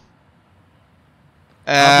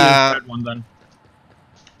 I'll be the third one then.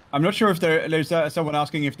 I'm not sure if there's someone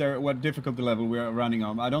asking if what difficulty level we are running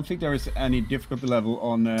on. I don't think there is any difficulty level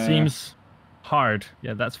on. Seems hard.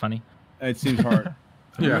 Yeah, that's funny. It seems hard.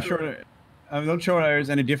 I'm not sure there is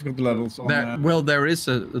any difficulty levels on. Well, there is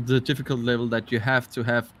the difficulty level that you have to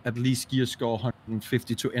have at least gear score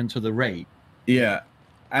 150 to enter the raid. Yeah,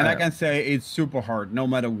 and I can say it's super hard, no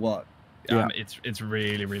matter what. It's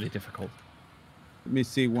really difficult. Let me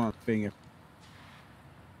see one thing.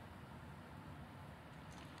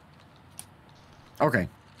 Okay.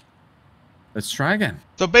 Let's try again.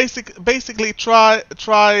 So basically,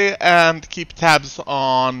 try and keep tabs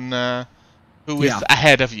on who is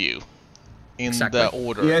ahead of you in the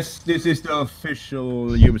order. Yes, this is the official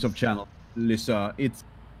Ubisoft channel, Lisa. It's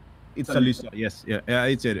a Lisa. Yes,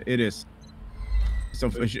 it is. It's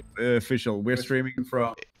official. We're streaming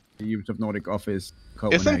from the Ubisoft Nordic office.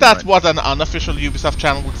 Isn't that what an unofficial Ubisoft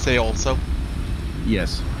channel would say also?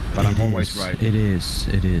 Yes, but I'm always right. It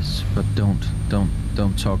is. But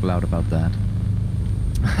don't talk loud about that.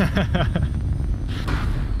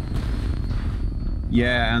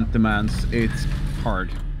 Yeah, and demands. It's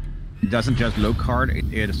hard. It doesn't just look hard.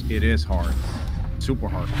 It is hard. Super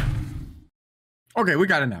hard. Okay, we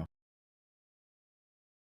got it now.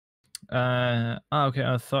 Okay.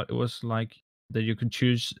 I thought it was like that you could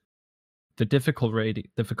choose the difficulty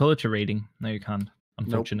rating. No, you can't.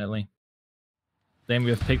 Unfortunately. Then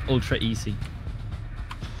we have picked ultra easy.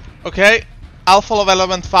 Okay, I'll follow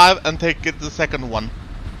element 5 and take it the second one.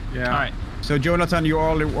 Yeah. All right. So Jonathan, you're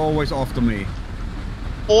always after me.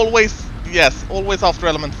 Always, yes, always after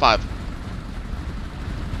element 5.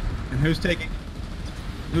 And who's taking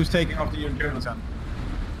after you, Jonathan?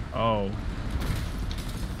 Oh.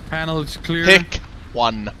 Panel is clear. Pick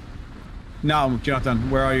one. Now, Jonathan,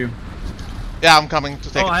 where are you? Yeah, I'm coming to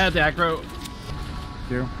take it. I had the aggro.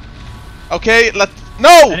 Here. Okay,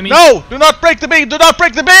 No! Enemy. No! Do not break the beam! Do not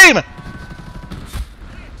break the beam!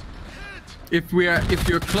 If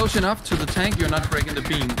you're close enough to the tank, you're not breaking the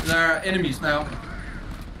beam. There are enemies now.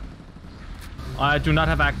 I do not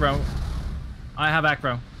have aggro. I have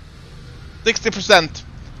aggro. 60%.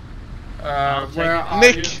 Where are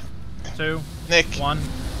Nick! you? 2. Nick. 1.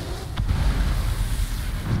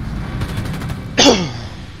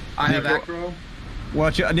 I have aggro.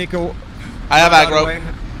 Watch it, Nico. I have Other aggro. way.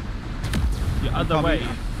 The other way.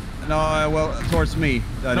 No, well, towards me.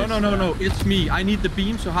 No. It's me. I need the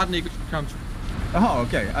beam so Hot Nick can come. Oh,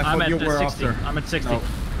 okay. I I'm thought at you were 60. after. I'm at 60. No.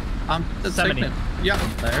 I'm the 70. second. Yeah,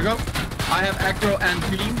 there you go. I have aggro and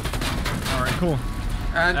beam. All right, cool.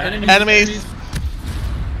 And enemies.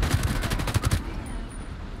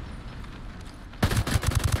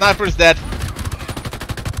 Sniper is dead.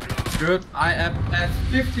 Good. I am at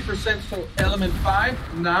 50%, so element 5.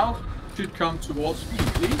 Now, should come towards me,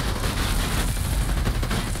 please.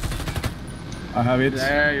 I have it.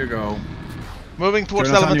 There you go. Moving towards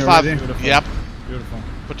Jonathan, element you 5. ready? Beautiful. Yep. Beautiful.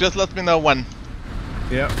 But just let me know when.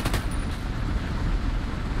 Yeah.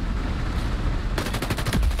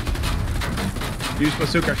 Use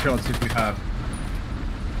bazooka shots if you have.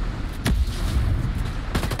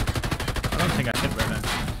 I don't think I hit right now.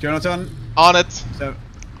 Jonathan. On it. So,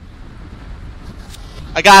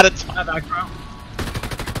 I got it. I have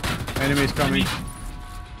aggro. enemies coming. Enemy.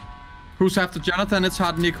 Who's after Jonathan? It's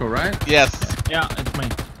Hard Nico, right? Yes. Yeah, it's me.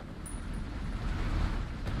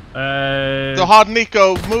 So hard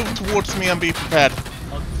Nico, move towards me and be prepared.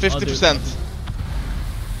 I'll 50%.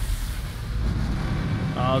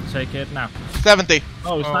 I'll take it now. 70.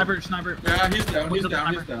 Oh, sniper. Yeah, he's down, Who's he's the down,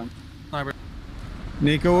 sniper? he's down. Sniper.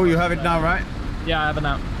 Nico, you have it now, right? Yeah, I have it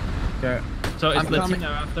now. Okay. So it's I'm coming. Latino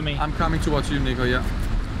after me. I'm coming towards you, Nico, yeah.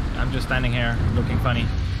 I'm just standing here looking funny.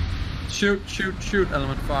 Shoot,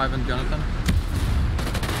 element 5 and Jonathan.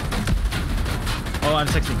 Oh, I'm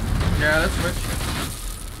 60. Yeah, let's switch.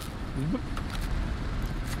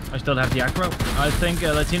 I still have the aggro. I think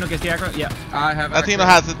Latino gets the aggro. Yeah. I have Latino aggro.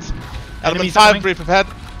 has it. Element Enemies 5, coming. be prepared.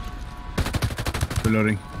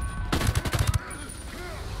 Reloading.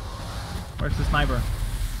 Where's the sniper?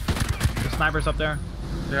 The sniper's up there.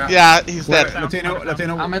 Yeah. Yeah, he's Where- dead.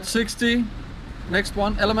 Latino. I'm at 60. Next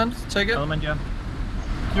one, element, take it. Element, yeah.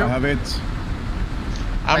 I have it.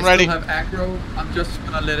 I'm I ready. still have aggro. I'm just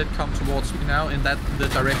gonna let it come towards me now in the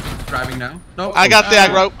direction it's driving now. No. I got the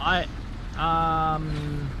aggro.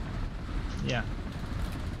 Yeah.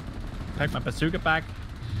 Take my bazooka back.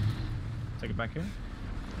 Take it back here.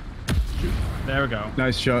 There we go.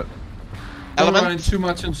 Nice shot. Don't run Element. too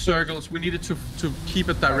much in circles. We needed to keep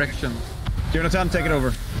a direction. Jonathan, take it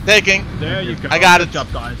over. Taking. There you go. I got Good it.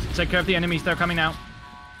 job, guys. Take care of the enemies. They're coming out.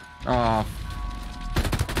 Oh.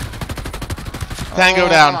 Tango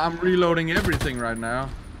down. I'm reloading everything right now.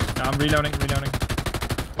 I'm reloading.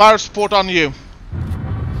 Fire support on you.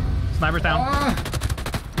 Sniper's down. Ah.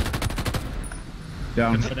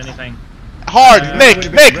 Down. Couldn't hit anything. Hard. Nick.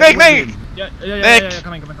 Yeah.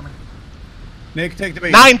 Coming. Nick, take the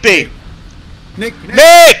bait. 90. Nick.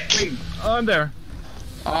 Nick. Oh, I'm there.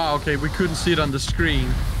 Oh, okay. We couldn't see it on the screen.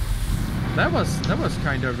 That was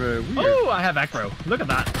kind of weird. Oh, I have aggro. Look at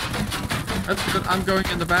that. That's good. I'm going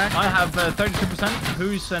in the back. I have 32%.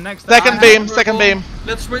 Who's next? Second I beam. have Second purple. beam.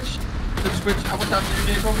 Let's switch. I was after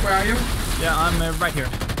you, Nico. Where are you? Yeah, I'm right here.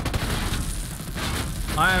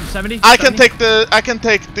 I am 70. I can 70. take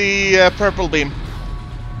the purple beam.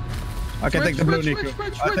 I can take the blue, Nico.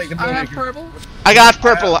 Switch. I take the blue, I have Nico. purple. I got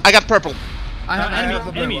purple. I got purple. I have enemy. I have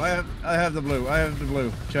the blue. Enemies. I have the blue. I have the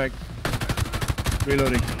blue. Check.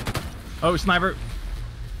 Reloading. Oh, sniper.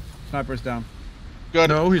 Sniper's down. Good.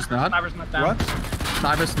 No, he's not. Sniper's not down. What?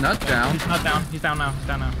 Sniper's not down. He's not down. He's down now.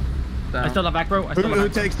 Down. I still have aggro. Who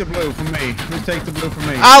takes the blue from me? Who takes the blue from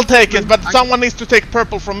me? I'll take it, but someone needs to take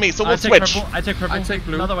purple from me, so we'll switch. I take purple. I take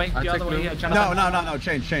blue. Another way. I The take other way. blue. Yeah, Jonathan. No.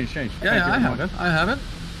 Change. Yeah, Thank I you have very it. I have it.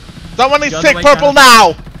 Someone needs The to other take way, purple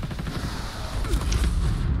Jonathan.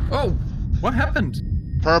 now. Oh, what happened?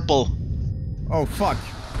 Purple. Oh, fuck.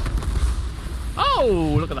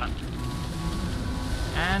 Oh, look at that.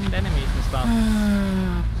 And enemies and stuff.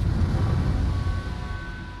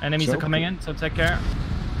 Enemies So are coming in, so take care.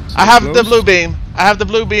 I have the close. blue beam. I have the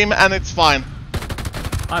blue beam, and it's fine.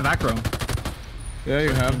 I have aggro. Yeah,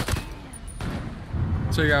 you have.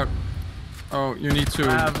 Take out. Oh, you need to.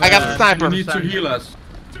 I got the sniper. You need to heal us.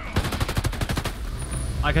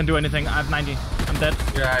 I can do anything. I have 90. I'm dead.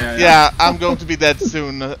 Yeah. Yeah, I'm going to be dead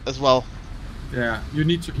soon as well. Yeah, you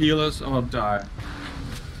need to heal us or die.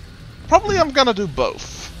 Probably I'm gonna do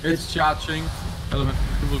both. It's charging. Element.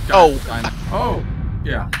 Oh. Oh.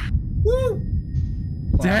 Yeah. Woo.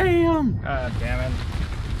 Damn. God damn it.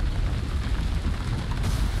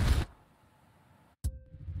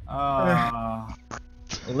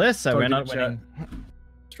 Alyssa, we're not winning.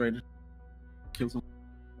 Traded. Kill someone.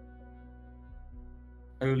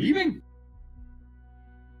 Are you leaving?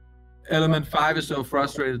 Element 5 is so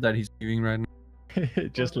frustrated that he's leaving right now.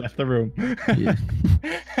 Just left the room.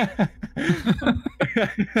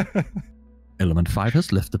 Element 5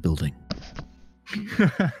 has left the building.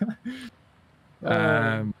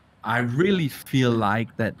 I really feel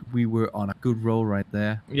like that we were on a good roll right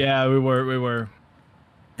there. Yeah, we were.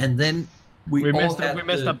 And then We all messed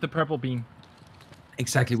had up the purple beam.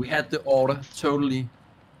 Exactly, we had the order totally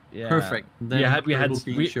Yeah. perfect. Then We purple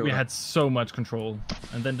beam showed we up. had so much control,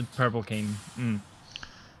 and then the purple came.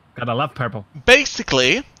 Gotta love purple.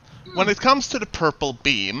 Basically, when it comes to the purple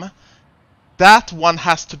beam, that one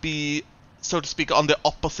has to be so to speak, on the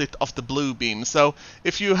opposite of the blue beam. So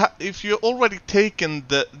if you already taken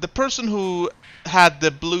the person who had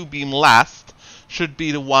the blue beam last should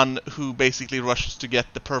be the one who basically rushes to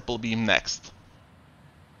get the purple beam next.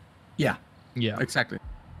 Yeah. Yeah. Exactly.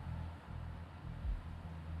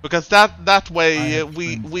 Because that way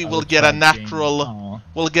we will get a natural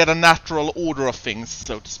order of things,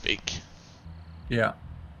 so to speak. Yeah.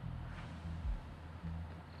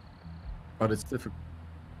 But it's difficult.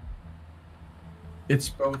 It's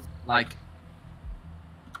both like,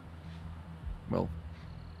 well,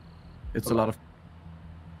 it's a lot of.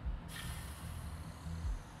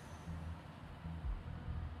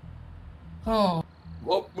 Oh,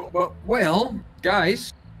 well,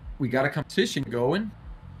 guys, we got a competition going.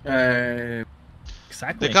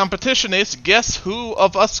 Exactly. The competition is guess who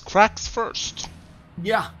of us cracks first.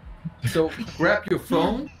 Yeah. So grab your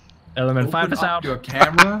phone. Element 5 open is up out. your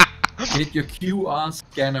camera. Get your QR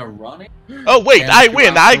scanner running. Oh wait, and I QR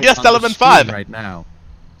win! I code guessed on the element screen 5! Right now.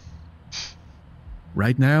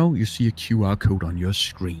 Right now, you see a QR code on your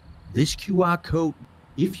screen. This QR code,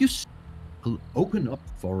 if you will open up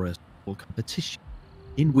for a small competition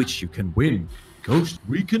in which you can win Ghost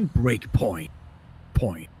Recon Breakpoint.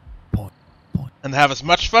 Point. And have as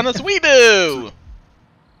much fun as we do!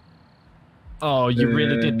 Oh, you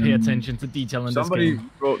really did pay attention to detail in Somebody this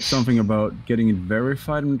game. wrote something about getting it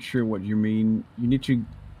verified. I'm not sure what you mean. You need to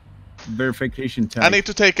verification tag. I need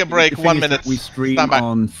to take a break. The thing 1 is that minute. We stream Stand by.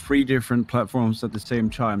 on 3 different platforms at the same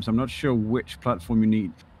time, so I'm not sure which platform you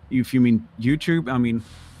need. If you mean YouTube, I mean,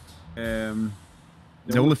 the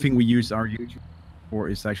only thing we use our YouTube for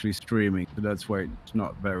is actually streaming, so that's why it's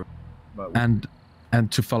not very. But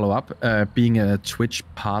And to follow up, being a Twitch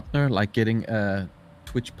partner, like getting a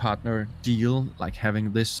Twitch partner deal, like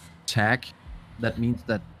having this tag, that means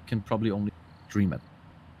that you can probably only stream it.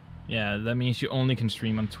 Yeah, that means you only can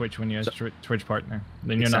stream on Twitch when you're a Twitch partner.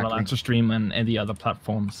 Then you're not Exactly. allowed to stream on any other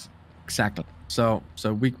platforms. Exactly. So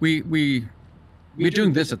we're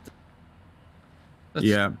doing this at.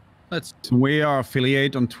 yeah. Let's. So we are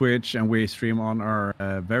affiliate on Twitch, and we stream on our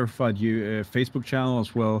verified Facebook channel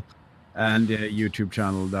as well, and YouTube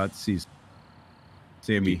channel that's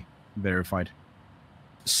semi-verified.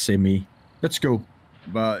 Semi. Let's go.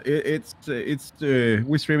 But it's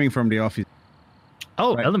we're streaming from the office.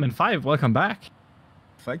 Oh, Right. Element 5, welcome back.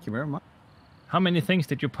 Thank you very much. How many things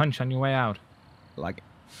did you punch on your way out? Like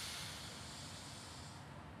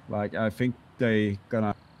I think they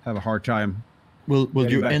gonna have a hard time. Will Getting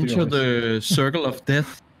you back to the enter office. the circle of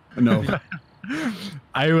death? No.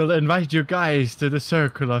 I will invite you guys to the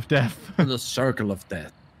Circle of Death. The circle of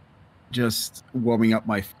death. Just warming up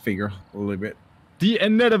my finger a little bit. The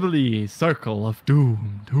inevitably Circle of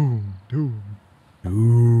Doom, Doom, Doom.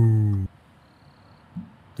 Ooh.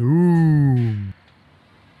 Doom.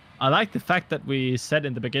 I like the fact that we said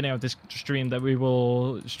in the beginning of this stream that we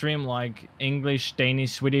will stream like English,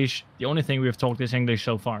 Danish, Swedish. The only thing we've talked is English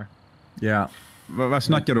so far. Ja. Vad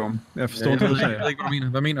snackar du om? Jag förstår inte vad du säger. Jag vet inte vad du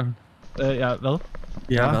menar. Vad menar du? Ja, vel?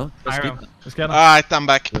 Ja, vel. Iron. Let's get on. Alright, I'm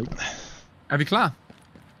back. Er vi klar?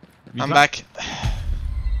 I'm back.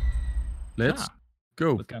 Let's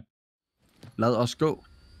go. Let's go. Lad os gå.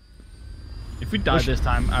 If we die this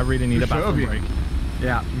time, I really need a bathroom break.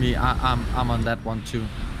 Yeah, me. I'm on that one too.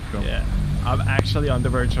 Go. Yeah, I'm actually on the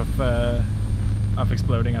verge of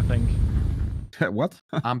exploding. I think. What?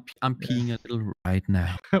 I'm peeing a little right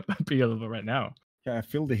now. Be a little bit right now. Can I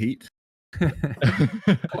feel the heat?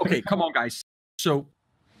 Okay, come on, guys. So,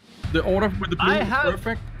 the order with the blue I is have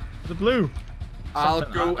perfect. The blue. I'll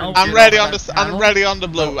go. And I'm get ready on on that the I'm panel. ready on the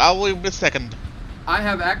blue. I will be second. I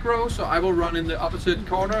have aggro, so I will run in the opposite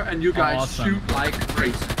corner, and you guys Awesome. shoot like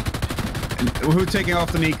crazy. Who's taking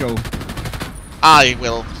off the Nico? I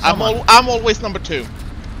will. I'm always number 2.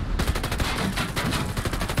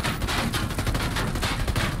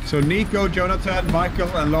 So Nico, Jonathan, Michael,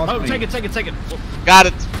 and Lars. Oh, take it. Oh, Got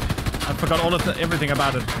it. I forgot everything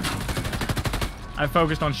about it. I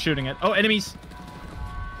focused on shooting it. Oh, enemies!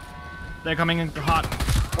 They're coming in hot.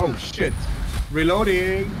 Oh shit!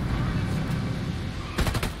 Reloading.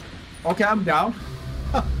 Okay, I'm down.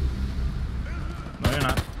 No, you're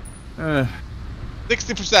not.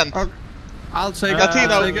 60%. I'll take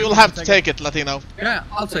Latino, I'll take you'll have to take it, Latino. Yeah,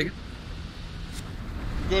 I'll take it.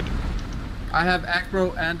 Good. I have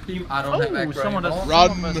aggro and beam. I don't have Oh, aggro someone does. anymore.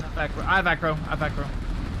 Run. I have aggro.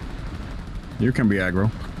 You can be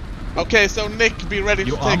aggro. Okay, so Nick, be ready to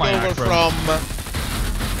You are take my over aggro.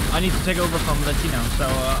 from. I need to take over from Latino, so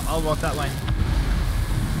I'll walk that lane.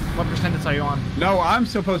 What percentage are you on? No, I'm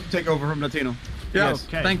supposed to take over from Latino. Yes,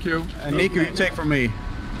 Okay. thank you. And Nico, you take from me.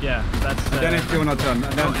 Yeah, that's. Then it's Jonathan.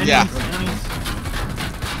 And then Yeah. Enemies.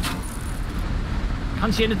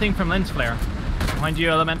 Can't see anything from lens flare. Behind you,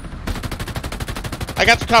 element. I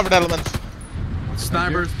got the covered elements.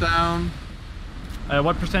 Sniper's down.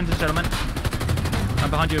 What percentage element? I'm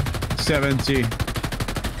behind you. 70.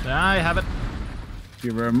 I have it. Thank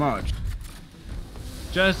you very much.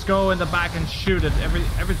 Just go in the back and shoot it.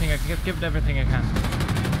 Everything I can give it everything I can.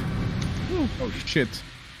 Oh shit.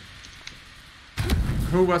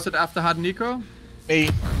 Who was it after had Nico? Me.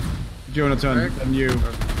 Jonathan, and you.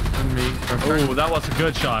 And me. Oh, that was a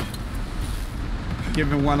good shot.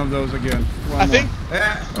 Give him one of those again. One I think.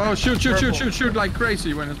 Oh, shoot like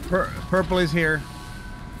crazy when it's... Purple is here.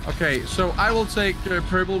 Okay, so I will take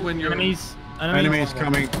purple when you're... Enemies. Enemies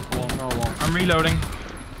coming. I'm reloading.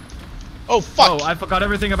 Oh fuck! Oh, I forgot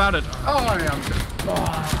everything about it. Oh,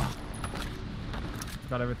 yeah.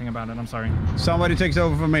 Forgot everything about it. I'm sorry. Somebody takes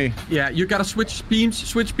over for me. Yeah, you gotta switch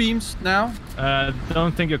beams now.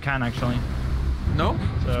 Don't think you can actually. No?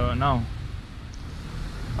 So no.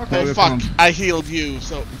 Okay, Oh, fuck. come. I healed you,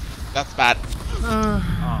 so that's bad.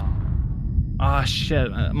 Ah,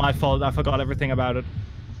 shit. My fault. I forgot everything about it.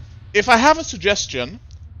 If I have a suggestion,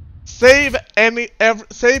 save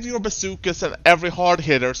your bazookas and every hard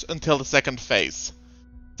hitters until the second phase.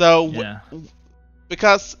 So, Yeah.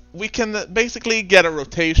 because we can basically get a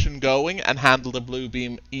rotation going and handle the blue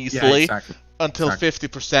beam easily until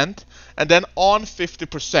 50%, and then on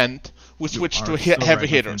 50% we switch to heavy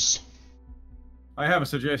hitters. I have a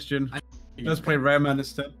suggestion. Let's play Rayman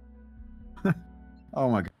instead. Oh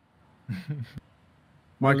my god.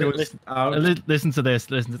 Michael is out. Listen to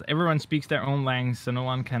this. Listen to this. Everyone speaks their own language, so no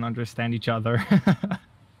one can understand each other.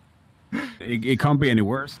 It can't be any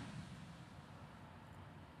worse.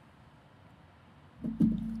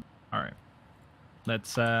 All right.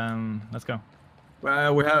 Let's go.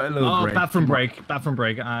 Well, we have a little break. Bathroom break. Bathroom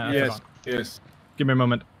break. I Yes, forgot. yes. Give me a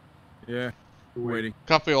moment. Yeah, we're waiting.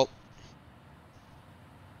 Copy all.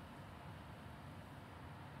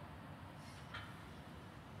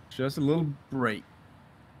 Just a little break.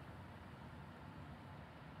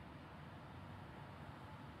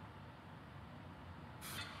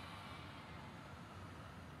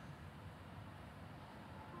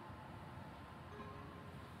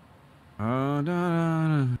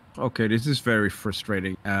 Okay, this is very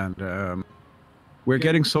frustrating, and we're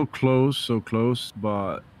getting so close,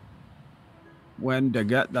 but when they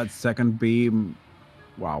get that second beam,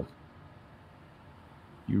 wow.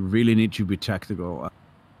 You really need to be tactical.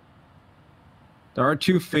 There are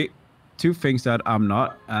two things that I'm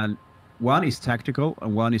not, and one is tactical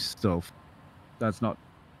and one is stealth. That's not.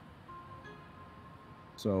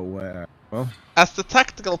 So, well. As the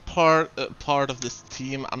tactical part of this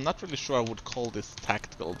team, I'm not really sure I would call this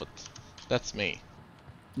tactical, but that's me.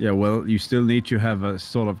 Yeah, well, you still need to have a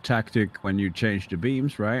sort of tactic when you change the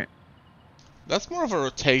beams, right? That's more of a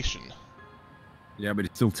rotation. Yeah, but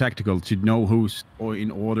it's still tactical to know who's in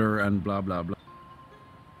order and blah blah blah.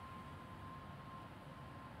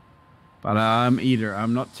 But I'm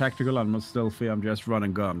not tactical, I'm not stealthy, I'm just run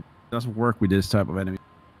and gun. It doesn't work with this type of enemy.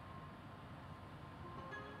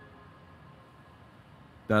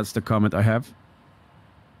 That's the comment I have.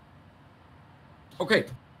 Okay.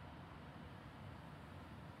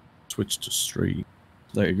 Switch to stream.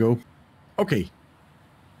 There you go. Okay.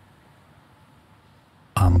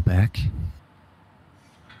 I'm back.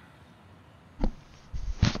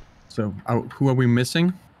 So, who are we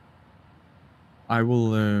missing? I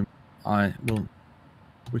will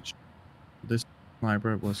switch. This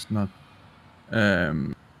sniper was not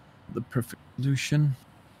the perfect solution.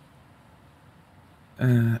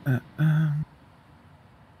 Who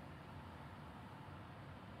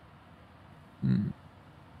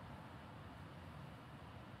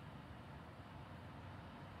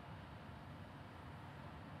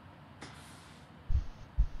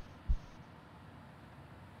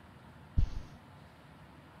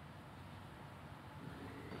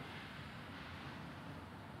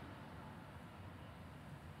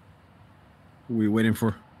are we waiting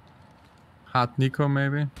for? Hot Nico,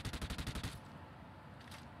 maybe.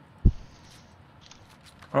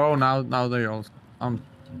 Oh, now they all.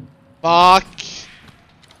 Fuck!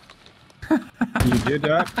 You did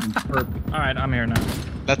that? All right, I'm here now.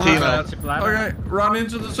 Latino. Okay, run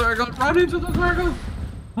into the circle. Run into the circle.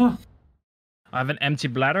 Oh. I have an empty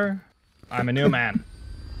bladder. I'm a new man.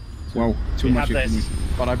 Whoa, too We much have this.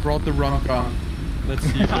 information. But I brought the wrong gun. Let's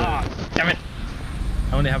see. Ah, damn it!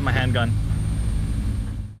 I only have my handgun.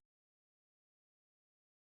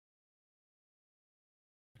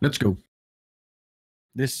 Let's go.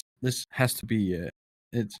 This has to be.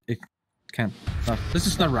 It can't. This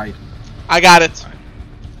is not right. I got it.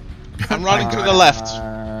 I'm running to the left.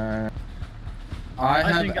 I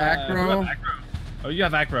have think, aggro. Oh, you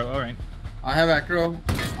have aggro. All right. I have aggro.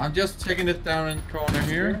 I'm just taking it down in the corner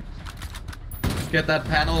here. Get that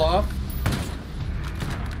panel off.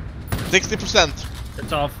 60%.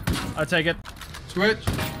 It's off. I'll take it. Switch.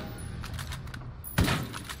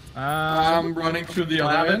 I'm running to the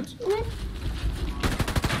other end.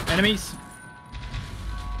 Enemies.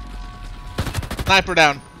 Sniper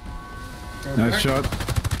down. Nice shot.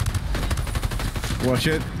 Watch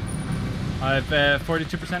it. I have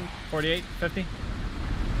 42%, 48, 50.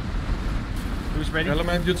 Who's ready?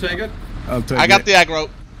 Element, you take it. I'll take I got it. the aggro. Alright,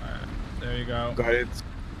 there you go. Got it.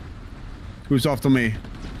 Who's after me?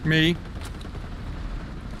 Me.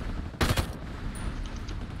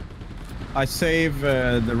 I save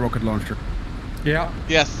the rocket launcher. Yeah.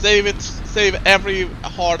 Yes, save it. Save every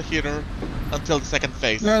hard hitter until the second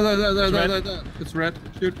phase. There. It's red.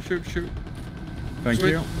 Shoot. Thank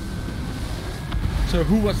Switch. you. So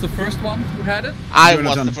who was the first one who had it? I was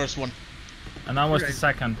Jonathan. the first one. And I was Okay. the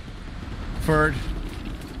second. Third.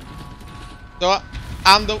 So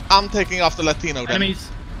I'm taking off the Latino then. Enemies.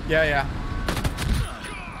 Yeah.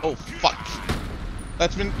 Oh fuck.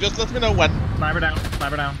 Let me know when. Sniper down.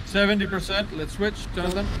 Sniper down. 70%. Let's switch,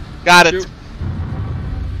 Jonathan. Got it. Shoot.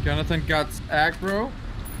 Jonathan got aggro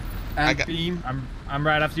I and got- beam. I'm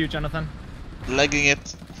right after you, Jonathan. Legging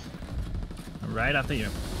it. I'm right after you.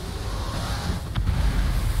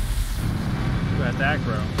 Who has the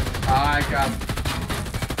aggro? I got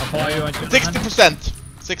I'll follow you on Jonathan. 60%.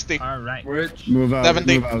 60. Alright. switch. Move out.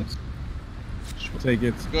 70. Move out. Take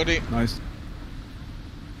it. Goody. Nice.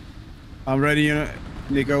 I'm ready,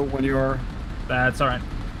 Nico. When you are, That's alright.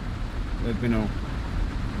 let me know.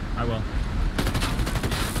 I will.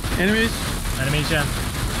 Enemies. Enemies, yeah.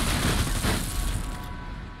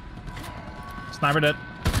 Sniper dead.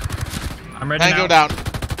 I'm ready Tango now. down.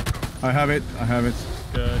 I have it.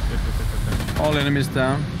 Good. All enemies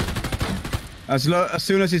down. As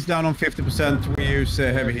soon as it's down on 50%, we use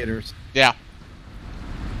heavy hitters. Yeah.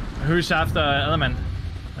 Who's after Element?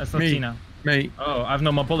 That's not Me. Tina. Me. Oh, I have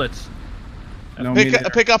no more bullets. No, me neither.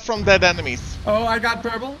 Pick up from dead enemies. Oh, I got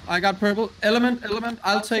purple. Element.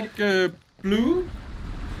 I'll take blue.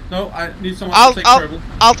 No, I need someone to take purple.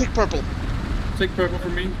 I'll take purple. Take purple for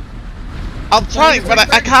me. I'm trying, but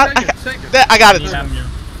I can't. Take it. There, I got it. I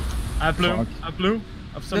have blue. Fuck. I have blue.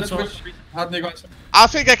 Of some Let's sort. switch. How'd they go? I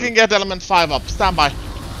think I can get element 5 up. Stand by.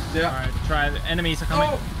 Yeah. Alright, try the enemies are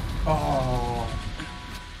coming. Oh.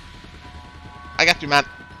 I got you, man.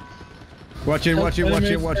 Watch it.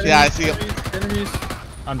 Yeah, I see him. Enemies.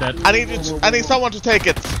 I'm dead. I need someone to take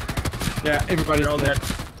it. Yeah, everybody's They're all dead.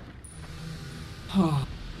 Oh.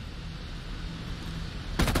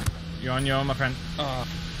 You're on your own, my friend.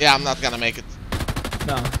 Yeah, I'm not gonna make it.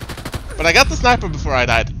 No. But I got the sniper before I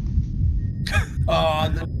died. Oh,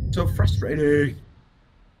 that's so frustrating.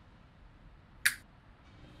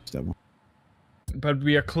 That one. But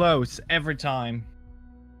we are close every time.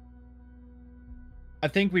 I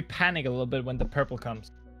think we panic a little bit when the purple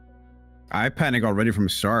comes. I panic already from the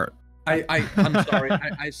start. I'm sorry.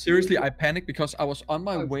 I seriously, I panicked because I was on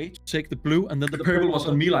my way to take the blue, and then the purple was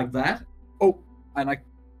on me like that. Oh, and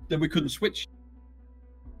then we couldn't switch.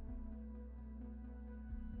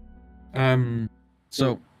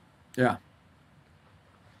 So, yeah.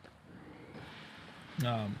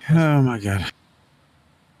 Oh my god.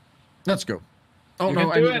 Let's go. Oh You no,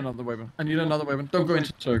 can I do need it. another weapon. Don't go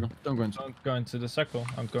into the circle. Don't go into. Don't go into the circle.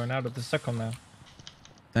 I'm going out of the circle now.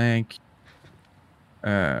 Thank.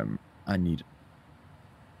 I need.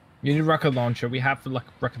 You need rocket launcher. We have the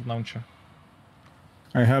rocket launcher.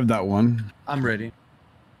 I have that one. I'm ready.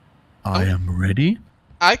 I am ready.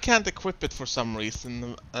 I can't equip it for some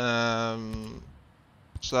reason.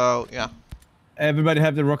 So yeah. Everybody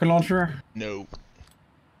have the rocket launcher? No.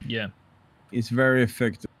 Yeah. It's very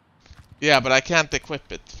effective. Yeah, but I can't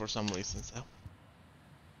equip it for some reason. So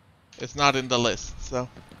it's not in the list. So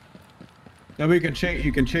Then we can change.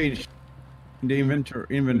 You can change the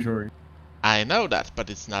inventory. I know that, but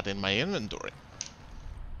it's not in my inventory.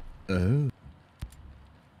 Oh.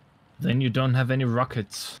 Then you don't have any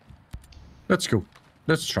rockets. Let's go.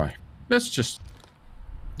 Let's try. Let's just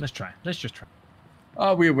try.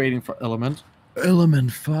 We're waiting for element.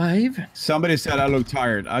 Element 5. Somebody said I look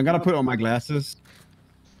tired. I'm gonna put on my glasses.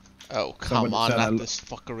 Oh come Somebody on, said I not look- this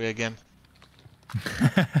fuckery again.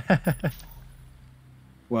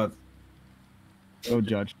 What? Oh,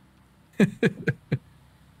 judge.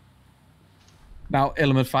 Now,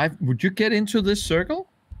 element 5. Would you get into this circle?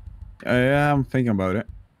 Yeah, I'm thinking about it.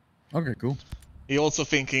 Okay, cool. He also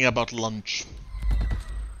thinking about lunch.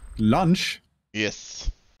 Lunch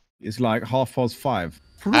Yes. is like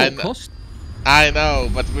 5:30. I know,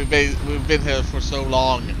 but we've been here for so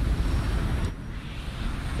long.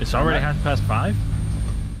 It's already past 5?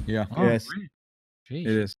 Yeah. Oh, Yes. great. Jeez.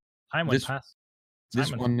 It is. Time went This- past. This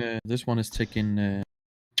Simon. one is taking.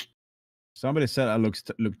 Somebody said I look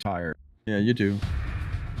tired. Yeah, you do.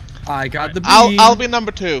 I got the beam. I'll be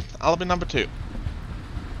number 2. I'll be number 2.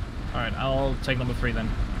 Alright, I'll take number 3 then.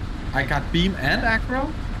 I got beam and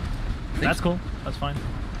acro. That's cool. That's fine.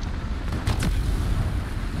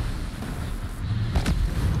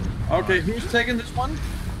 Okay, who's taking this one?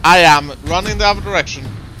 I am running the other direction.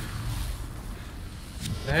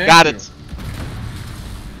 Thank Got you. it.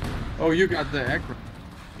 Oh, you got the acro.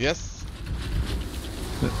 Yes.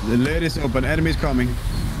 The lid is open. Enemies coming.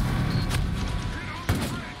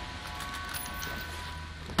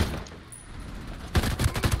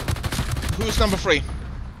 Who's number 3?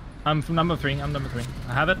 I'm from number 3. I'm number 3.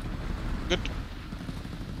 I have it. Good.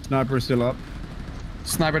 Sniper is still up.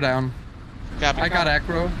 Sniper down. Copy. I got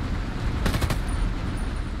acro.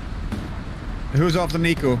 Who's after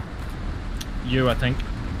Nico? You, I think.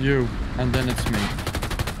 You. And then it's me.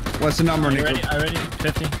 What's the number, Are you Nico? ready? Are you ready?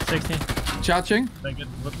 50, 60. Charging. Very good.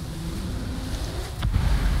 Whoop.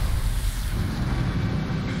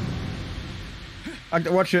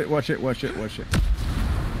 Watch it. Watch it.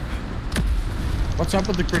 What's up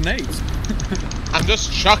with the grenades? I'm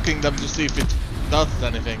just chucking them to see if it does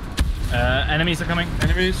anything. Enemies are coming.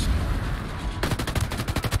 Enemies.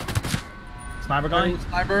 Sniper guy.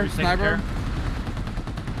 Sniper. Who's taking care?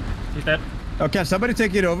 He's dead. Oh, can somebody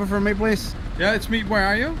take it over from me, please? Yeah, it's me. Where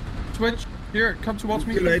are you? Switch. Here, come towards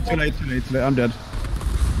me. Too late. I'm dead.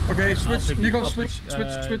 Okay, I'll switch. pick- Nico, I'll switch.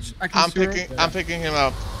 pick, Switch. I can see her. I'm picking him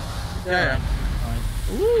up. Yeah.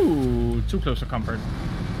 Ooh, too close to comfort.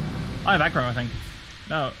 I have aggro, I think.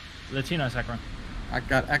 No, Latino has aggro. I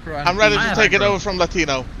got acro. and I'm ready I to have take it aggro. over from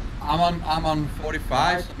Latino. I'm on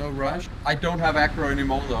 45. So no rush. I don't have acro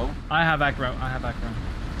anymore though. I have aggro.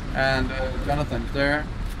 And Jonathan's there.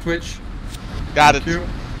 Switch. Got it. Q.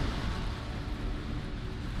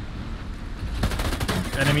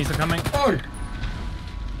 Enemies are coming. Oh.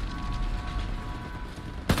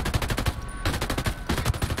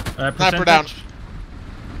 Sniper down. Percentage.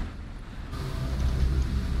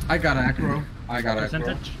 I got acro. I got acro.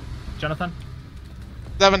 Percentage. Jonathan.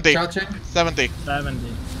 70. Charging. 70. 70.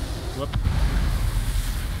 Whoop.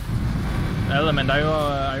 Element, are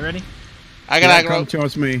you ready? I got Yeah, aggro. come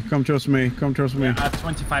towards me. Come towards me. At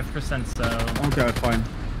 25%, so Okay, fine.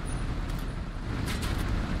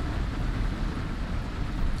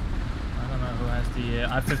 I don't know who has the.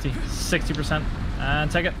 I have 50, 60%,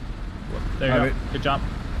 and take it. Whoop, there you Have go. it. Good job.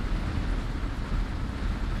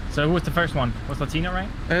 So who was the first one? Was Latino, right?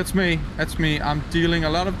 It's me. That's me. I'm dealing a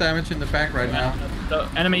lot of damage in the back right now. The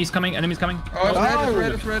enemies coming. Enemies coming. Oh, it's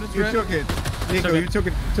red. It's red. You took it. Nico, okay. you took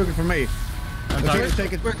it from me. I'm Let's sorry.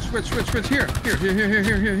 take it. Switch. Here. There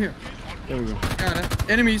we go. Got it.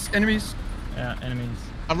 Enemies. Yeah, enemies.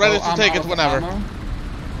 I'm ready Oh, to take it out of whenever. ammo.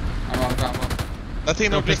 I'm out of ammo.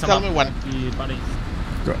 Latino, Go pick just them tell up, me when. The buddies.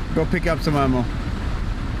 Go pick up some ammo.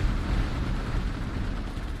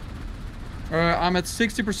 I'm at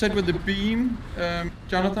 60% with the beam,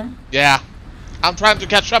 Jonathan. Yeah. I'm trying to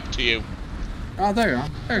catch up to you. Oh, there you are.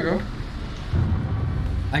 There you go.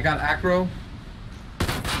 I got acro.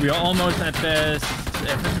 We are almost at 50%.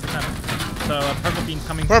 So purple beam's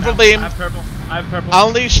coming. Purple now. beam. I have purple.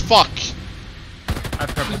 Unleash fuck. I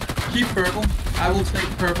have purple. Keep purple. I will take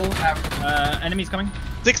purple after. Enemies coming.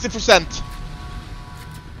 60%.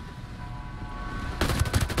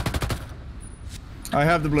 I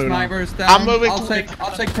have the blue now. Snipers down. I'm moving I'll to- take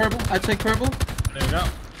purple. I take purple. There you go.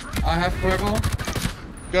 I have purple.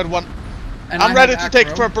 Good one. And I'm I ready have to take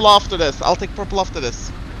acro. purple after this. I'll take purple after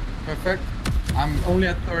this. Perfect. I'm only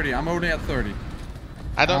at 30. I'm only at 30.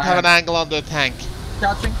 I don't have an angle on the tank.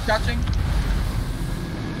 Catching.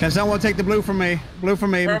 Can someone take the blue from me? Blue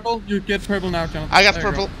from me. Purple. You get purple now, Jonathan. I got There you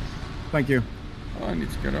purple. go. Thank you. Oh, I need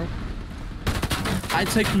to get out. I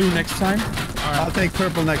take blue next time. I'll take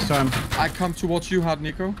purple next time. I come towards you hard,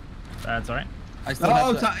 Nico. That's alright. I still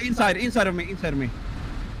have the... Inside of me.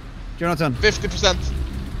 Jonathan, 50%.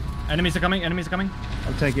 Enemies are coming.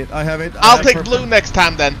 I'll take it. I have it. I'll have take purple. blue next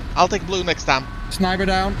time then. I'll take blue next time. Sniper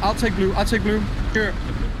down. I'll take blue. Here.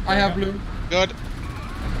 I have blue. Good.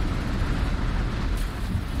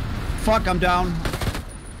 Fuck, I'm down.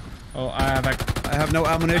 Oh, I have I have no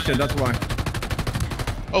ammunition, that's why.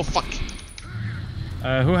 Oh fuck.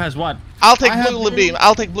 who has what? I'll take I have blue blue. beam.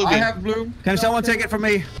 I'll take blue I beam. have blue. Can someone take it from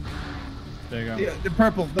me? There you go. The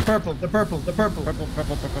purple. Purple.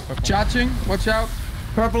 Charging. Watch out.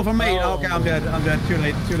 Purple for me. Oh. Okay, I'm dead.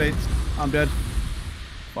 Too late. I'm dead.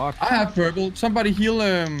 Fuck. I have purple. Somebody heal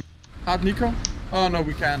hard Nico. Oh no,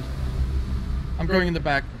 we can't. I'm going in the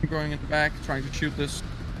back. Trying to shoot this.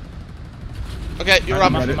 Okay, you're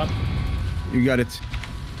Alright, up. I'm up. You got it.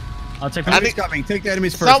 I'll take Enemies coming. Take the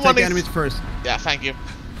enemies first. Take the enemies first. Yeah, thank you.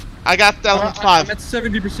 I got element 5. I'm at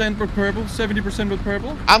 70% with purple. 70% with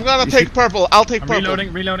purple. I'm gonna take purple. I'll take purple.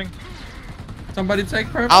 Reloading. Somebody take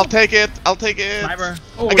purple. I'll take it. Sniper.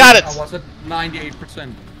 Oh, I got it. I was at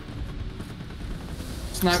 98%.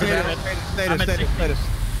 Sniper Status.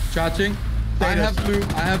 charging. I have blue.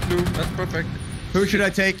 That's perfect. Who should I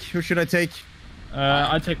take?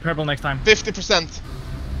 I'll take purple next time. 50%.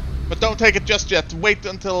 But don't take it just yet. Wait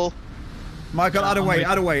until... Michael, out of way.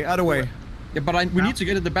 Yeah, but we need to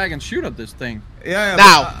get in the back and shoot at this thing. Yeah.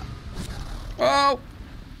 Now. Oh!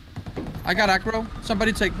 I got aggro.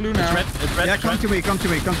 Somebody take blue now. It's red. Yeah, come to me.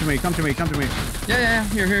 Yeah.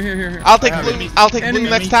 Here. I'll take blue. I'll take blue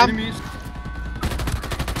next time. Enemies.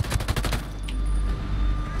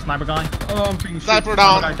 Sniper guy. Oh, I'm being Sniper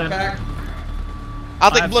shot. down. Back.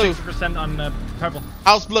 I'll take blue. 6% on purple.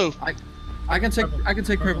 How's blue? I can take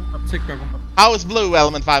purple. Take purple. How is blue,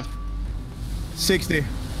 element 5? 60.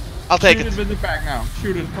 I'll take Shoot it. it with the back now.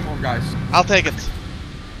 Shoot it. Come on, guys. I'll take it.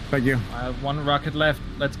 Thank you. I have 1 rocket left.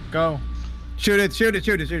 Let's go. Shoot it.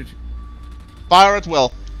 Fire at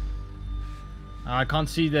will. I can't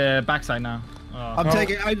see the backside now.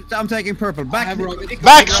 I'm taking purple. Back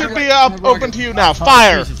Should be open to you now.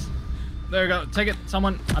 Fire! Jesus. There we go. Take it.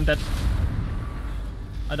 Someone. I'm dead.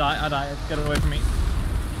 I die. Get away from me.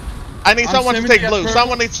 I need someone to take blue.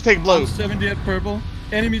 Someone needs to take blue. I'm 70 at purple.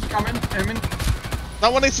 Enemies coming.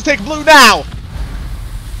 Someone needs to take blue now!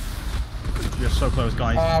 You're so close,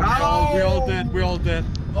 guys. We all dead.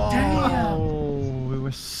 Oh, we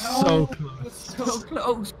were so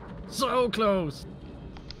close. So close.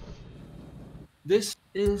 This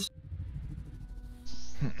is...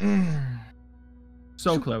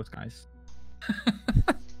 So close, guys.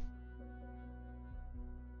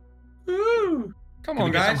 Come Can on,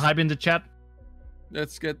 we get guys. some hype in the chat?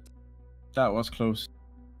 Let's get... That was close.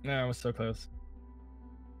 No, it was so close.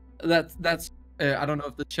 That's I don't know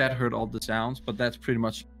if the chat heard all the sounds, but that's pretty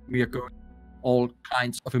much we are going all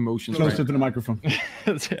kinds of emotions. Closer to the microphone.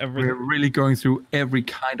 We're really going through every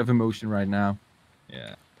kind of emotion right now.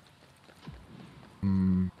 Yeah.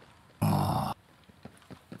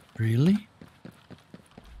 Really?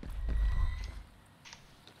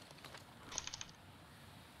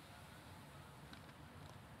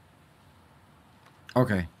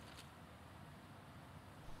 Okay.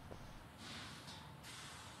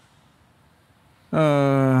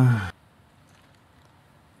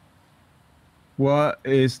 What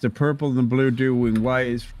is the purple and the blue doing? Why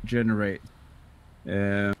is generate?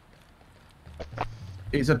 It's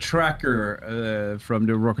a tracker from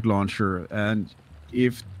the rocket launcher, and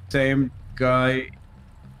if same guy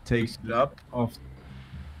takes it up,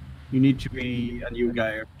 you need to be a new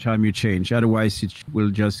guy every time you change. Otherwise, it will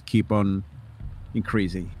just keep on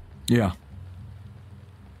increasing. Yeah.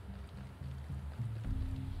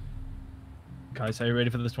 Guys, are you ready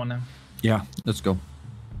for this one now? Yeah. Let's go.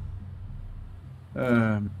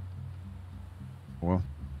 Well.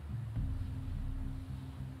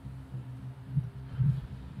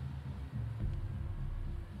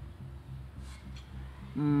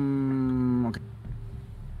 Okay.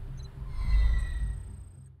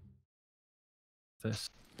 This.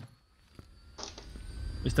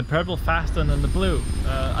 Is the purple faster than the blue?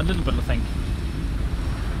 A little bit, I think.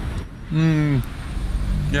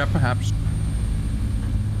 Yeah, perhaps.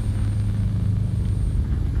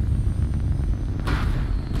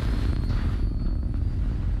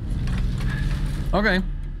 Okay.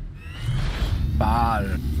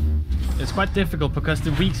 Bad. It's quite difficult because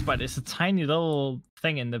the weak spot is a tiny little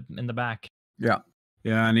thing in the back. Yeah.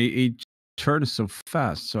 Yeah, and he turns so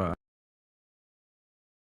fast. So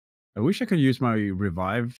I wish I could use my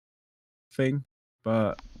revive thing,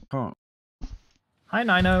 but can't. Hi,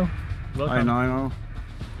 Nino. Welcome. Hi, Nino.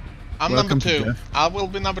 I'm Welcome number to 2. death. I will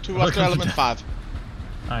be number 2 Welcome after to element death. 5.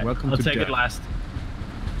 Alright, Welcome I'll to take death. it last.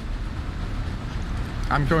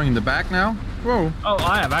 I'm going in the back now. Whoa. Oh,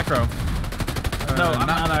 I have aggro. No, I'm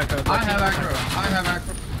not aggro. I have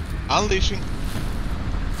aggro. Unleashing.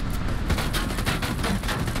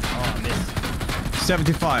 Oh, I missed.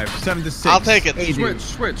 75, 76. I'll take it. 80.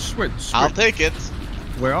 Switch. I'll take it.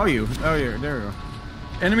 Where are you? Oh, yeah, there you go.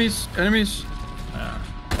 Enemies.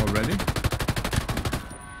 Already?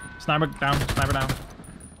 Sniper down.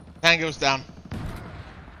 Tango's down.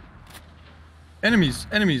 Enemies.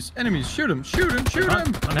 Shoot him.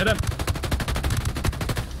 Hit him.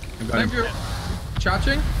 Thank you.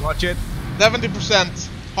 Charging. Watch it. 70%.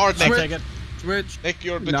 Hard I'll Nick. take it. Switch. Nick,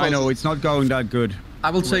 you're a bit No, closer. no, it's not going that good.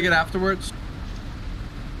 I will take it afterwards.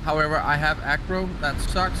 However, I have aggro. That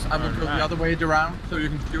sucks. I will go the other way around so you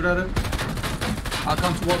can shoot at it. I'll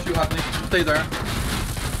come towards you, Hapnik. Stay there.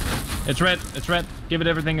 It's red. It's red. Give it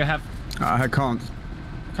everything you have. I can't.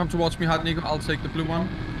 Come towards me, Hapnik. I'll take the blue one.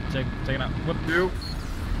 Take it out. Whoop. You.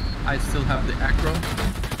 I still have the aggro.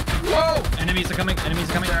 Whoa! Enemies are coming. Enemies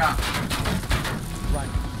are coming. Yeah. Right.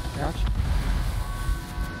 Couch.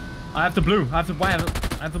 I have the blue. I have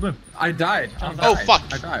the blue. I died. Oh, fuck.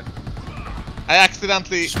 I died. I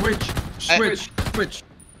accidentally... Switch.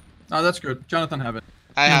 Oh, that's good. Jonathan have it.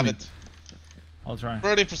 I have it. I'll try.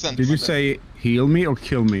 30%. Did you say heal me or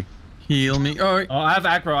kill me? Heal me. Oh, Oh, I have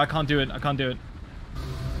aggro. I can't do it.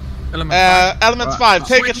 element 5. Element 5,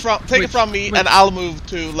 take it Switch, from me, switch. and I'll move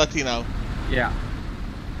to Latino. Yeah.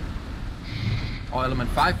 Oh, element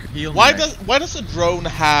 5 could heal Why me. does a drone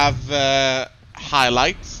have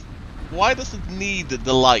highlights? Why does it need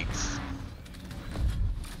the lights?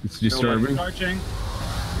 It's disturbing. Charging.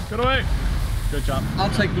 Get away. Good job. I'll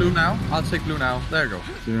take blue now. There you go.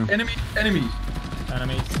 Yeah. Enemies. Enemies.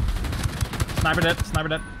 Sniper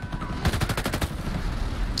dead.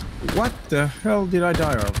 What the hell did I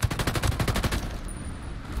die of?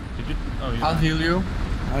 Did you? Oh, you I'll died. heal you.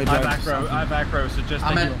 I have aggro, so just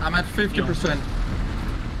I'm take at 50%.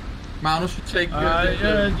 Magnus should take.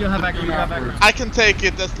 yeah, you'll have aggro. You have aggro. I can take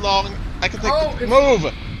it as long... I can take Oh, it. it's-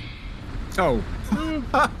 Move! Oh.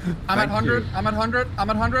 I'm at 100. I'm at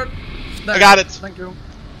 100. There I got you go. it. Thank you.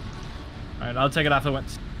 Alright, I'll take it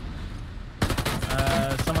afterwards.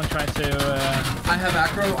 Someone tried to. I have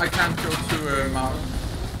aggro. I can't go to Magnus.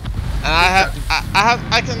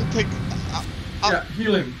 And I can take... I'll- Yeah,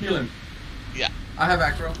 heal him. Yeah. I have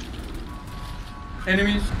aggro.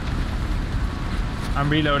 Enemies. I'm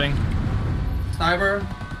reloading. Sniper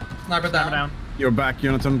down. You're back,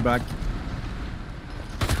 Jonathan. Back.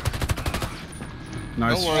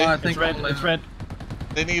 Nice. Don't worry. I think It's red.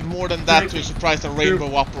 They need more than that to surprise a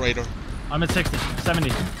rainbow operator. I'm at 60,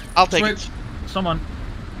 70. I'll take Switch. it. Someone.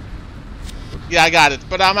 Yeah, I got it,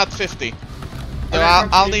 but I'm at 50. So Okay, I'll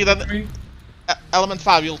come need to an me. element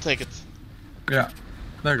 5. You'll take it. Yeah.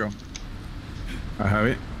 There you go. I have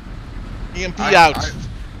it. EMP I- out. I-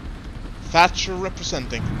 Thatcher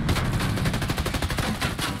representing.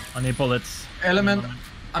 I need bullets. Element.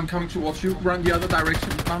 I'm coming towards you. Run the other direction,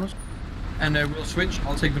 Magnus. And we'll switch.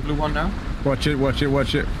 I'll take the blue one now. Watch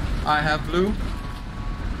it. I have blue.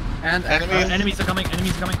 And Enemy. aggro. Enemies are coming.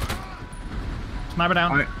 Sniper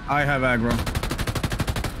down. I have aggro.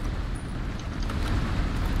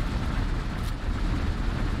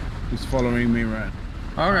 He's following me, right?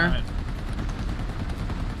 Okay. Alright.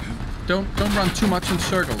 Don't run too much in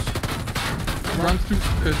circles. Run through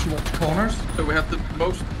towards corners, so we have the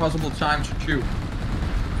most possible time to shoot.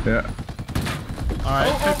 Yeah. Alright,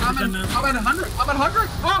 I'm 50% now. at 100. I'm at 100.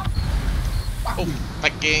 Oh! Oh,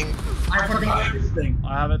 fucking. I forgot everything.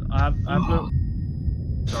 I have it. I have blue.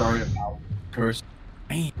 Sorry about curse.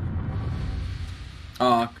 Good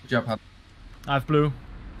job, Hub. I have blue.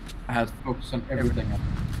 I had to focus on everything.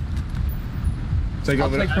 Take I'll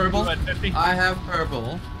over. take I have purple. blue at 50. I have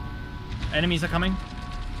purple. Enemies are coming.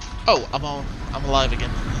 Oh, I'm alive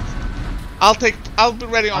again. I'll be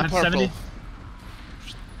ready I on have purple. 70.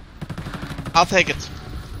 I'll take it.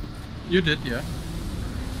 You did, yeah.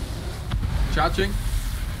 Charging.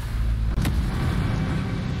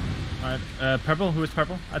 Alright, purple. Who is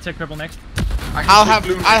purple? I take purple next. I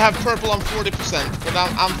have purple on 40%, but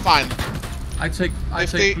I'm fine. I take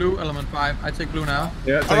 50. blue, element 5. I take blue now.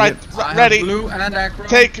 Yeah. Take All right, it. I have ready. blue and aggro.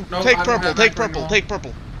 Take No, I don't purple. have Take aggro purple. anymore. Take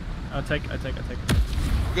purple. I take.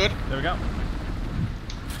 Good. There we go.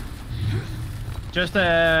 Just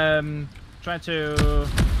try to.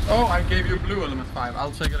 Oh, I gave you blue, element 5.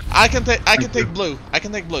 I'll take it. I can take blue. I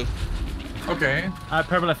can take blue. Okay. I have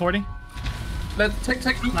purple at 40. Let's take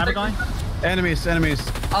blue. Sniper guy. Enemies.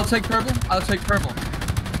 I'll take purple.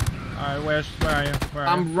 Alright, where are you? Where are you?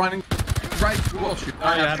 I'm running right towards you.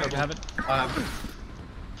 Oh, you have it. You have it.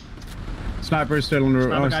 Sniper is still on the.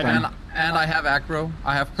 Sniper Oh, guy stand. down. And I have aggro.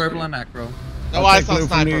 I have purple and aggro. No, I'll I take saw blue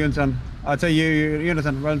from you, sniper. Jonathan. I'll tell you,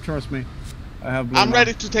 Jonathan. Run towards me. I have blue. I'm now.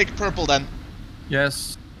 ready to take purple then.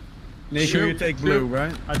 Yes. Nico, Shoot, you take blue, shoot.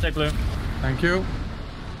 right? I take blue. Thank you.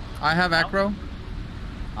 I have aggro.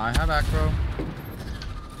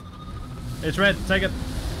 It's red. Take it.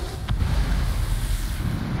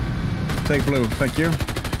 Take blue. Thank you.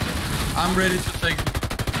 I'm ready to take.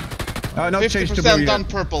 No, change to blue 50% yet. on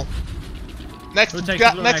purple. Next, Who takes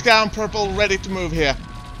blue next next? down purple, ready to move here.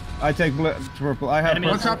 I take blue, purple. I have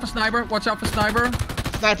Enemies. Watch purple. out for sniper.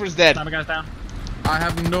 Sniper's dead. Sniper guy's down. I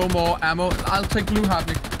have no more ammo. I'll take blue,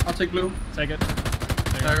 Hartney. I'll take blue. Take it.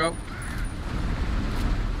 There you go.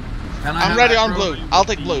 And I I'm have ready on aggro. blue. I'll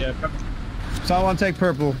take blue. Purple. Someone take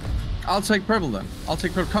purple. I'll take purple then. I'll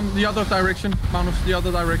take purple. Come the other direction. Magnus, the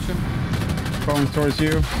other direction. Going towards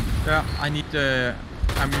you. Yeah, I need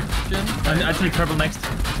ammunition. I take purple next.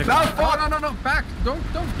 Take No, purple. no, back. Don't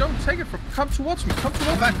take it from. Come towards me. Come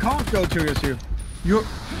towards me. I can't go towards you.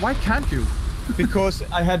 Why can't you? Because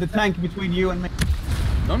I had the tank between you and me.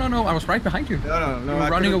 No, I was right behind you. No. You were I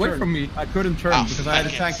running couldn't away turn. from me. I couldn't turn Oh, because I had a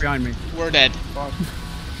tank behind me. We're dead.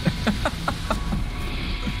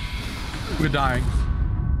 We're dying.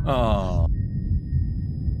 Oh.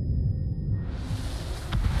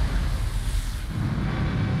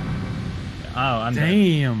 Oh, I'm dead.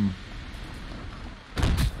 Damn.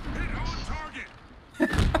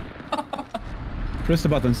 Press the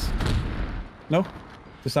buttons. No?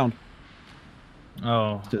 The sound.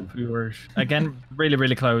 Oh, we were again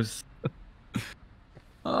really close.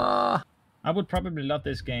 I would probably love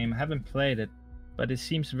this game. Haven't played it, but it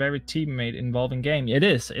seems very teammate involving game. It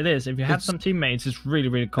is. If you have some teammates, it's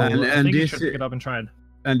really cool. I think you should pick it up and try it.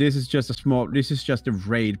 And this is just a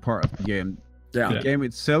raid part of the game. Yeah. The game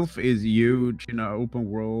itself is huge, open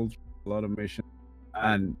world, a lot of missions,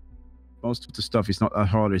 and most of the stuff is not as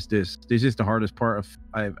hard as this. This is the hardest part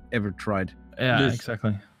I've ever tried. Yeah,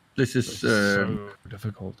 exactly. This is so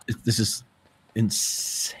difficult. This is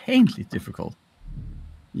insanely difficult.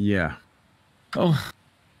 Yeah.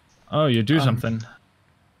 Oh, you do something.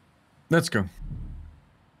 Let's go.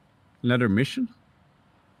 Another mission?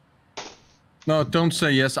 No, don't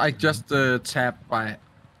say yes. I just tap by.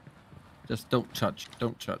 Just don't touch.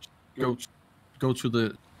 Don't touch. Go to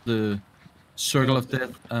the circle of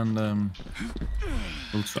death and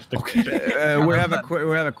Okay. we have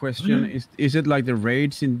a question. Is it like the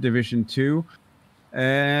raids in Division 2?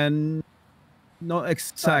 And not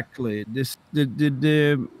exactly.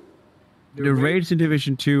 The raids in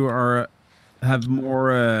Division 2 have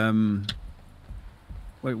more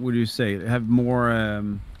what would you say? Have more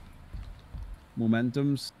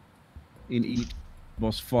momentums in each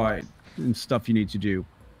boss fight and stuff you need to do.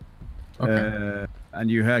 Okay. And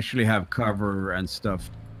you actually have cover and stuff,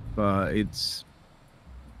 but it's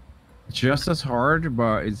just as hard,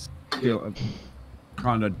 but it's still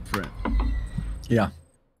kind of different. Yeah.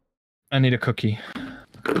 I need a cookie.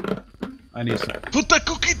 I need some. Put the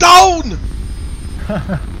cookie down!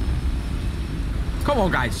 Come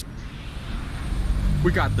on, guys.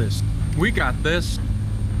 We got this. We got this.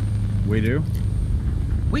 We do.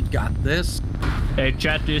 We got this. Hey,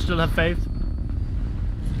 chat, do you still have faith?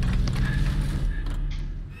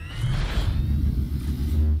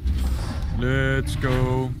 Let's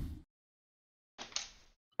go.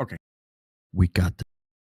 Okay. We got this.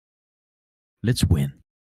 Let's win.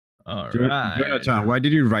 Alright. Jonathan, why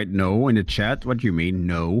did you write no in the chat? What do you mean,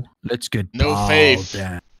 no? Let's get No bogged faith.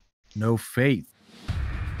 down. No faith.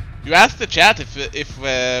 You asked the chat if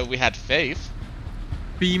we had faith.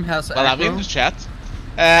 Beam has Well, I'm in aggro. the chat.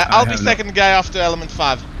 I'll be have second guy after element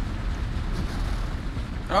 5.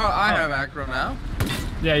 Oh, I have aggro now.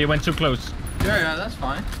 Yeah, you went too close. Yeah, that's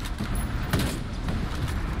fine.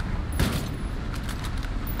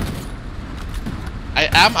 I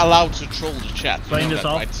am allowed to troll the chat. you Playing know this that,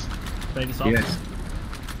 off. right? Play this off. Yes.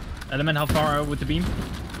 Element, how far are we with the beam?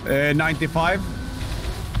 95.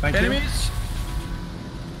 Thank you. Enemies.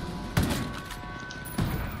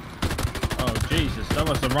 Oh, Jesus, that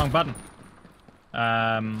was the wrong button.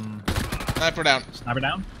 Sniper down. Sniper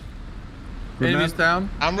down. Enemies down.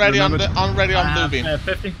 I'm ready on Remember- the blue beam.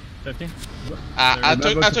 50. I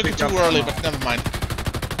remember took to it pick too up- early, but never mind.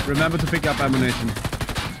 Remember to pick up ammunition.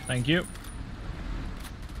 Thank you.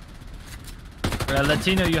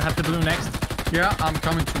 Latino, you have the blue next. Yeah, I'm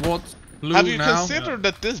coming towards blue Have you now. considered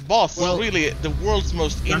that this boss is really the world's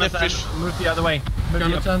most Jonathan, inefficient? move the other way. Move the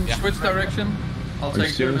Jonathan, Yeah. switch direction. I'll Are you take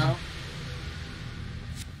you serious? now.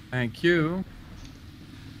 Thank you.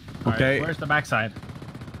 Alright, Okay. where's the backside?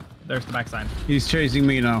 There's the backside. He's chasing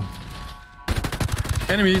me now.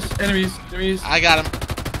 Enemies. I got him.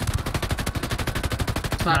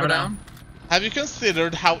 Sniper down. Have you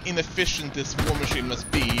considered how inefficient this war machine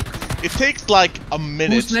must be? It takes like a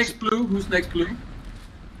minute. Who's next blue?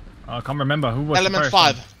 I can't remember who was Element the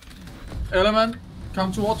first 5. one. Element,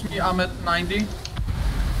 come towards me. I'm at 90.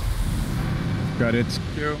 Got it.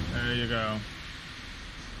 You. There you go.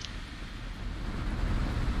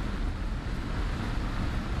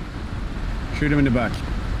 Shoot him in the back.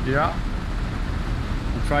 Yeah.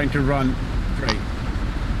 I'm trying to run straight.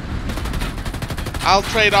 I'll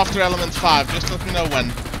trade after element 5. Just let me know when.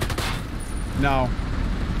 Now.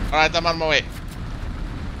 Alright, I'm on my way.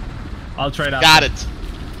 I'll trade out. Got it.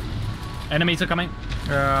 Enemies are coming.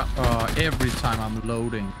 Every time I'm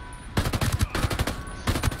loading.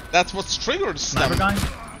 That's what's triggered Sniper them.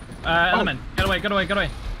 guy. Element, get away.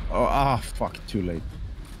 Oh, ah, fuck, too late.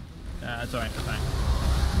 It's alright, it's fine.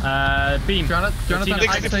 Beam. Jonathan, I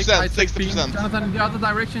 60%, take beam. 60%. Jonathan, the other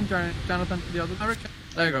direction. Jonathan, the other direction.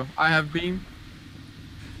 There you go. I have beam.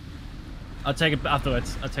 I'll take it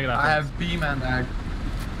afterwards. I have beam and ag.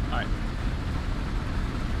 Alright.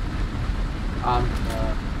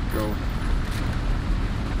 Go.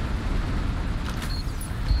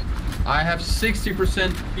 I have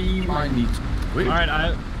 60% beam. I need.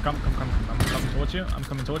 Alright, come towards you. I'm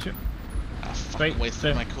coming towards you. Ah, fuck, Wait,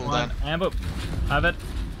 wasted my cooldown. And boop. Have it.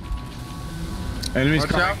 Enemies Watch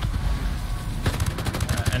coming. out.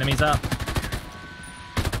 Enemies up.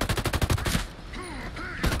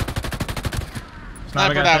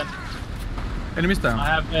 Sniper down. Enemies down. I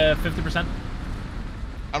have 50%.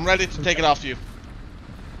 I'm ready to take it off you.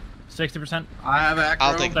 60%. I have aggro.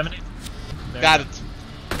 I'll take it. 70. There Got you it.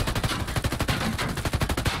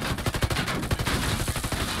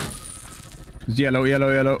 It's yellow,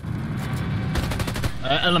 yellow, yellow. go.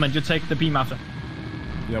 Element, you take the beam after.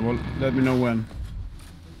 Yeah, well, let me know when.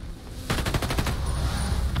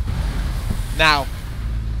 Now.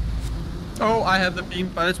 Oh, I have the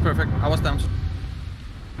beam, but it's perfect. I was down.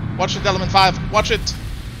 Watch it, element 5. Watch it.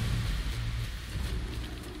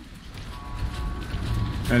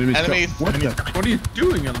 Enemies. Enemies. What the? What are you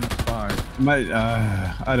doing, element 5?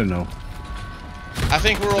 I don't know. I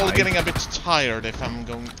think we're all getting a bit tired if I'm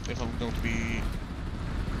going to be.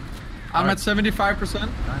 I'm at 75%.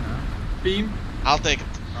 Beam. I'll take it.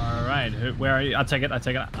 Alright, where are you? I'll take it.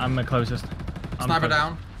 I'm the closest. Sniper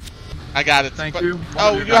down. I got it. Thank but- you.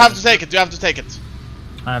 Oh, you have to take it. You have to take it.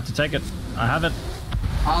 I have to take it. I have it.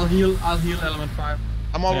 I'll heal element 5.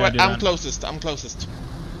 I'm Yeah, already. do I'm that. closest. I'm closest.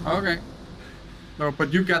 Okay. No,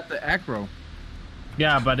 but you got the aggro.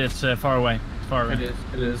 Yeah, but it's far away. It's far away.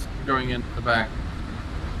 It is. Going in the back.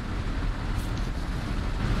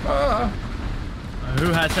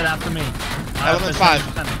 Who has it after me? I have Element the 5.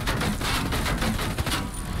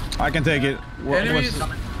 70%. I can take it. Enemies.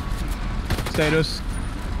 What's status?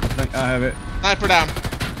 I think I have it. Sniper down.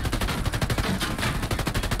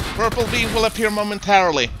 Purple beam will appear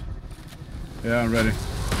momentarily. Yeah, I'm ready.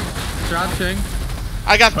 Charging.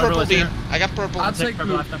 I got Purple purple is beam. here. I got purple. I'll take take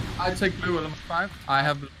purple blue. after. I take blue element 5. I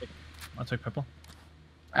have blue. I'll take purple.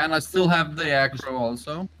 And I still have the aggro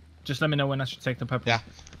also. Just let me know when I should take the purple. Yeah.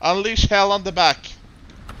 Unleash hell on the back.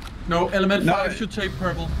 No, element No. 5 should take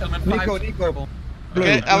purple. Element Nico, 5 Nico. purple. Blue,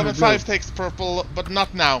 Okay, blue, element blue. 5 takes purple, but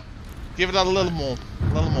not now. Give it a little more.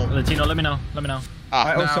 A little more. Latino, let me know. Let me know.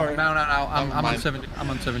 Ah, Oh, No, sorry. No. I'm Never on mind. 70. I'm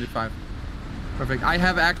on 75. Perfect. I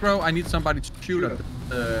have aggro. I need somebody to shoot at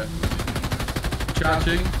the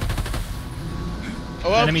charging.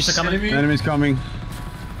 oh, Enemies are coming. Enemy. Enemies coming.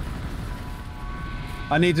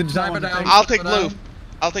 I need to Sniper down. I'll take blue.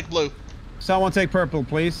 I'll take blue. Someone take purple,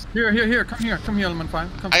 please. Here. Come here, element 5.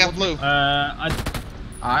 Come I got towards me. blue.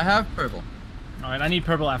 I have purple. Alright, I need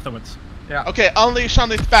purple afterwards. Yeah. Okay, unleash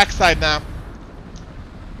on its backside now.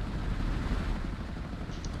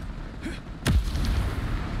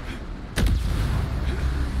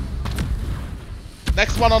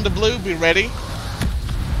 Next one on the blue, be ready.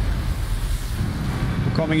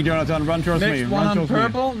 We're coming, Jonathan. Run towards me. Next one Run on towards me.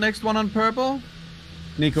 purple. Next one on purple.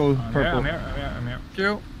 Nico, I'm purple. here.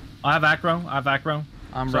 Q. I have aggro.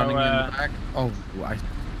 I'm So, running in the back. Oh, I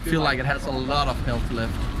feel like it has a lot of health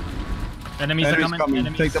left. Enemies are Enemies coming.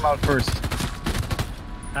 coming. Take them out first.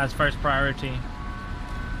 That's first priority.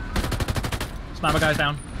 Sniper guy's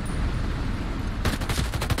down.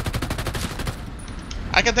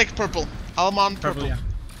 I can take purple. I'm on purple. Yeah.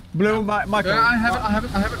 Blue, Michael. I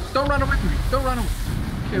have it. Don't run away from me. Don't run away.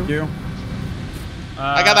 Thank you.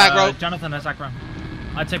 I got aggro. Jonathan has aggro.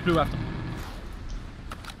 I take blue after.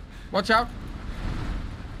 Watch out.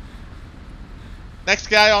 Next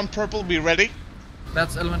guy on purple, be ready.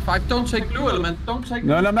 That's element 5. Don't take blue element. Don't take.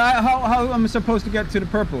 No, how am I supposed to get to the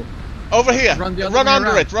purple? Over here. Run the other Run way under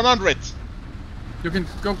around. it. Run under it. You can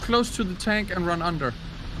go close to the tank and run under.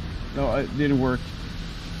 No, it didn't work.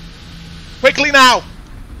 Quickly now.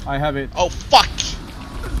 I have it. Oh fuck.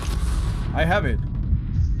 I have it.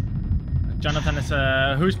 Jonathan is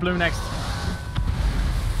who's blue next?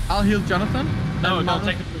 I'll heal Jonathan. No, And no, Marlon.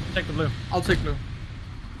 take the blue. Take the blue. I'll take blue.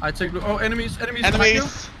 I take blue. Oh, enemies. behind you.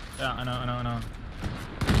 Enemies. Yeah, I know.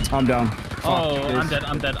 I'm down. Oh, Fuck I'm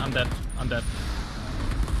this. dead.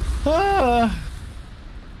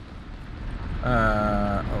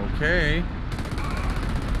 Ah. Okay.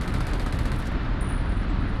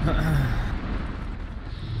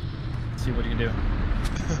 See what you can do.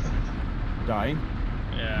 Dying.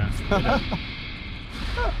 Yeah.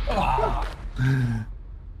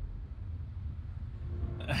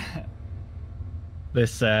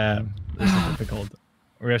 This is difficult.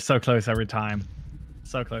 We're so close every time.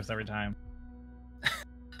 So close every time.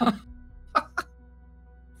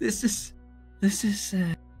 This is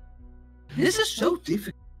so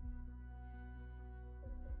difficult.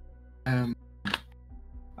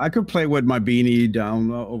 I could play with my beanie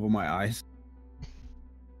down over my eyes.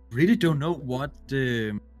 Really don't know what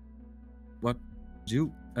do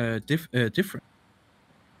different.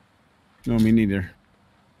 No, me neither.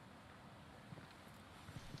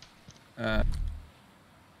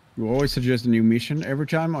 You always suggest a new mission every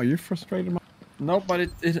time. Are you frustrated? No, but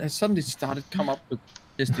it has suddenly started come up with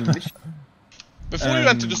testing mission. Before you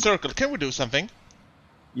enter the circle, can we do something?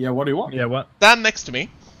 Yeah, what do you want? Yeah, what? Stand next to me.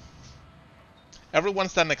 Everyone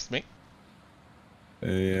stand next to me.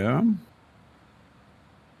 Yeah.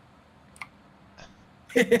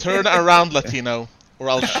 Turn around, Latino, or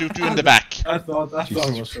I'll shoot you in the back. I thought it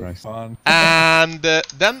was so Christ. fun. And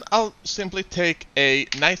then I'll simply take a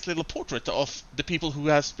nice little portrait of the people who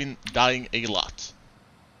has been dying a lot.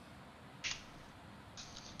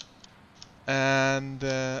 And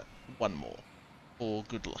one more. For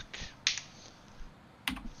good luck.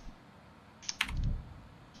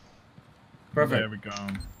 Perfect. There we go.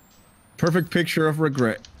 Perfect picture of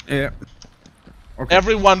regret. Yeah. Okay.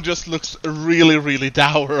 Everyone just looks really, really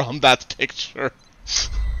dour on that picture.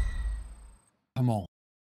 Come on.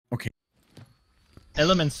 Okay.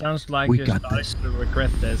 Element sounds like We you're got starting this. to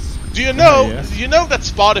regret this. Do you know? Yes. Do you know that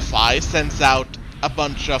Spotify sends out a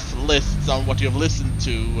bunch of lists on what you've listened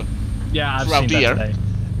to Yeah, I've throughout seen the that year? today.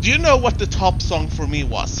 Do you know what the top song for me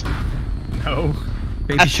was? No.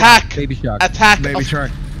 Baby Attack! Shark. Baby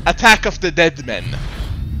Shark. Attack of the Dead Men.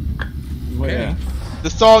 Yeah. The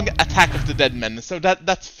song Attack of the Dead Men. So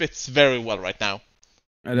that fits very well right now.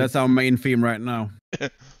 That's our main theme right now.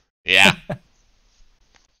 Yeah.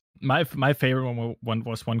 My favorite one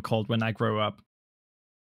was one called "When I Grow Up."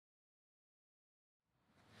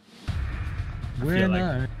 When like-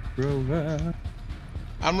 I grow up.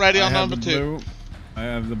 I'm ready on I have number the 2. blue. I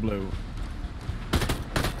have the blue.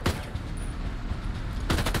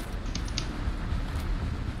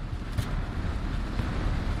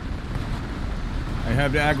 I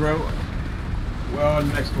have the aggro. Well,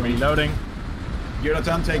 next one. Reloading.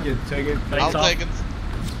 Jonathan, take it. Take it. Thanks. I'll take it.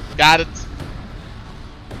 Got it.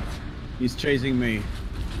 He's chasing me.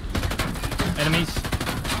 Enemies.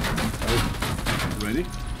 Ready?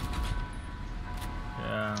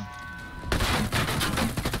 Yeah.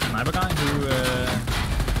 Sniper guy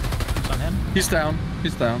who's on him? He's down.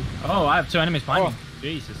 He's down. Oh, I have 2 enemies behind me.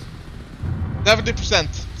 Jesus.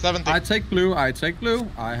 70%. 70. I take blue. I take blue.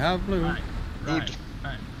 I have blue. Right. Good.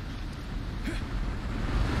 Right.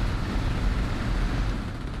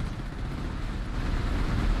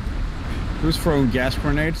 Who's throwing gas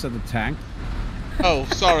grenades at the tank? Oh,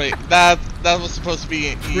 sorry. That was supposed to be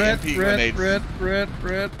an EMP grenade. Red.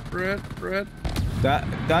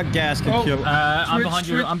 That gas can kill. I'm behind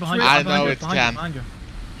you. I'm behind you. I I'm behind know you, it behind can. You, behind you.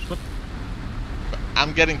 Swip.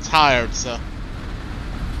 I'm getting tired, so.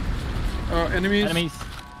 Enemies. Enemies.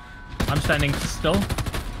 I'm standing still.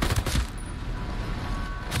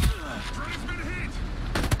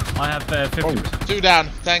 I have 50%. 2 down.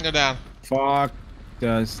 Tango down. Fuck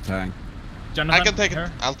this tank. Jonathan, I can take it.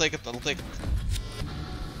 here. I'll take it. I'll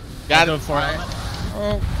Got go it. for it.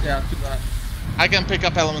 Oh, yeah, too bad. I can pick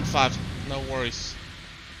up element 5. No worries.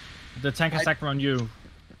 The tank is attacked around you.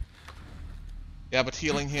 Yeah, but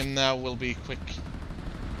healing him now will be quick.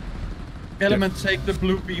 Element, take the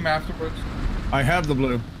blue beam afterwards. I have the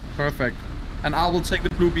blue. Perfect. And I will take the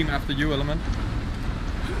blue beam after you, Element.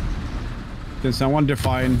 Can someone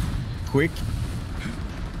define quick?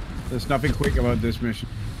 There's nothing quick about this mission.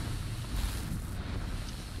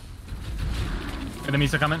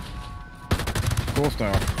 Enemies are coming. Of course they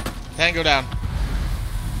are. Tango down.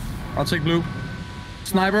 I'll take blue.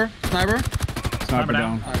 Sniper. Sniper Sniper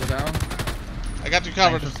down. I go down. I got you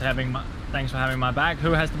covered. Thanks for having my back.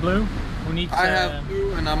 Who has the blue? Who needs? I have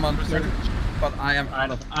blue and I'm on search, but I am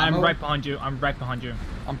out of ammo. I'm right behind you. I'm right behind you.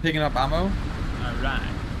 I'm picking up ammo. All right.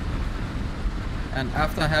 And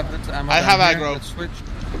after I have this ammo, I have down here, aggro. Let's switch.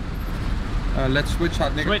 Let's switch,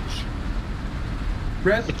 hot nigga. Switch.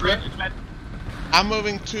 Red. It's red. It's red. I'm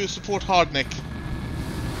moving to support Hardnick.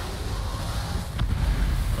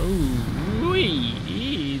 Ooh,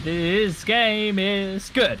 this game is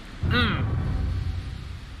good.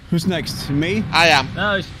 Who's next? Me? I am.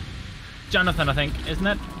 No, it's Jonathan, I think, isn't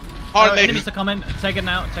it? Hardnick. Enemies are coming. Take it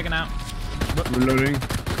now. Take it now. Reloading.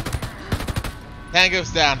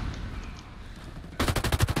 Tango's down.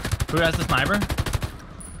 Who has the sniper?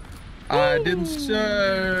 I didn't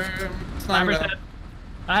sniper. Sniper's dead.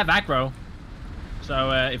 I have aggro.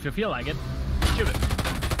 So if you feel like it, shoot it.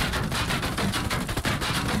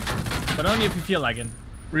 but only if you feel like it.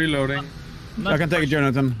 Reloading. Not I can take it,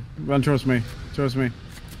 Jonathan. Run towards me. Towards me.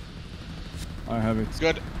 I have it.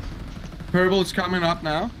 Good. Purple's coming up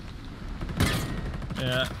now.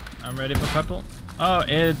 Yeah, I'm ready for purple. Oh,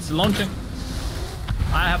 it's launching.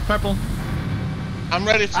 I have purple. I'm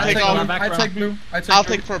ready to take take all. one back. I take blue. I'll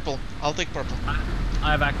take purple. I'll take purple.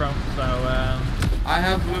 I have acro, so I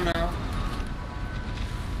have blue now.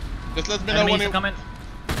 Just let me know when enemies you. are coming.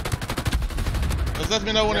 Just let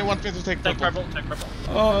me know when you want me to take Take purple. purple, take purple.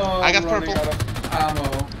 Oh, I got I'm running purple. out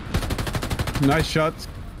of ammo. Nice shot.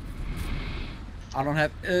 I don't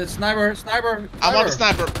have sniper. I'm on the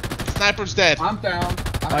sniper. Sniper's dead. I'm down.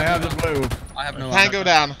 I have the blue. I have no. Tango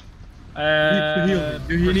down.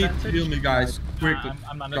 You need to heal me, guys, quickly,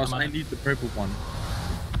 I'm because I need the purple one.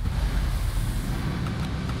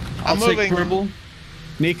 I'm I'll take moving. purple.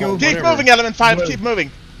 Nico, Keep whatever. moving, Element 5. Blue. Keep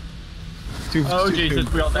moving. Oh Two.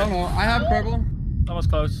 Jesus, we all No, dead. no, I have purple. That was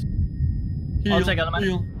close. Heal, I'll take element.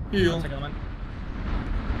 Heal. I'll take element.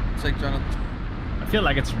 Take Jonathan. I feel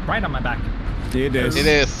like it's right on my back. It is. It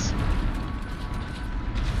is.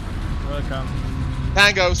 Welcome.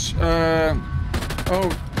 Tangos. Oh,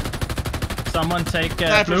 Someone take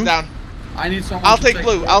Sniper's blue. down. I need someone. I'll to take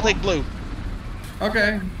blue. I'll take blue.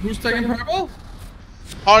 Okay, who's taking purple?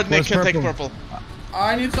 Hard Nick Where's can take purple? purple.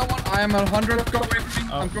 I need someone. I am 100. Go away from me.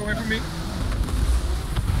 Oh. Go away from me.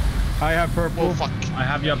 I have purple. Oh fuck. I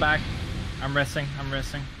have your back. I'm resting. I'm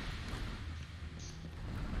resting.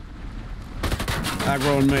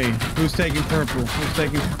 Aggro on me. Who's taking purple? Who's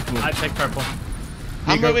taking purple? I take purple.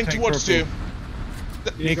 I'm Nico, moving take towards purple.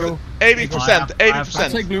 you. Nico, 80%. I have- 80%. I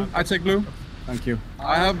take blue. I take blue. thank you.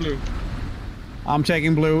 I have blue. I'm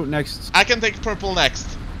taking blue next. I can take purple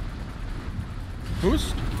next.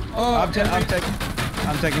 Who's? Oh, I'm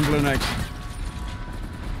taking blue next.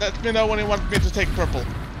 Let me know when you want me to take purple.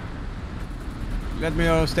 Let me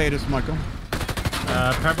know status, Michael.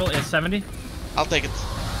 Purple is 70. I'll take it.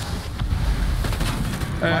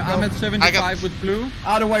 I'm at 75 with blue.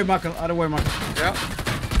 Out of the way, Michael. Out of the way, Michael. Yeah.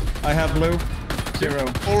 I have blue. 0.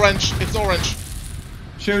 Orange. It's orange.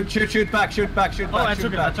 Shoot back, shoot back, shoot back. Oh, I shoot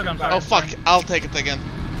took it. back, I took it. I'm shoot sorry. Oh fuck. I'll take it again.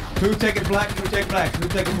 back. Who taking black? Who take black? Who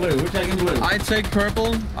taking blue? Who taking blue? I take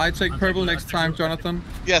purple. I take purple next time, Jonathan.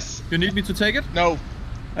 Yes. You need me to take it? No.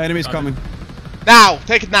 Enemies coming. Now.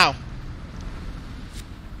 Take it now.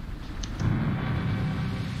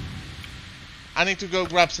 I need to go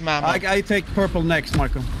grab some ammo. I take purple next,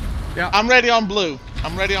 Michael. I'm ready on blue.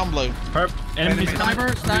 I'm ready on blue. Purple. Enemies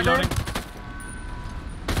coming. Sniper. Reloading.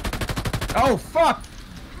 Oh fuck!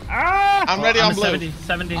 I'm ready on I'm blue.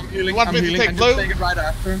 70. I'm healing. You want I'm me to healing. take I blue? just take it right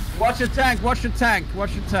after. Watch your tank! Watch your tank!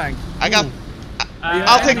 Watch your tank! I got. Ooh.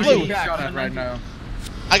 I'll take blue. Shot at right now.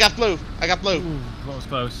 I got blue. I got blue. Ooh, that was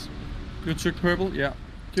close. You took purple? Yeah.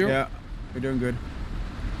 Q? Yeah, we're doing good.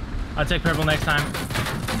 I'll take purple next time.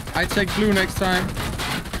 I take blue next time.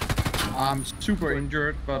 I'm super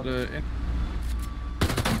injured, but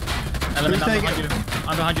Element, take I'm behind you.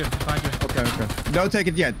 I'm behind you. Behind you. Okay. Don't take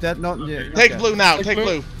it yet. That not yet. Take okay. blue now. Take Take blue.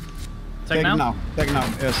 blue. Take Take now. it now. Take it now.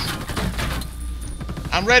 Yes.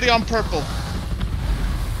 I'm ready on purple.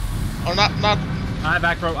 Or not. I have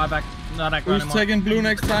acro. I have ac not acro who's anymore. taking blue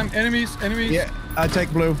next time? Enemies. Yeah, I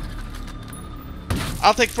take blue.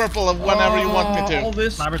 I'll take purple whenever you want me All to.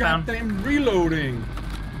 this Sniper down. goddamn reloading.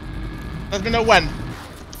 Let me know when.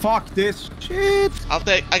 Fuck this shit. I'll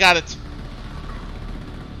take. I got it.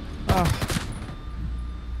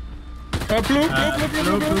 Blue. blue.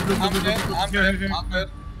 I'm dead. I'm dead. I'm dead.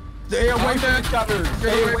 Stay away I'm from dead. each other. Get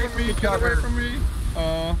Stay away away from from me. each Get away other. from me.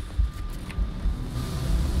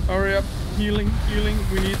 Hurry up. Healing.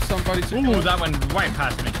 We need somebody to. Ooh, that went right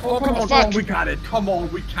past me. Oh, come on, fuck. we got it. Come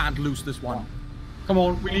on, we can't lose this one. Come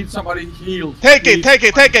on, we need somebody healed. Take it. please. Take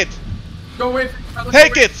it. Take it. Go away.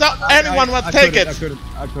 Take it. So anyone wants take it.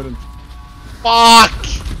 I couldn't. Fuck.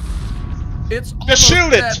 It's Just shoot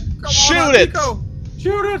almost it. dead. Come on, Shoot it. Nico.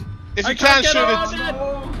 Shoot it. If you I can't can't get shoot around it.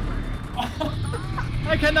 it.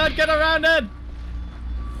 I cannot get around it.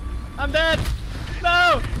 I'm dead.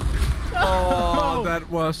 No. Oh, that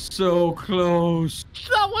was so close.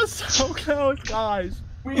 That was so close, guys.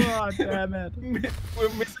 God damn it. We're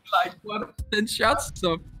missing like what 10 shots.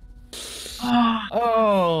 So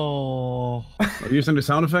Oh. Are you using the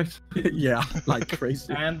sound effect? yeah, like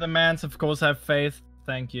crazy. And the mans, of course, have faith.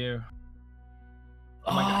 Thank you.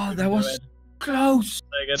 my God, we that can was do it. close.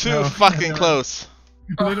 Take it. Too No. fucking close.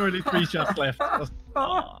 Literally 3 shots left.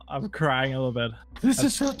 Oh, I'm crying a little bit. This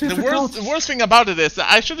is so The difficult. worst thing about it is that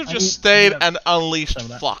I should have just stayed and unleashed Some of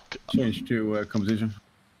that. fuck. Change to competition.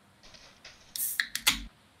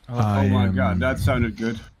 Oh, Oh my god, that sounded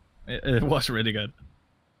good. It was really good.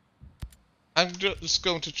 I'm just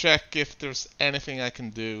going to check if there's anything I can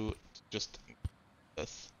do. Just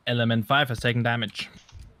this. Element 5 has taken damage.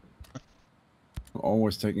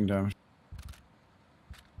 Always taking damage.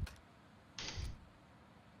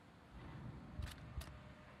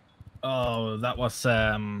 Oh, that was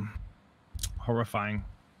horrifying.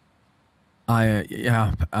 I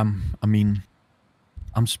mean,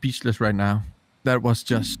 I'm speechless right now. That was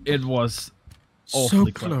just It was so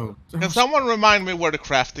awfully close. Can someone remind me where the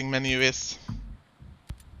crafting menu is?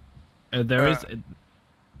 There is.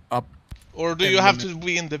 Up. Or do you have to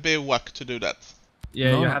be in the bivouac to do that?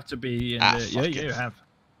 Yeah, No. you have to be in the. Yeah, fuck yeah, it. you have.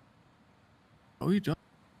 Oh, you don't.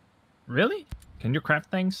 Really? Can you craft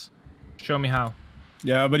things? Show me how.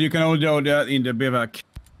 Yeah, but you can only do that in the bivouac.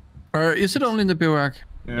 Is it only in the bivouac?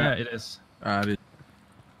 Yeah, it is.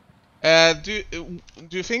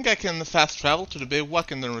 Do you think I can fast travel to the bivouac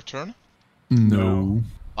and then return? No.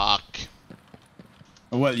 Fuck.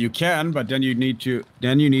 Well, you can, but then you need to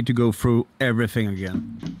go through everything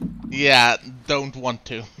again. Yeah, don't want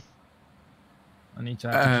to. I need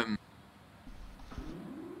to.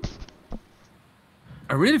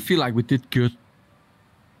 I really feel like we did good.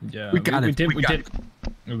 Yeah, we got it.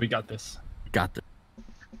 We got this. Got it.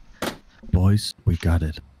 Boys, we got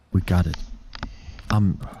it. We got it.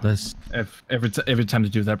 This. Every time to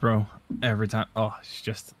do that, bro. Every time. Oh, it's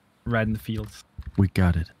just right in the fields. We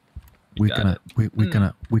got it. We're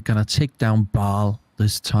gonna take down Baal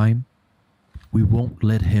this time. We won't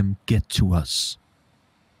let him get to us.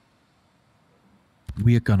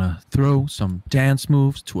 We are gonna throw some dance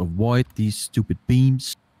moves to avoid these stupid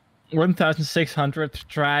beams. 1,600 to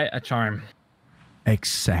try a charm.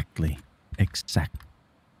 Exactly.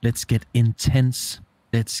 Let's get intense.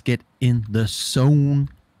 Let's get in the zone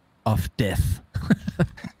of death.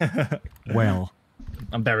 Well,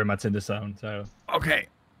 I'm very much in the zone, so. okay.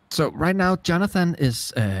 So right now, Jonathan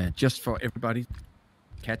is just for everybody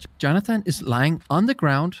catch. Jonathan is lying on the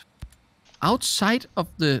ground outside of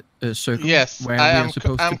the circle Yes, where I we am are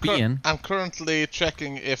supposed to be in. I'm currently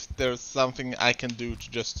checking if there's something I can do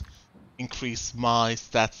to just increase my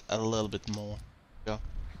stats a little bit more. Yeah.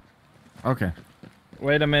 Okay.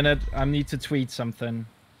 Wait a minute, I need to tweet something.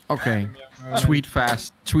 Okay. Tweet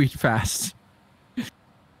fast. Tweet fast.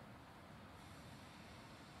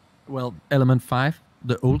 Well, element 5,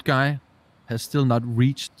 the old guy, has still not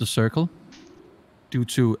reached the circle due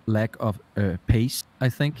to lack of pace, I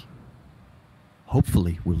think.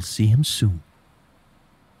 Hopefully, we'll see him soon.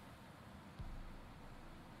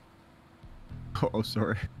 Oh,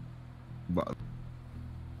 sorry. But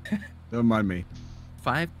don't mind me.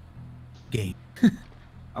 5 game.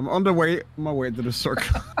 I'm on my way to the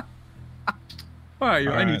circle. Where are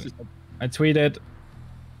you? I need Alright. to. I tweeted.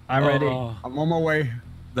 I'm ready. I'm on my way.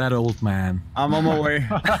 That old man. I'm on my way.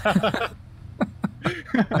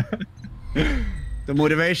 The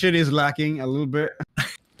motivation is lacking a little bit.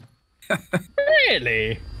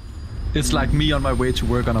 Really? It's like me on my way to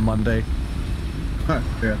work on a Monday.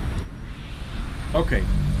 Yeah. Okay,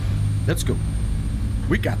 let's go.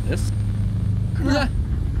 We got this.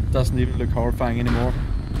 Doesn't even look horrifying anymore.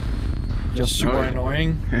 Just super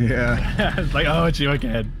annoying. Yeah. It's like, oh, it's you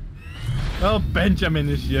again. Oh, Benjamin,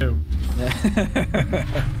 it's you.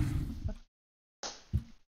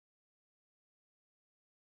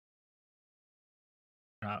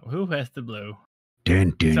 Who has the blue?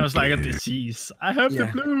 Sounds like a disease. I have the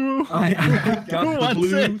blue. I got Who the wants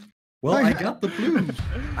blue. it? Well, I got the blue.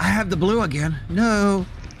 I have the blue again. No.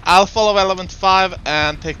 I'll follow element 5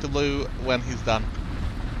 and take the blue when he's done.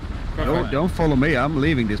 Don't follow me. I'm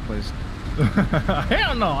leaving this place.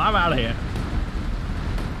 Hell no, I'm out of here.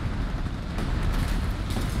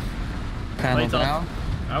 Panel Wait, down.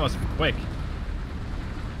 That was quick.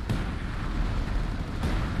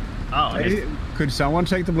 Oh, Hey, could someone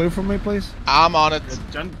take the blue from me, please? I'm on it.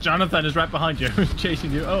 Jonathan is right behind you,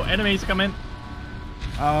 chasing you. Oh, enemies coming.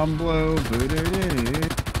 I'm blue.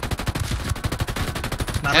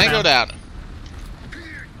 Can go down.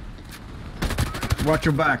 Watch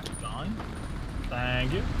your back. Fine.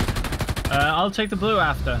 Thank you. I'll take the blue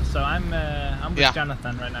after. So I'm with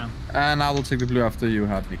Jonathan right now. And I will take the blue after you,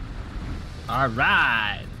 Hartley. All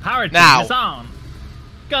right, Power Team Now. is on.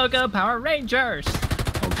 Go go Power Rangers.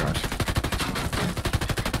 Oh gosh.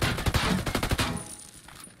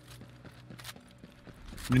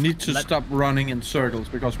 We need to stop running in circles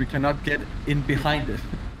because we cannot get in behind it.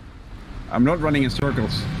 I'm not running in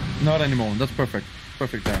circles. Not anymore. That's perfect.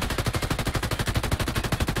 Perfect there.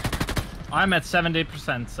 I'm at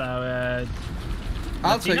 70%. So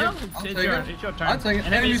I'll take it. Latino, I'll it's take your, it. it's your turn. I'll take it.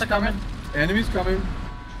 Enemies are coming. Enemies coming.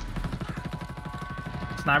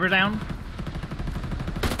 Sniper down.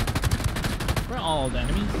 Where are all the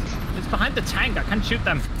enemies? It's behind the tank. I can't shoot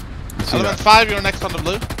them. Element 5, you're next on the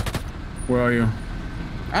blue. Where are you?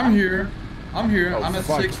 I'm here. I'm here. Oh, I'm at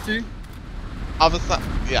fuck. 60.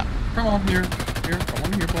 Yeah. Come on here. Here. Come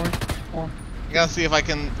on here, boy. Come on. I'm gonna see if I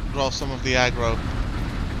can draw some of the aggro.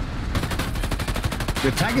 The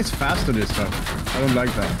attack is faster this time. I don't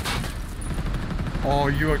like that. Oh,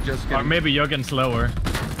 you are just Or getting... maybe you're getting slower.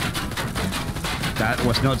 That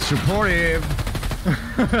was not supportive.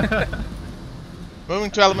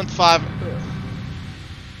 Moving to element 5.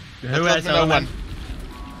 Who Let has me know element?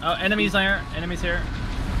 Oh, enemies here. Enemies here.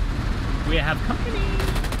 We have company.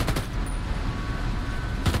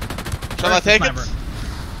 Shall I take it?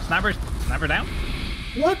 Sniper down.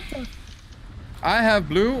 What the... I have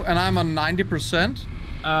blue and I'm on 90%.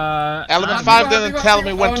 Element 5 didn't tell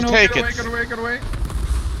me when to take it. Get away.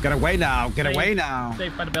 Get away now. Get away now.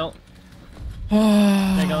 Safe by the belt.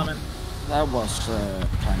 Take element. That was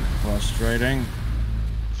kind of frustrating.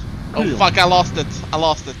 Oh fuck, I lost it.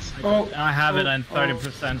 Oh, I have it at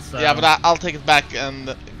 30%. So Yeah, but I'll take it back and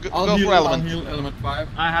go I'll for element. I'll heal element 5.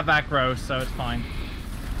 I have aggro, so it's fine.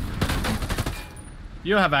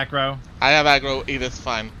 You have aggro. I have aggro, it is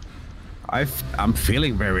fine. I'm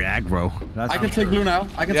feeling very aggro. That's I can take blue now.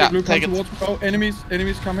 I can Yeah, take blue. take Come it. towards. Oh, enemies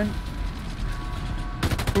coming.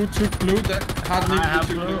 Who took blue? That hardly I have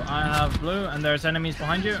took blue. I have blue, and there's enemies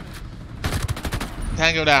behind you.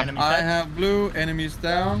 Tango down. Enemies I dead. have blue. Enemies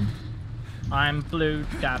down. I'm blue.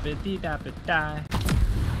 Dabbity dabbit die.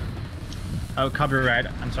 Oh, copyright.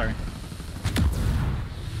 I'm sorry.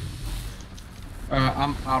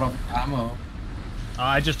 I'm out of ammo. Oh,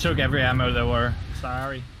 I just took every ammo there were.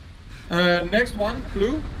 Sorry. Next one,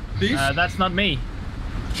 blue, please. That's not me.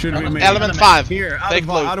 Should we make Element 5. here? Take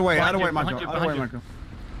blue. Out of the way, Behind you, Marco. behind you, Out of the way, behind Marco.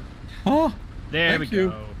 Oh, There thank we you.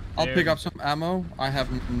 go. I'll There pick we up some ammo. I have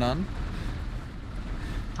none.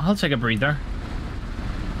 I'll take a breather.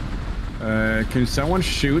 Can someone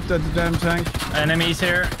shoot at the damn tank? Enemies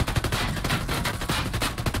here.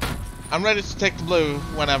 I'm ready to take the blue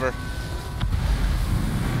whenever.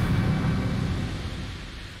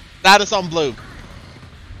 That is on blue.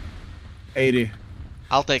 80.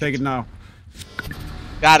 I'll take Take it now.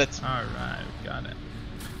 Got it. Alright, got it.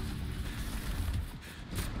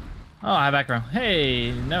 Oh, I have aggro.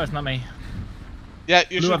 Hey, no, it's not me. Yeah,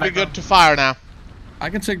 you Blue should be aggro. good to fire now. I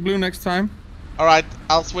can take blue next time. Alright,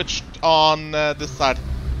 I'll switch on this side.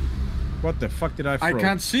 What the fuck did I throw? I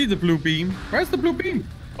can't see the blue beam. Where's the blue beam?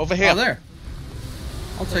 Over here. Oh, there.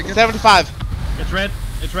 I'll take it. 75. It's red.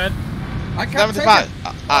 It's red. I can't 75.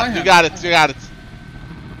 take it. You got it. You got it.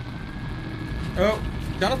 Oh,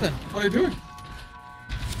 Jonathan, what are you doing?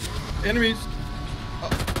 Enemies.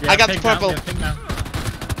 I got the pink now, purple. yeah, pink now.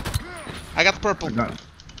 I got the purple. I got it.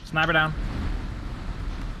 Sniper down.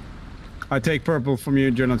 I take purple from you,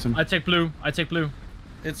 Jonathan. I take blue. I take blue.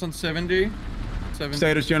 It's on 70. 70.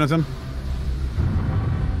 Status, Jonathan.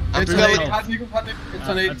 I'm It's on feeling 8. Hot Nico. It's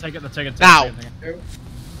on 8. I'll take it. I'll take it. Now. Take it.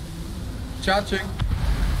 Charging.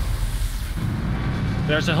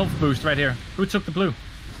 There's a health boost right here. Who took the blue?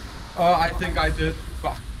 Oh, I think I did.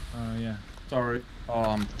 Fuck. Oh, yeah. Sorry.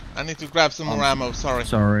 I need to grab some more ammo. Sorry.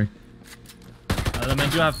 Sorry.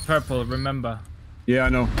 Element, you have purple, remember. Yeah, I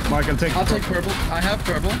know. Michael, take I'll take purple. I have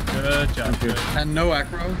purple. Good job. Thank you. Good. And no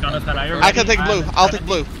aggro. Jonathan, are you ready? I can take blue. I'm at I'll take 70.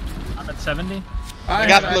 blue. I'm at 70. I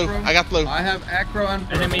got have blue. aggro. I got blue. I have aggro and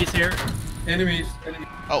purple. Enemies here. Enemies.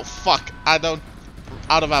 Oh fuck! I don't.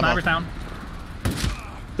 Out of ammo. Sniper's down.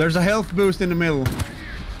 There's a health boost in the middle.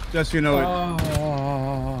 Just so you know it.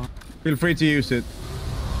 Oh, Feel free to use it.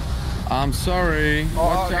 I'm sorry.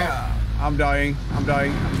 Watch out. I'm dying. I'm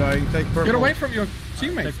dying. I'm dying. Take purple. Get away from your I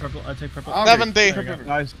teammate. take purple. I take purple. Okay. 70. There you go.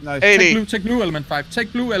 Nice, nice. 80. Take blue element 5.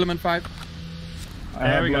 Take blue element 5. I There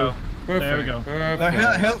have we blue. go. Perfect. There we go. Perfect.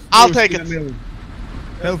 The health I'll boost take in it. the middle.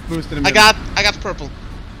 Health boost in the I middle. got purple.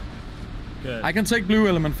 Good. I can take blue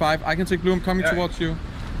element 5. I can take blue. I'm coming Yeah. towards you.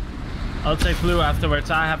 I'll take blue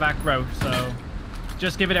afterwards. I have aggro, so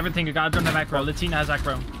just give it everything you got. I don't have aggro. Latina has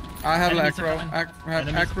aggro. I have Enemies are aggro. coming. I have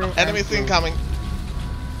Enemies. aggro. Enemies and blue. incoming.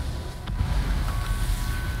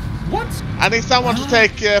 What? I need someone to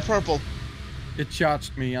take purple. It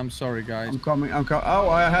charged me. I'm sorry, guys. I'm coming. I'm coming. Oh,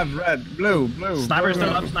 I have red, blue. Sniper's still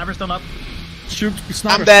up. Sniper's still up. Shoot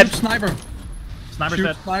sniper. I'm dead. Shoot sniper. Sniper's Shoot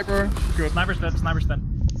dead. sniper. Good. Sniper's dead. Sniper's dead.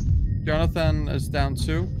 Jonathan is down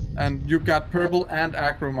too. And you got purple and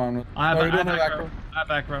aggro mounted. I have, Oh, I you have don't aggro. I have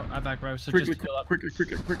aggro. I have aggro. So Quickly, just kill up. quickly.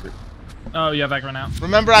 Oh, you have aggro now.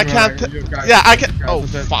 Remember, I can't. you guys- Yeah, I can. you guys Oh are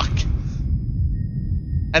dead. fuck!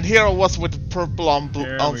 And Hero was with purple on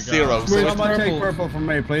There on we go. 0. Wait, So Someone take purple. purple from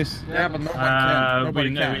me, please. Yeah, but no one can.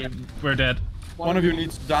 Nobody can. We're dead. One of you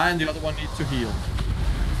needs to die and the other one needs to heal.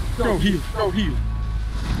 Go heal. Go heal.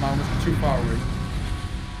 Mine was too far away.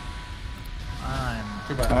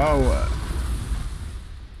 Too bad.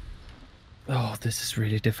 Oh, this is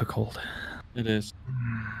really difficult. It is.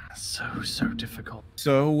 So difficult.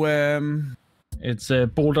 So, It's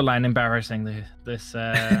borderline embarrassing, this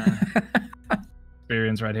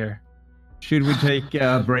experience right here. should we take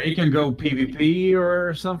a break and go PvP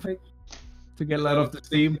or something to get let off the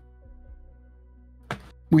steam?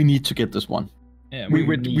 We need to get this one. Yeah, We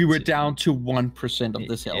need were to. down to 1% of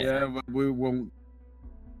this health. Yeah, but we won't.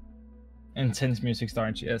 Intense music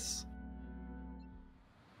starts, yes.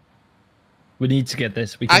 We need to get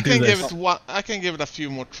this. We can I can do give this. it one. I can give it a few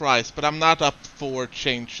more tries, but I'm not up for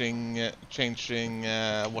changing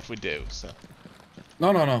what we do. So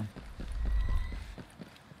No.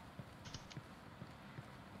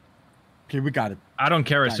 Okay, we got it. I don't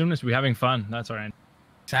care as Fine. soon as we're having fun. That's alright.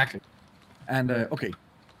 Exactly. And okay,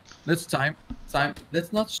 let's time.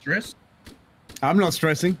 Let's not stress. I'm not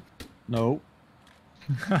stressing. No.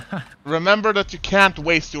 remember that you can't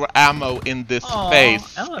waste your ammo in this Aw,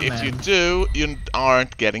 phase. Element. If you do, you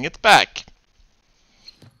aren't getting it back.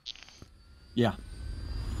 Yeah.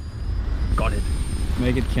 Got it.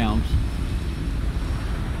 Make it count.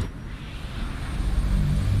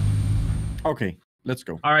 Okay, let's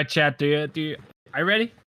go. Alright, chat. Do you? Are you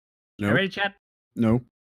ready? No. Are you ready, chat? No.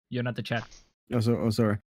 You're not the chat. Oh,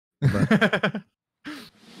 sorry.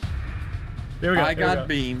 There we go. I there we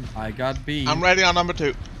got beam. I'm ready on number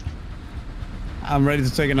 2. I'm ready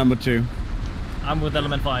to take a number 2. I'm with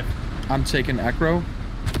element 5. I'm taking aggro.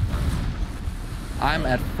 I'm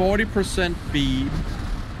at 40% beam.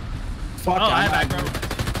 Fuck, Oh, I I'm have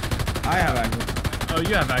aggro. I have aggro. Oh,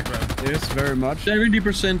 you have aggro. Yes, very much.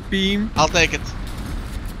 70% beam. I'll take it.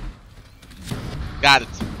 Got it.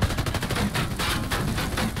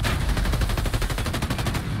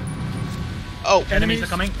 Oh, Enemies are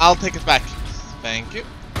coming. I'll take it back. Thank you.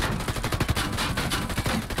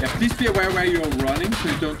 Yeah, please be aware where you're running so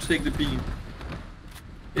you don't take the beam.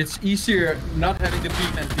 It's easier not having the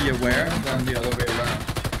beam and be aware than the other way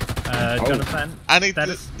around. Jonathan. I need to.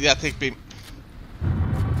 Status. Yeah, take beam.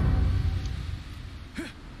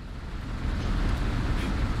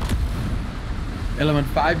 Element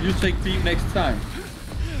 5, you take beam next time.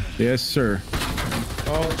 Yes, sir.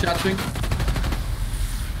 Oh, chatting.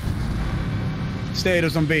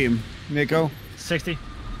 Status on beam. Nico. 60.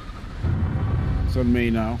 It's on me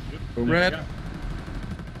now. Boom. Red.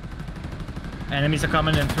 Enemies are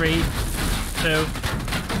coming in 3, 2, 1.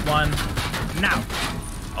 Now.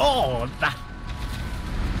 Oh, that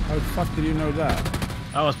How the fuck did you know that?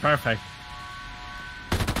 was perfect.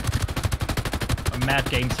 A mad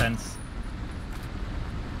game sense.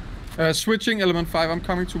 Switching element 5, I'm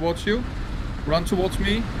coming towards you. Run towards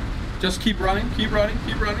me. Just keep running, keep running,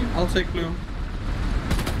 keep running. I'll take blue.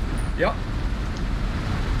 Yep.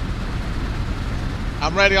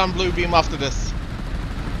 I'm ready on blue beam after this.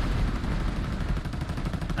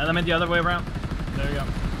 Element the other way around. There we go.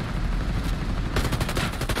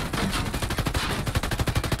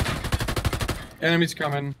 Enemies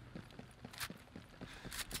coming.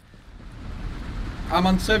 I'm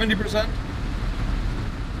on 70%.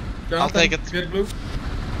 Jonathan, I'll take it. Get blue.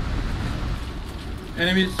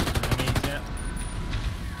 Enemies. Enemies, yeah.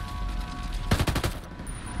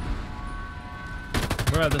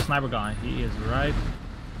 Where are the sniper guy? He is right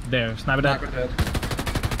there. Sniper dead. Sniper dead.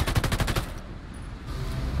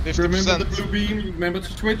 Remember the 50%. blue beam. Remember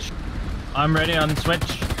to switch. I'm ready on switch.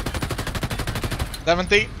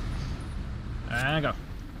 70. And go.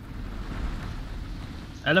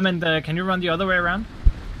 Element, can you run the other way around?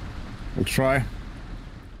 We'll try.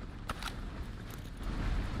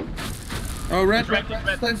 Oh, red, Red, red.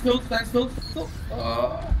 red. Stand still, stand still.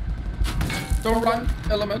 Don't run,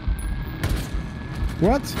 element.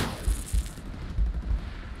 What?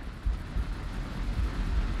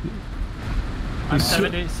 I'm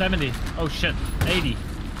 70. Oh shit. 80.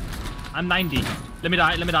 I'm 90. Let me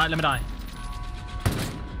die. Let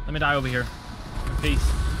me die over here. Please.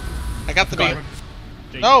 I got the Got beam.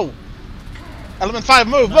 it. No! Element 5,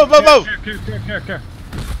 move! Care.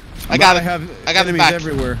 I got I it. have I got it enemies back.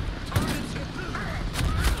 everywhere.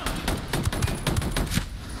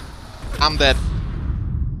 I'm dead.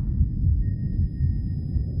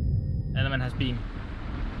 Element has beam.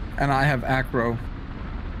 And I have aggro.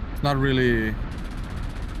 It's not really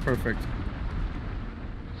perfect.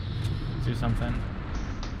 Do something.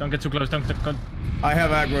 Don't get too close. Don't. I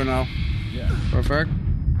have aggro now. Yeah. Perfect.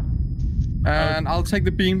 And I'll take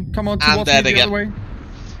the beam. Come on, I'm towards me dead the again. other way.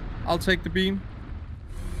 I'll take the beam.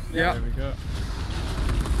 Yeah. There we go.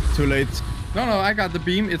 Too late. No, I got the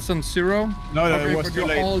beam. It's on 0. No, okay, it was but too you're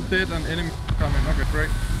late. all dead and enemy coming. Okay, great.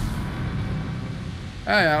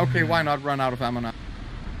 Yeah, okay, why not run out of ammo now?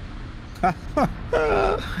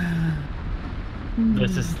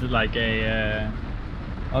 This is like a...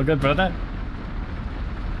 All good, brother?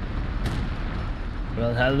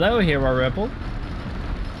 Well, hello, Hero Rebel.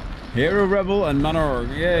 Hero Rebel and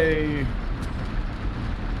Monorg, yay!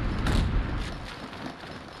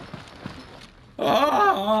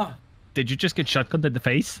 Ah! Did you just get shotgunned in the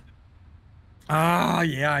face? Ah,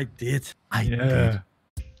 yeah, I did. I did.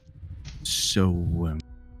 So,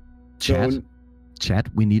 chat,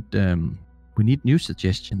 we need new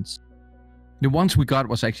suggestions. The ones we got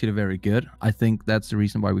was actually very good. I think that's the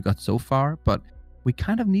reason why we got so far. But we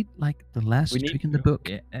kind of need like the last trick in the book.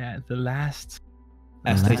 Yeah, the last.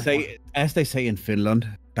 As they say in Finland,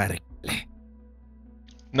 perkele.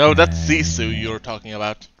 No, that's Sisu you're talking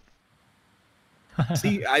about.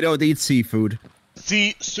 See, I don't eat seafood.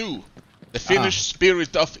 Sisu, the Finnish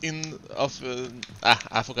spirit of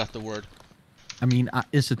I forgot the word. I mean,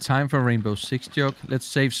 is it time for Rainbow Six joke? Let's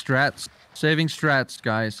save strats. Saving strats,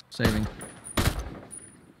 guys. Saving.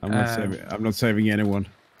 I'm not saving anyone.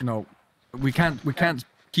 No, we can't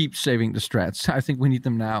keep saving the strats. I think we need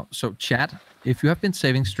them now. So, chat, if you have been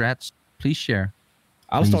saving strats, please share.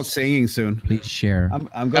 I'll start singing soon. Please share.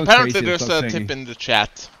 I'm going Apparently, crazy there's a singing. tip in the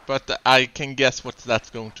chat, but I can guess what that's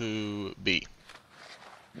going to be.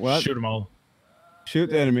 What? Shoot them all. Shoot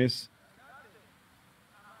the enemies.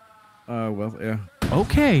 Well, yeah.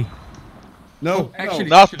 Okay. No, actually,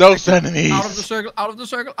 not those enemies. Out of the circle. Out of the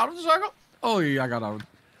circle. Out of the circle. Oh, yeah, I got out.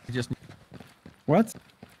 I just. What?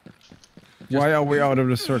 Why are we out of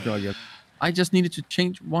the circle again? I just needed to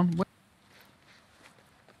change one way.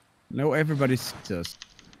 No, everybody sees us.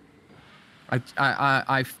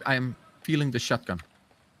 I'm feeling the shotgun.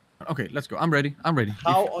 Okay, let's go. I'm ready. I'm ready.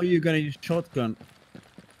 How are you gonna use shotgun?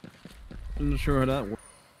 I'm not sure how that works.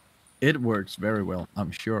 It works very well,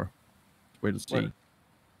 I'm sure. Wait to see.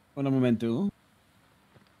 Un momento.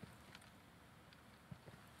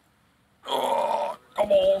 Oh,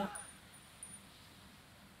 come on.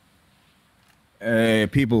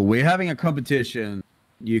 People, we're having a competition.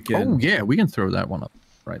 You can. Oh yeah, we can throw that one up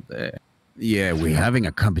right there. Yeah, we're having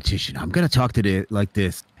a competition. I'm gonna talk to the like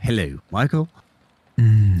this. Hello, Michael.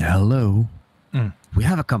 Hello. We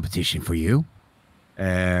have a competition for you.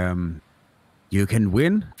 You can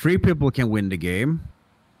win. 3 people can win the game.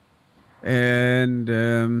 And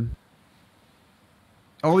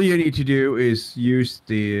all you need to do is use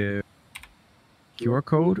the QR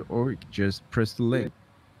code or just press the link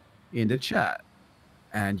in the chat.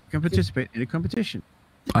 And you can participate in the competition.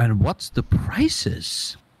 And what's the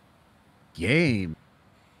prizes? Game.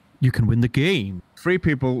 You can win the game. 3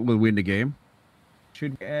 people will win the game.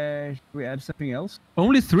 Should we add something else?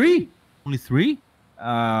 Only 3? Only 3?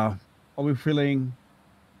 Are we feeling...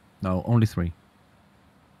 No, only 3.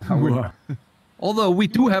 How Although we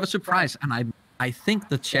do have a surprise, and I think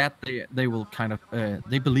the chat they will kind of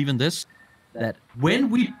they believe in this, that when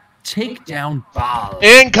we take down Baal.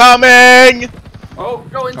 Incoming! Oh,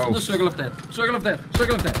 go into the circle of death. Circle of death.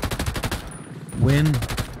 Circle of death.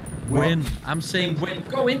 When I'm saying when,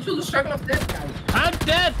 go into the circle of death, guys. I'm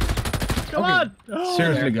dead. Come on.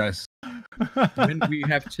 Seriously, guys. When we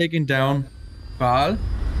have taken down Baal,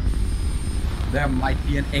 there might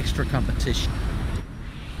be an extra competition.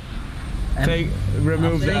 And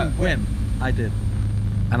remove I'm saying that. when. I did.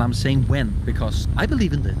 And I'm saying when because I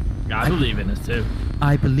believe in this. I believe in this too.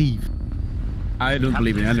 I believe. I don't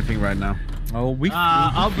believe in anything right now. Oh,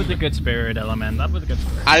 I'll put the good spirit element. I'll put the good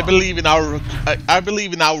spirit. I believe in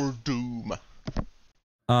our doom.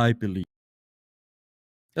 I believe.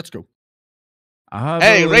 Let's go.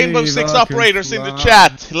 Hey, Rainbow Six operators in the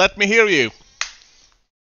chat. Let me hear you.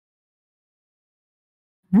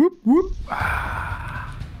 Whoop whoop.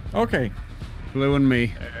 Okay. Blue and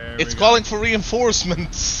me. It's calling for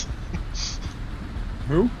reinforcements.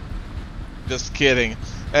 Who? Just kidding.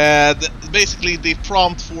 Basically, the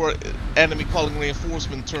prompt for enemy calling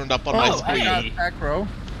reinforcement turned up on my screen. I got aggro.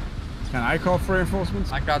 Can I call for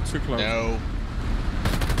reinforcements? I got too close. No.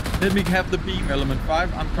 Let me have the beam, element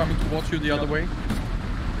 5. I'm coming towards you the other way.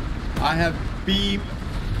 I have beam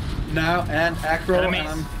now and aggro, Enemies. and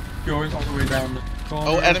I'm going all the way down the corner.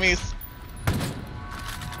 Oh, enemies.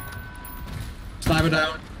 Sniper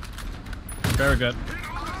down. Very good.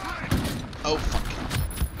 Oh, fuck.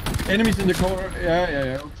 Enemies in the corner.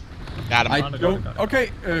 Yeah. Got him. I Got it. don't.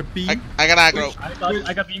 Okay, beam. I got aggro.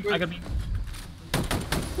 I got beam. I got beam.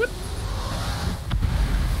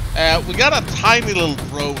 We got a tiny little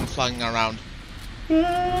drone flying around.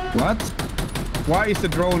 What? Why is the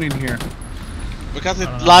drone in here? Because it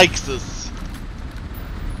likes us.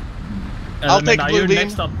 I'll take are blue you beam.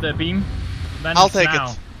 next up the beam? Then I'll it's take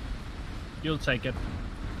now. it. You'll take it.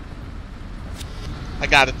 I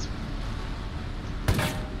got it.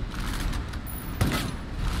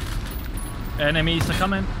 Enemies are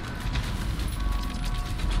coming.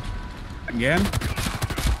 Again?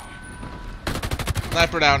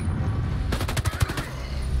 Sniper down.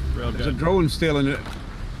 Real There's a good. drone still in it.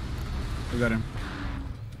 We got him.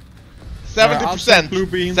 70%. Blue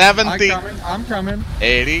beam. 70. I'm coming.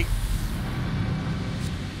 80.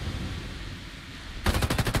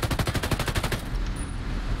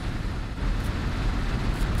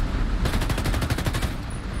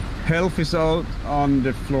 Health is out on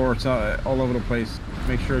the floor, it's all over the place.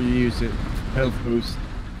 Make sure you use it. Health boost.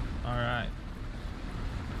 All right.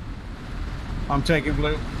 I'm taking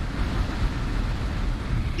blue.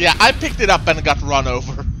 Yeah, I picked it up and got run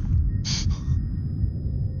over.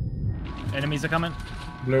 Enemies are coming.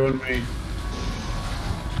 Blue and me.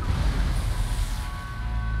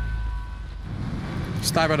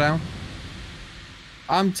 Sniper down.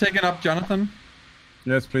 I'm taking up Jonathan.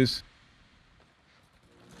 Yes, please.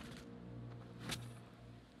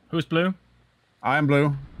 Who's blue? I am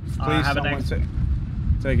blue. I Please, have an someone X.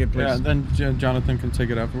 take it, please. Yeah, then Jonathan can take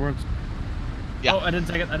it afterwards. Yeah. Oh, I didn't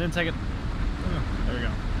take it. I didn't take it. Oh, there we go.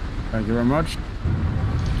 Thank you very much.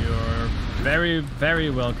 You're very, very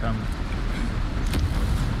welcome.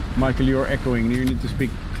 Michael, you're echoing. You need to speak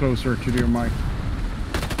closer to your mic.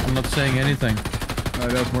 I'm not saying anything.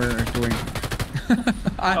 That's where you're echoing.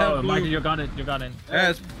 I have Oh, blue. Michael, you got it. You got it.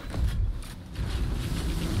 Yes.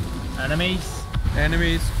 Enemies.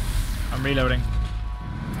 Enemies. I'm reloading.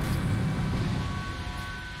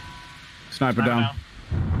 Sniper down.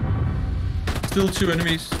 Still 2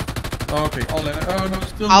 enemies. Oh, okay. All in. Oh no,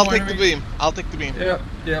 still I'll more take the enemies. beam. I'll take the beam. Yeah,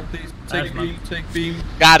 yeah, please. Take That's beam, take beam.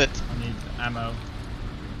 Got it. I need ammo.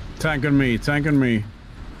 Tank on me, tank on me.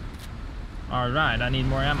 All right, I need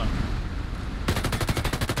more ammo.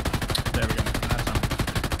 There we go. That's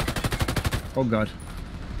some. Oh god.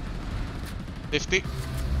 50.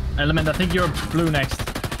 Element, I think you're blue next.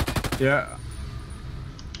 Yeah.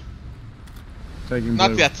 Taking Not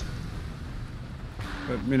blue. yet.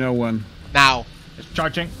 Let me know when. Now. It's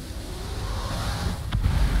charging.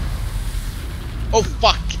 Oh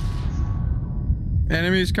fuck.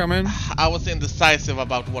 Enemies coming. I was indecisive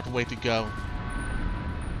about what way to go.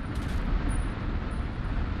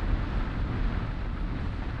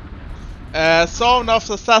 Son of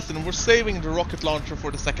Assassin, we're saving the rocket launcher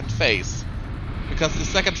for the second phase. Because the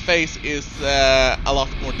second phase is a lot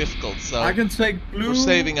more difficult, so I can take blue. we're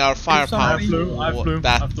saving our firepower somebody- for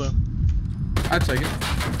that. I flew. I take it.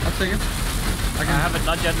 I take it. I have it.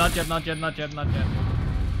 Not yet. Not yet. Not yet. Not yet. Not yet.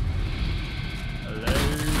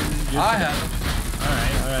 Hello. I have it. All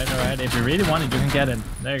right. All right. All right. If you really want it, you can get it.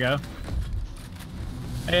 There you go.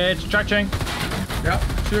 It's charging. Yeah,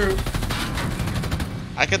 true.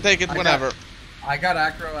 I can take it I whenever. I got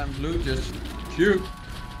aggro and blue. Just shoot.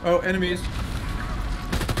 Oh, enemies.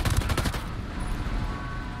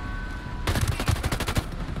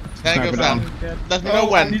 Can I go Sniper down? down. Let me know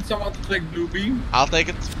I when. need someone to take blue beam. I'll take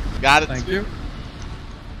it. Got it. Thank you.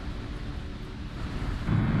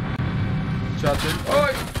 Shot it.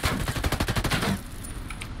 Oh!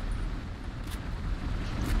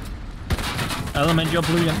 Element, you're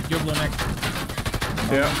blue. You're blue next.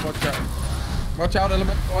 Yeah. Watch out. Watch out,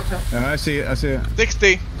 Element. Watch out. Yeah, I see it, I see it.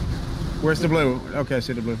 60. Where's the blue? Okay, I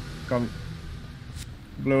see the blue. Coming.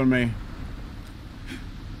 Blue and me.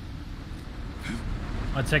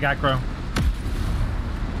 Let's take aggro.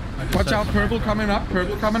 I just Watch said out, some purple aggro. coming up.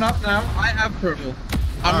 Purple coming up now. I have purple.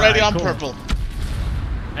 I'm All ready right, on cool. purple.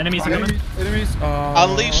 Enemies are coming. Enemies. Enemies.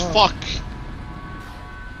 Unleash fuck.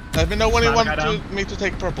 Let me know when you Sniper want guy me to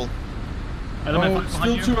take purple. Element Oh,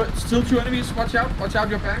 behind still you. still 2 enemies. Watch out. Watch out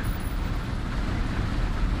your back.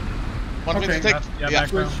 Want me to Okay. take? Yeah, Yeah.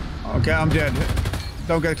 back row. Okay, I'm dead.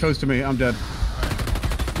 Don't get close to me, I'm dead.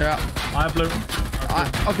 Yeah. I have blue.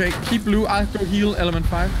 Okay, keep blue. I'll go heal element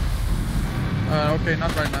 5. Okay,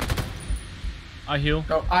 not right now. I heal.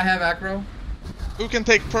 No, I have aggro. Who can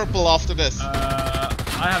take purple after this?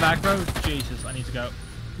 I have aggro. Jesus, I need to go.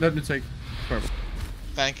 Let me take purple.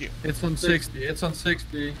 Thank you. It's on 60. It's on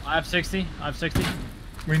 60. I have 60. I have 60.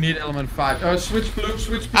 We need element 5. Switch blue.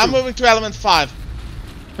 Switch blue. I'm moving to element 5.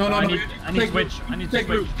 No, no, I no. need- you I need take switch. blue. I need to take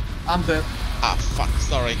switch. blue. I'm dead. Ah, fuck.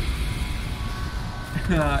 Sorry.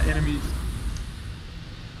 Enemies.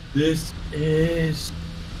 This is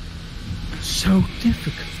so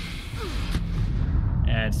difficult.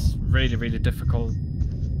 Yeah, it's really, really difficult.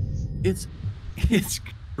 It's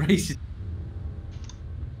crazy.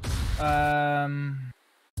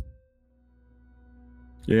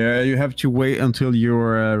 Yeah, you have to wait until you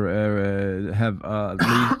have at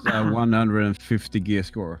least 150 gear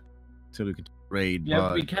score till you can. raid. Yeah,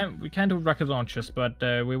 but... we can do rocket launches, but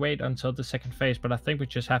we wait until the second phase. But I think we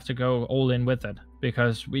just have to go all in with it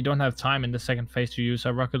because we don't have time in the second phase to use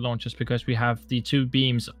our rocket launches because we have the 2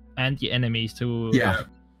 beams and the enemies to. Yeah,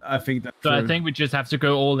 I think that's So true. I think we just have to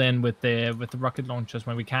go all in with the rocket launchers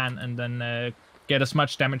when we can, and then get as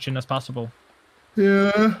much damage in as possible.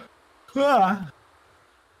 Yeah.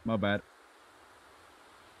 My bad.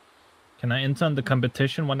 Can I enter in the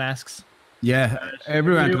competition? One asks. Yeah,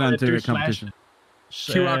 everyone can enter the competition.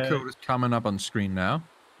 QR code is coming up on screen now.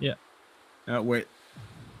 Yeah. Wait.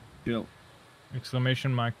 You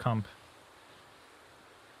know. ! Comp.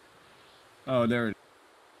 Oh, there it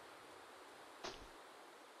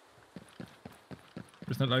is.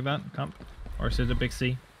 Isn't it like that? Comp? Or is it a big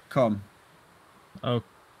C? Come. Oh,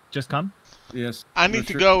 just come? Yes. I need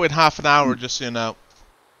to go in half an hour, just so you know.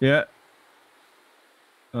 Yeah.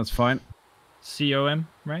 That's fine. COM,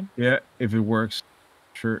 right? Yeah, if it works.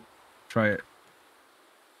 Sure. Try it.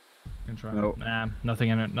 Can try. No. Nah, nothing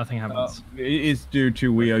in it. Nothing happens. It's due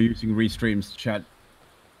to we are using Restream's chat.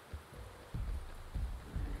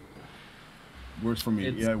 Works for me.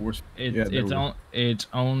 Yeah, it works. It's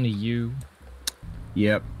only you.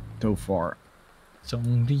 Yep, so far. It's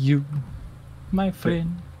only you, my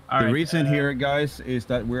friend. The reason here, guys, is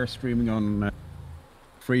that we're streaming on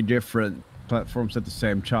 3 different platforms at the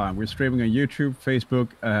same time. We're streaming on YouTube, Facebook,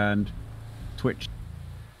 and Twitch.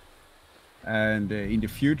 And in the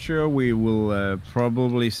future, we will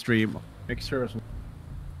probably stream Mixer as well.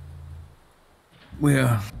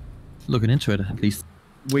 We're looking into it, at least.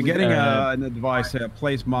 We're getting an advice,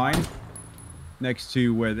 place mine next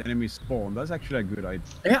to where the enemies spawn. That's actually a good idea.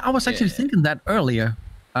 Yeah, I was actually thinking that earlier.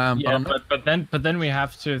 But then we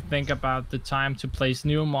have to think about the time to place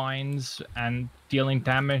new mines and dealing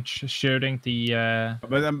damage, shooting the.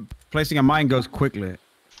 But placing a mine goes quickly.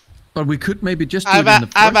 But we could maybe just. Do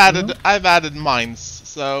I've added mines,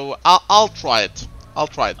 so I'll try it. I'll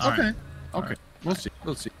try it. Okay. Okay. We'll see.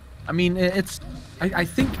 We'll see. I mean, it's. I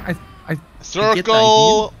think I.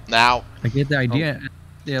 Circle now. I get the idea. Oh.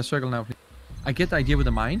 Yeah, circle now. Please. I get the idea with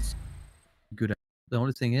the mines. Good. The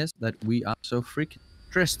only thing is that we are so freaking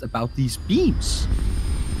stressed about these beams.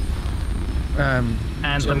 And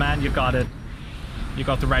the man, you got it. You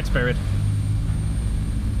got the right spirit.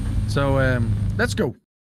 So let's go.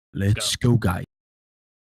 Let's go, guys.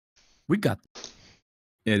 We got.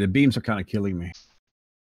 Yeah, the beams are kind of killing me.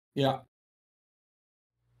 Yeah.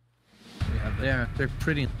 Yeah, they're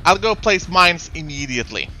pretty. I'll go place mines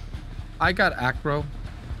immediately. I got acro.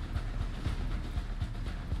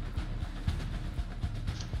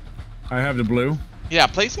 I have the blue. Yeah,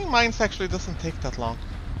 placing mines actually doesn't take that long.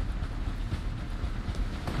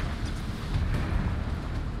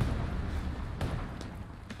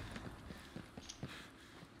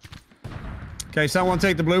 Okay, someone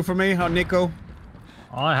take the blue for me, Nico.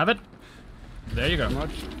 Oh, I have it. There you go.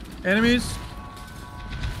 Enemies.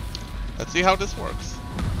 Let's see how this works.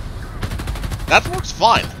 That works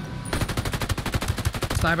fine.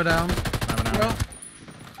 Sniper down. Well,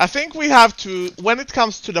 I think we have to, when it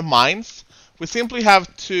comes to the mines, we simply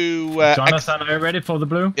have to... Jonathan, are you ready for the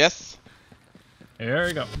blue? Yes. Here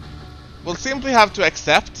we go. We'll simply have to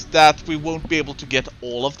accept that we won't be able to get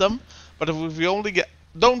all of them, but if we only get...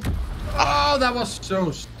 Oh, that was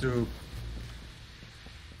so stupid.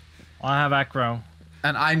 I have acro.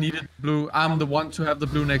 And I needed blue. I'm the one to have the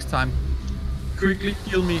blue next time. Quickly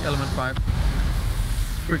heal me, element 5.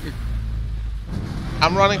 Quickly.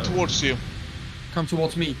 I'm running towards you. Come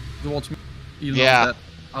towards me. Towards me. Yeah.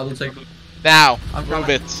 I will take blue. Now, move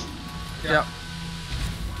it. Yeah.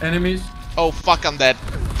 Enemies. Oh fuck, I'm dead.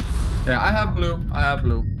 Yeah, I have blue. I have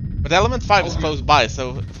blue. But element 5 is close by,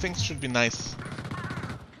 so things should be nice.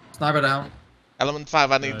 Sniper down. Element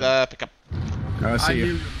 5, I need pickup. I see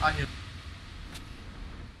you. I heal.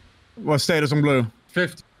 What status on blue?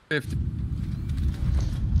 50. 50.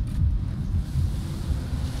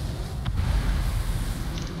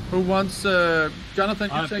 Who wants Jonathan,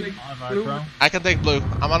 you take blue? I can take blue.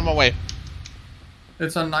 I'm on my way.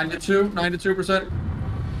 It's on 92%.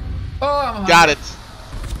 Oh, I'm got it.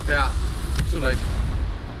 Yeah. Too late.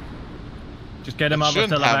 Just get him up with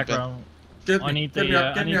the back row. I need the blue.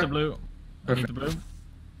 Perfect. I need the blue.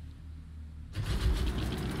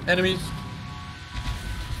 Enemies.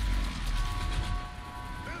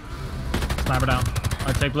 Sniper down.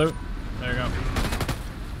 I take blue. There you go.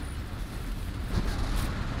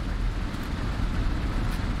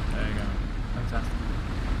 There you go. Fantastic.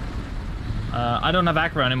 I don't have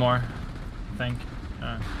acro anymore, I think.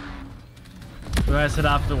 Who has it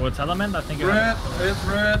afterwards? Element? I think red. It's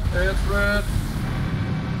red. It's red.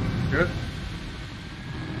 Good.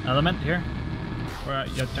 Element here. Where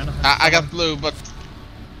yeah, Jonathan? I got blue, but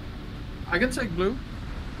I can take blue.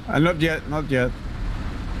 Not yet, not yet.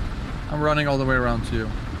 I'm running all the way around to you.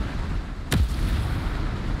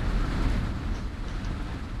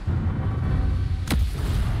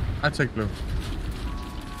 I take blue.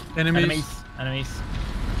 Enemies. Enemies.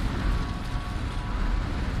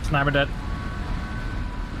 Sniper dead.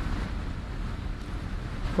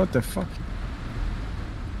 What the fuck?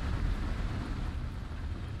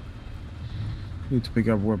 Need to pick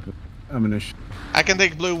up weapon ammunition. I can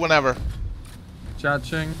take blue whenever.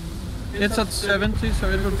 Charging. It's at 70, so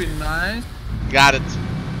it would be nice. Got it.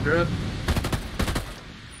 Good.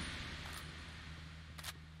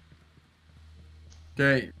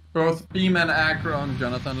 Okay, both beam and aggro on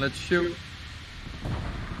Jonathan. Let's shoot.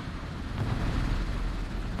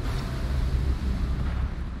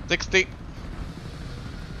 $60,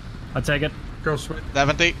 I'll take it. Go switch.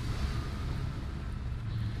 $70,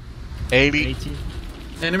 $80. 80.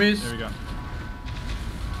 Enemies. There we go.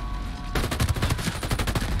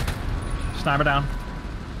 Sniper down.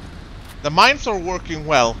 The mines are working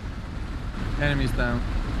well. Enemies down.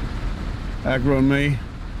 Aggro on me.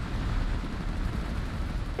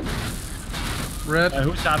 Red.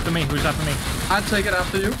 Who's after me? Who's after me? I'll take it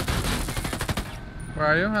after you. Where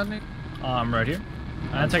are you, Hadley? I'm right here.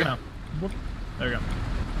 Take it now. Whoop. There we go.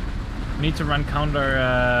 We need to run counter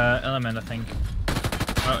element, I think.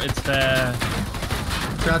 Oh, it's the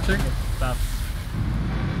Charging. stuff.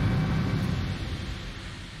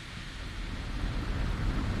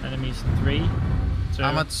 Enemies 3, 2,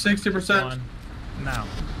 I'm at 60%. 1. Now.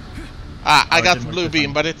 Ah, I it got didn't work blue this beam,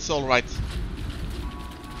 time. but it's alright.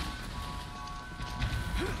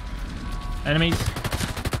 Enemies.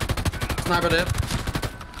 Sniper dead.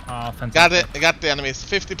 Oh, fantastic. Got it. I got the enemies.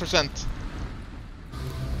 50%.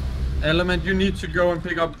 Element, you need to go and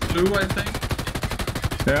pick up blue, I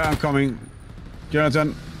think. Yeah, I'm coming.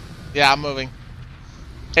 Jonathan. Yeah, I'm moving.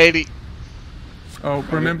 80. Oh,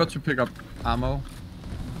 remember to pick up ammo.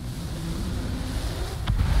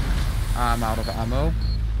 I'm out of ammo.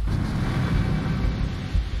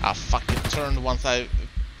 Ah, fuck, it turned once I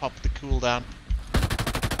popped the cooldown.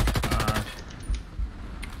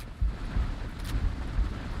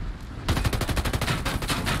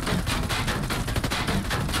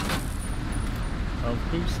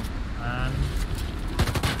 Boost and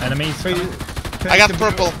enemies. I got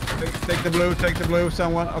purple. Take the blue,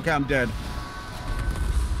 someone. Okay, I'm dead.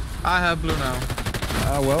 I have blue now.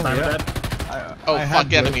 Well, Sniper yeah. dead. Oh, I had fuck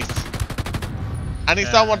blue. enemies. I need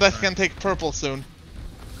someone that can take purple soon.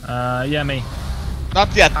 Yeah, me.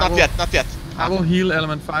 Not yet, not yet, not yet. I will heal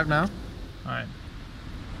element 5 now. All right.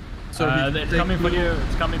 So it's coming for you.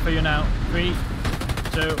 It's coming for you now. 3,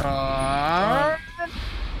 2.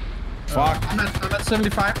 Fuck. I'm at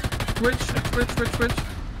 75. Switch.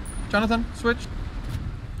 Jonathan, switch.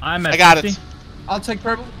 I'm at I got 50. it. I'll take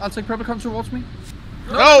purple. Come towards me.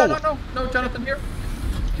 No! No, Jonathan, here.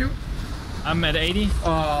 Q. I'm at 80.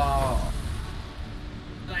 Oh.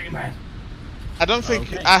 I don't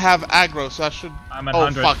think Okay. I have aggro, so I should... I'm at Oh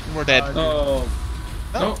 100. fuck, we're dead. Oh.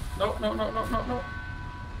 No. No.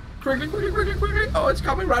 Quickly. Oh, it's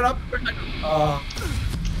coming right up.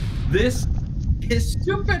 This is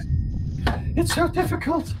stupid. It's so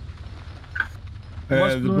difficult.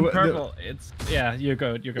 What's blue and purple? It's yeah. You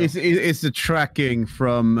go. It's the tracking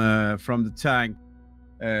from the tank.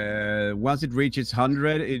 Once it reaches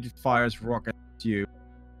 100, it fires rockets at you.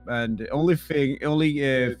 And the only thing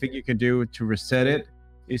you can do to reset it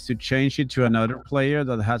is to change it to another player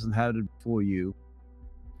that hasn't had it before you.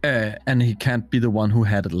 And he can't be the one who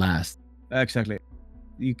had it last. Exactly.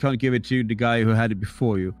 You can't give it to the guy who had it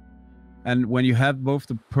before you. And when you have both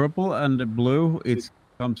the purple and the blue, it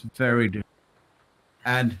becomes very difficult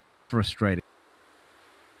and frustrating.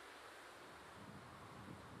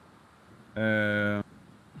 Yeah,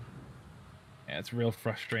 it's real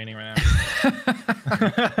frustrating right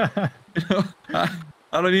now.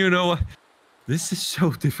 I don't even know what. This is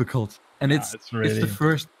so difficult, and it's really... it's the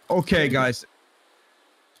first. Okay, guys.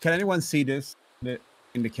 Can anyone see this in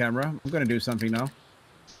the camera? I'm gonna do something now.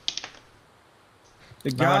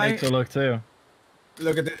 The guy. I need to look too.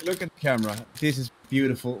 Look at the camera. This is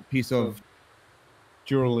beautiful piece of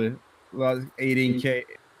jewelry. 18K.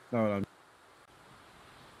 No.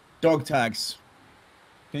 Dog tags.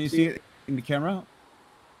 Can you see it in the camera?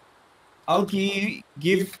 I'll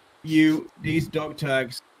give you these dog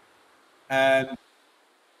tags, and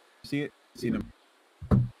see them.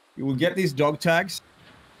 You will get these dog tags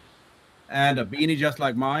and a beanie just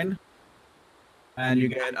like mine, and you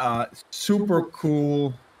get a super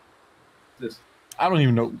cool. I don't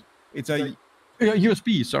even know. It's a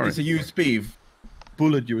USB. Sorry, It's a USB.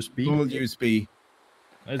 bullet USB. Bullet USB.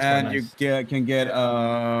 It's and quite you nice. can get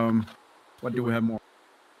what do we have more?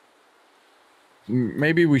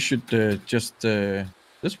 Maybe we should just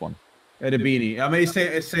this one. The beanie. I mean,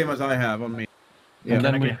 it's same as I have on me. Yeah. And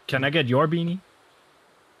then Can I get your beanie?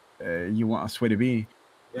 You want a sweaty beanie?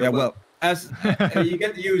 Yeah. Well, as you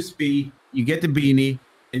get the USB, you get the beanie,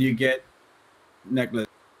 and you get necklace.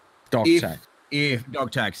 dog tag. If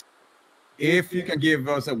dog tags. If you can give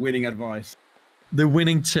us a winning advice, The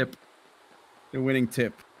winning tip. the winning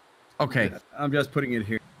tip. Okay. I'm just putting it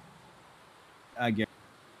here. I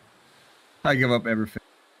give up everything.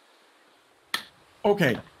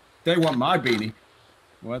 Okay. They want my beanie.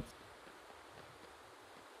 What?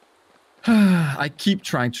 I keep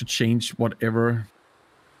trying to change whatever,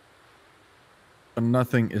 but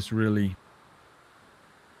nothing is really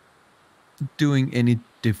doing any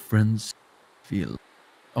difference. Feel.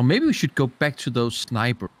 Or maybe we should go back to those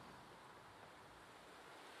sniper.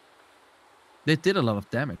 They did a lot of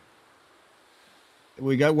damage.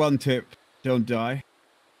 We got one tip. Don't die.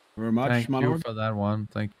 Very much, Thank my you lord. for that one.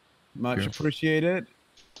 Thank Much you. appreciated.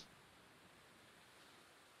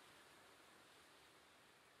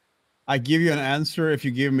 I give you an answer if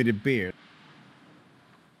you give me the beard.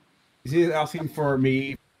 Is he asking for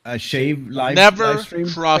me a shave live Never stream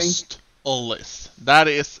trust Ullis. That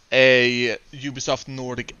is a Ubisoft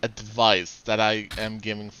Nordic advice that I am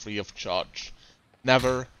giving free of charge.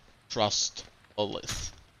 Never trust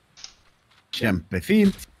Ullis.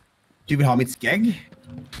 Kämpefint. Du vill ha mitt skägg?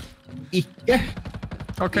 Icke.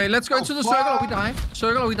 Okay, let's go into the circle or we die.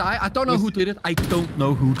 Circle or we die. I don't know who did it. I don't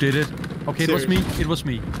know who did it. Okay, it was me. It was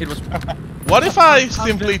me. It was me. What if I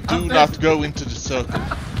simply do not go into the circle?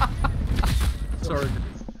 Sorry.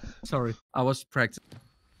 Sorry. I was practicing.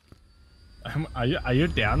 Are you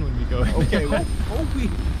down when we go? Okay.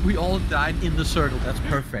 We all died in the circle. That's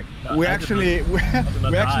perfect. we actually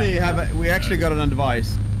got an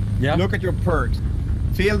advice. Yeah. Look at your perks.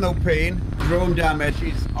 Feel no pain. Drone damage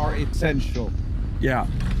are essential. Yeah.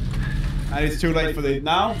 And it's too late for it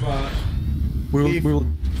now, but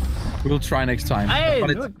We'll try next time. Hey,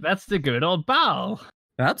 But look, that's the good old Bal.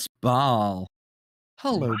 that's Bal.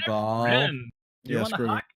 Hello, Bal. Friend. You Yeah, want screw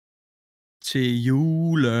to it. hack? Til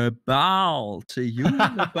julebal. Til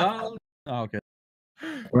julebal. Oh, okay.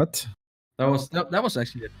 What? That was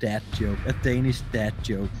actually a dad joke. A Danish dad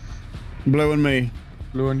joke. Blue and me.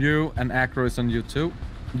 Blue on you and Acro is on you too.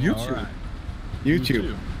 YouTube. Alright.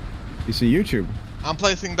 YouTube. You see YouTube. I'm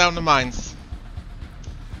placing down the mines.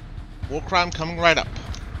 War crime coming right up.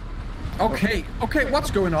 Okay,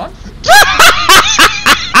 what's going on?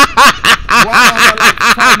 Wow, like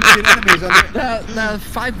 5 million enemies on it. There are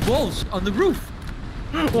 5 wolves on the roof.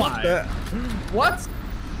 Why? What?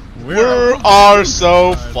 We are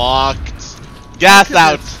so fucked. Gas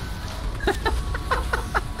out.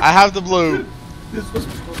 I have the blue. This was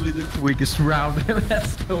probably the quickest round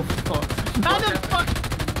that's so far. How the fuck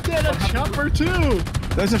did a chopper too?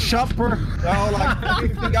 There's a shopper. Oh,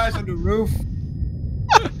 like 50 guys on the roof.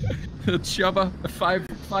 The chopper,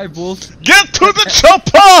 5 wolves. Get to the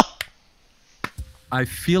chopper! I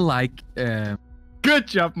feel like Good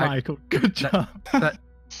job, Michael. Good job.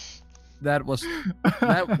 that was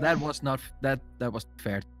not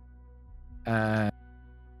fair.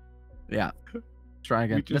 Yeah. Try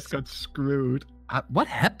again. We just got screwed. What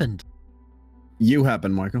happened? You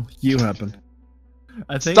happened, Michael. You happened.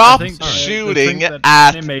 Stop the shooting thing that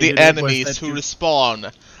at animated the it was enemies that who you-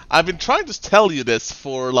 respawn. I've been trying to tell you this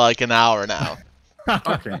for like an hour now.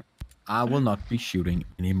 Okay. I will not be shooting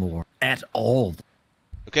anymore at all.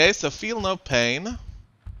 Okay, so feel no pain.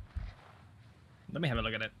 Let me have a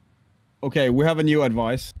look at it. Okay, we have a new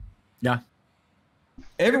advice. Yeah.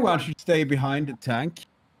 Everyone should stay behind the tank.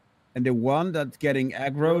 And the one that's getting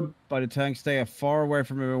aggroed by the tank stay far away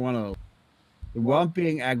from everyone else. The one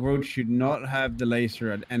being aggroed should not have the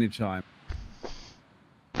laser at any time.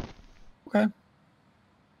 Okay.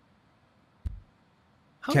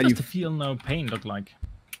 How Can does you- the feel no pain look like?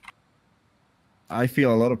 I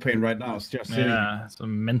feel a lot of pain right now. It's just sitting. Yeah,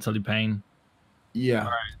 some mentally pain. Yeah.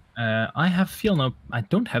 I have feel no. I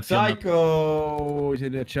don't have feel no. Psycho is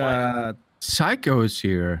in the chat. Psycho is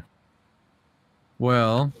here.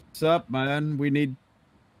 Well, What's up, man? We need.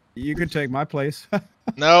 You can take my place.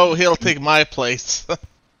 No, he'll take my place.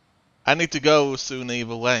 I need to go soon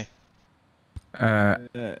either way.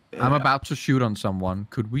 I'm about to shoot on someone.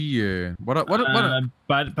 Could we? What?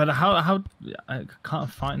 But how? I can't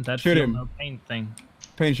find that Shoot feel him. no pain thing.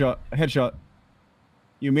 Pain shot, headshot.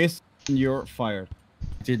 You missed. And you're fired.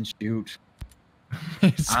 Didn't shoot.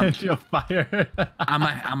 It said you're fired.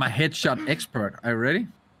 I'm a headshot expert. Are you ready?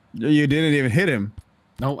 You didn't even hit him.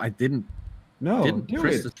 No, I didn't. No, Didn't do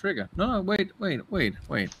press it. the trigger. No, wait. Are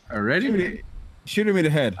you ready? Shoot him in the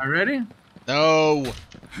head. Are you ready? No.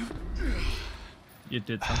 You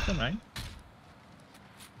did something, right?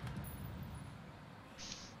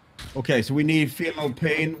 Okay, so we need feel no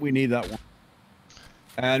pain. We need that one.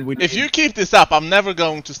 And we. If you keep this up, I'm never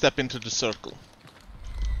going to step into the circle.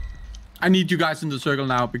 I need you guys in the circle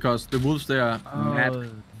now because the wolves they are mad. Oh,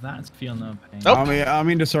 that's feel no pain. Nope. I'm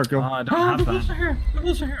in the circle. Oh, I don't have The wolves that. are here. The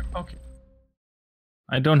wolves are here. Okay.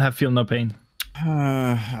 I don't have feel no pain.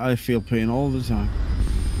 I feel pain all the time.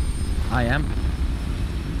 I am.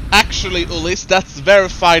 Actually, Ulis, that's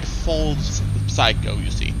verified false psycho,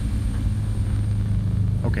 you see.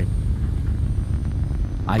 Okay.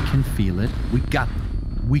 I can feel it. We got.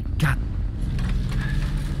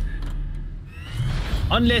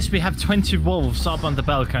 Unless we have 20 wolves up on the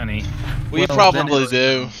balcony. We Well, probably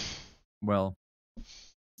then do. Well,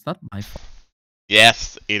 it's not my fault.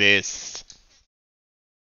 Yes, it is.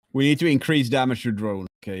 We need to increase damage to drone.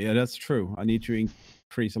 Okay, yeah, that's true. I need to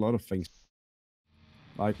increase a lot of things.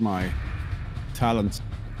 Like my talents.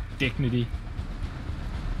 Dignity.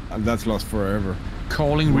 And that's lost forever.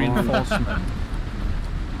 Calling reinforcement.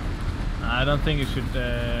 I don't think you should.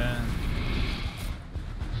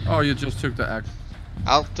 Oh, you just took the act.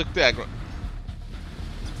 I'll take the aggro.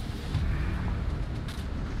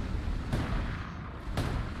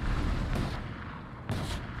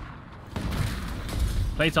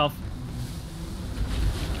 Plates off.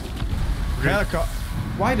 Helicopter.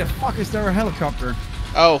 Why the fuck is there a helicopter?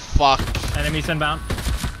 Oh, fuck. Enemies inbound.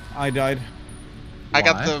 I died. I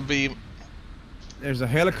got Why? the beam. There's a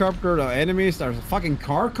helicopter, there are enemies, there's a fucking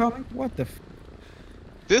car coming? What the f...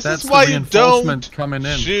 This That's is the why you reinforcement don't coming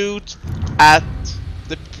in. shoot at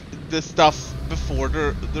the stuff before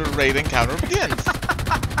the raid encounter begins.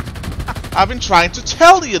 I've been trying to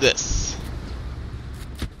tell you this.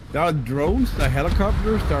 There are drones, there are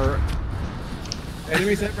helicopters, there are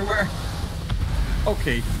enemies everywhere.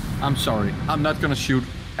 Okay. I'm sorry. I'm not gonna shoot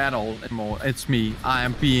at all anymore. It's me. I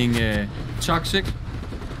am being toxic.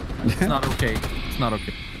 It's not okay. It's not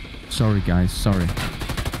okay. Sorry, guys. Sorry.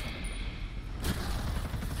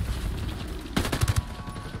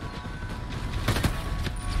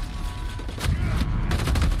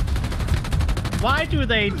 Why do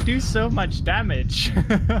they do so much damage?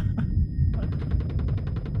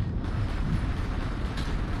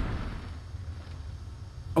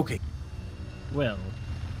 Okay. Well,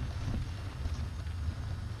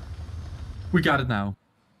 We got it now.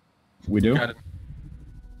 We do? Got it.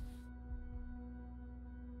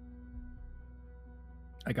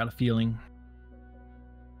 I got a feeling.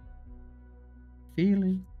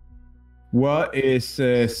 Feeling. What is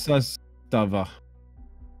Sastava?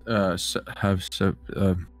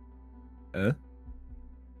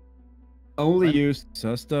 Only use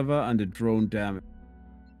Sastava and the drone damage.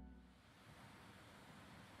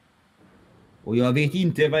 Och jag vet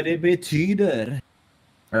inte vad det betyder.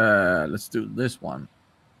 Let's do this one.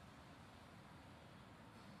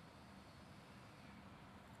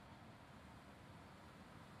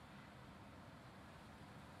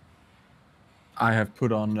 I have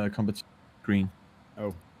put on competition screen.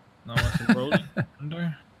 Oh. No, was it rolling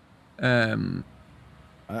under?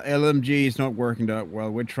 LMG is not working that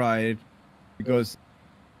well. We tried because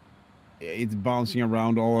it's bouncing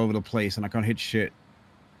around all over the place and I can't hit shit.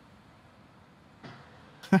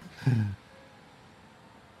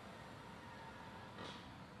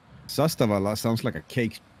 Sastava sounds like a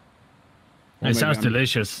cake. Or It maybe sounds I'm-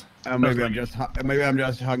 delicious. maybe I'm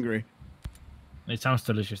just hungry. It sounds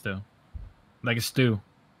delicious though. Like a stew.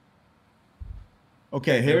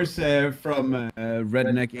 Okay, here's from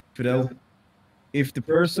Redneck Infidel. If the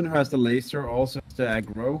person who has the laser also has the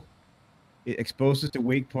aggro, it exposes the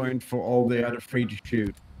weak point for all the other three to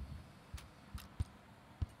shoot.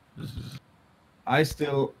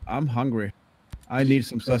 I'm hungry. I need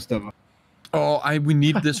some Sastava. Oh, we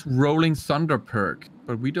need this rolling thunder perk,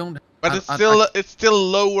 but we don't. But it's still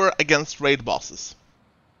lower against raid bosses.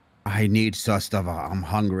 I need Sastava. I'm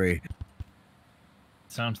hungry.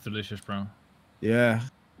 Sounds delicious, bro. Yeah.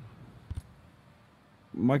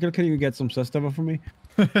 Michael, can you get some Sastava for me?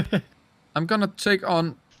 I'm gonna take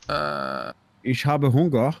on. Ich habe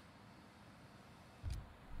Hunger.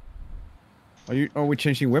 Are we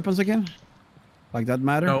changing weapons again? Like that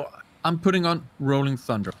matter? No, I'm putting on rolling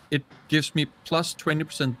thunder. It gives me plus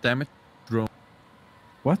 20% damage drone.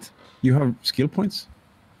 What? You have skill points?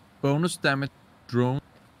 Bonus damage drone.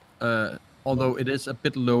 Although it is a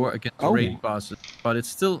bit lower against raid bosses, but it's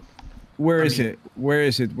still. Where is it? Where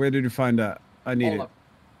is it? Where did you find that? I need it.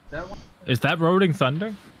 That one? Is that Rolling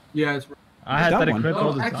Thunder? Yeah, it's. I had That that one? equipped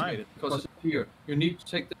all the time. activate it because it's here. You need to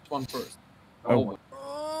take this one first. Oh.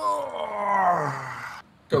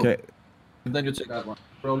 Go. Okay. And then you take that one.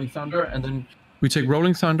 Rolling Thunder, and then we take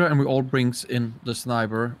Rolling Thunder, and we all brings in the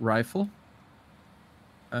sniper rifle.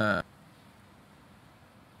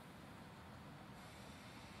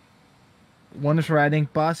 One is riding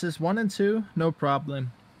bosses 1 and 2, no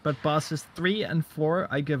problem. But bosses 3 and 4,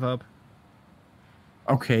 I give up.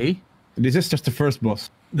 Okay. This is just the first boss.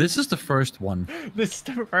 This is the first one. This is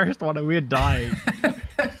the first one, and we're dying.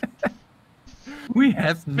 We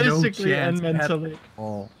have no Physically chance and mentally. at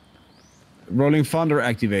all. Rolling Thunder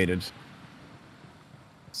activated.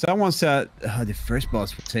 Someone said the first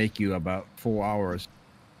boss will take you about 4 hours.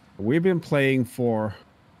 We've been playing for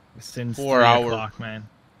Since 4 3 hours. o'clock, man.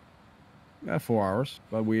 4 hours,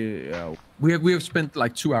 but we We have spent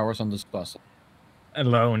like 2 hours on this boss.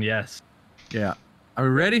 Alone, yes. Yeah. Are we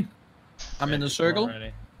ready? I'm in the circle.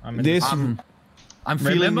 Already. I'm in this I'm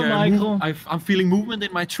feeling Remember, Michael? I'm feeling movement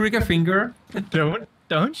in my trigger finger.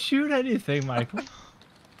 Don't shoot anything, Michael.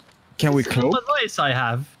 can we This is the cloak? advice I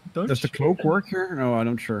have. Don't Does the shoot cloak anything. work here? No, I'm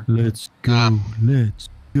not sure. Let's go. Let's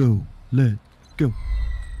go. Let's go.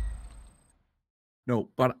 No,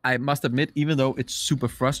 but I must admit, even though it's super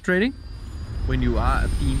frustrating, when you are a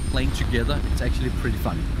team playing together, it's actually pretty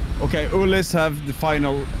funny. Okay, let's have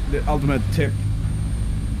the ultimate tip.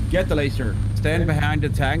 Get the laser. Stand behind the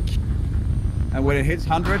tank, and when it hits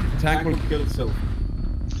 100, the tank will kill itself.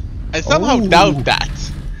 I somehow Oh. doubt that.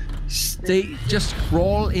 Just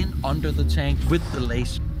crawl in under the tank with the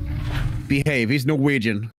laser. Behave. He's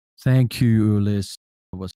Norwegian. Thank you, Ulis.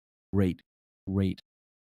 It was great. Great.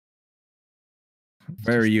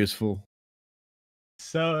 Very useful.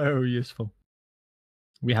 So useful.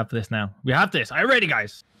 We have this now. We have this. Are you ready,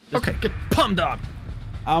 guys? Just Okay. Get pumped up.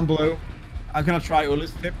 I'm blue. I'm gonna try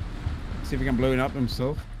Ulis tip. See if he can blow it up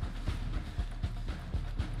himself.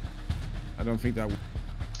 I don't think that.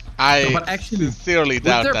 I No, but actually, sincerely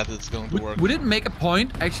doubt there- that it's going to work. Would it make a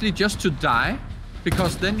point actually just to die?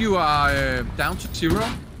 Because then you are down to 0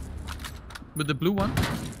 with the blue one.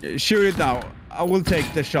 Shoot it now. I will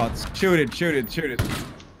take the shots. Shoot it. Shoot it. Shoot it.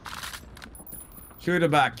 Shoot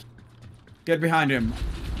it back. Get behind him.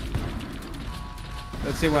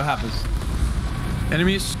 Let's see what happens.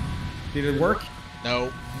 Enemies, Did it work?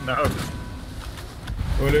 No. No.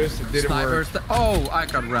 Ulis, it didn't snipers. Oh, I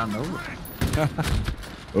got run over. work.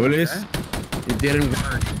 Ulis, it didn't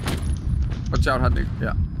work. Watch out, Hunting.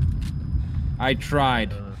 Yeah. I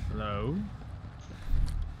tried. Hello.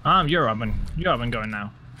 You're up and going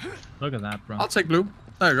now. Look at that, bro. I'll take blue.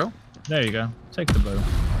 There you go. There you go. Take the blue.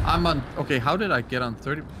 I'm on. Okay, how did I get on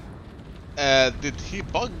 30? Did he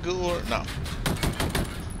bug or no?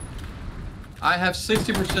 I have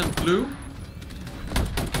 60% blue.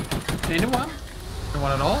 Anyone?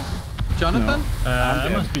 Anyone at all? Jonathan? It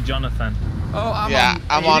dead. must be Jonathan. Oh, Yeah,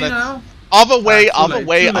 I'm on 80 it. now. Other way, Too other late,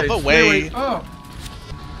 way, too late. other Wait, way. wait. Oh.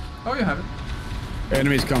 Oh, you have it.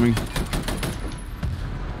 Enemies coming.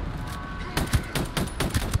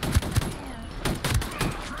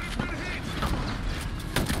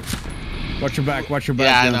 Watch your back. Watch your back.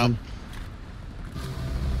 Yeah, I know. Jonathan.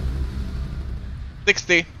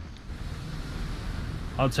 60.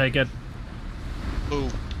 I'll take it. Ooh,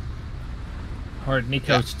 Or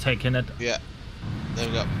Nico's taking it. yeah. There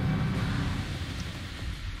we go.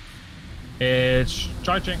 It's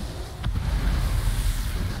charging.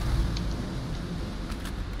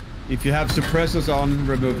 If you have suppressors on,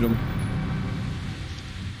 remove them.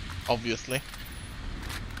 Obviously.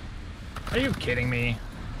 Are you kidding me?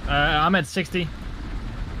 I'm at 60.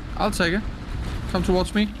 I'll take it. Come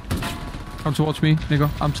towards me. Come towards me, Nico.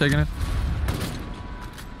 I'm taking it.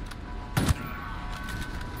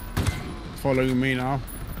 Following me now.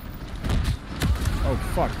 Oh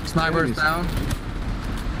fuck. Sniper's Enemies. down.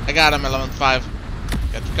 I got him, element 5.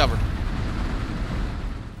 Get recovered.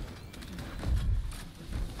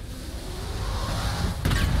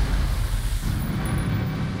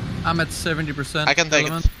 I'm at 70%. I can take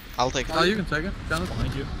element. it. I'll take it. Oh, you can take it, Jonathan.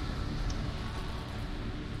 Behind you.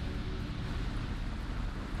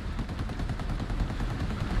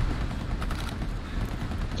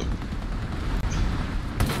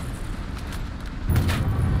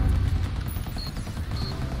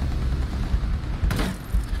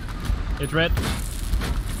 It's red.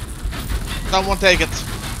 Someone take it.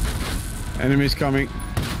 Enemies coming.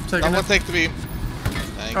 Taking Someone it. take the beam.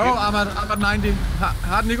 Thank Oh, you. I'm at 90.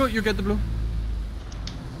 Hard, Nico, you get the blue.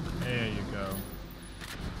 There you go.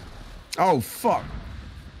 Oh fuck.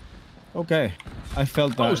 Okay. I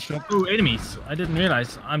felt that. Oh, ooh, enemies. I didn't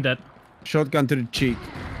realize. I'm dead. Shotgun to the cheek.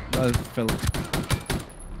 I felt.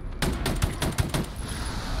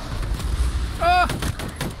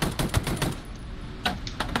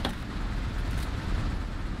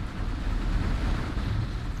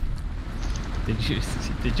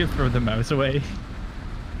 Did you throw the mouse away?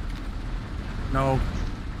 No.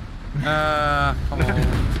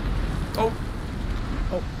 Oh.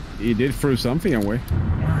 He did throw something away.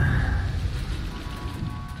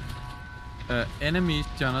 Enemies,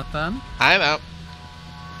 Jonathan. I know.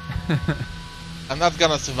 I'm not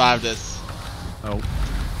gonna survive this. Oh.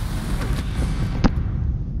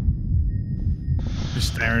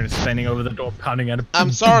 Just staring, standing over the door, pounding at it.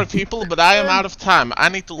 I'm sorry, people, but I am out of time. I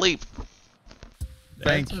need to leave.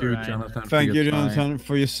 Thank you, alright. Jonathan. Thank for you, your time. Jonathan,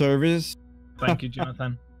 for your service. Thank you,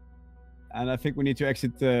 Jonathan. And I think we need to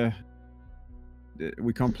exit the...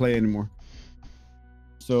 We can't play anymore.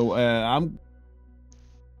 So, I'm...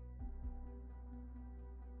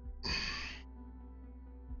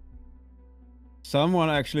 Someone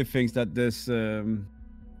actually thinks that this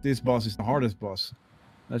boss is the hardest boss.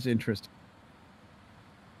 That's interesting.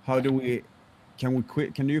 How do we... Can we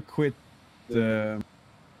quit? Can you quit the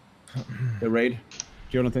raid?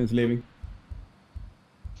 Jonathan's leaving.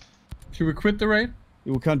 Should we quit the raid?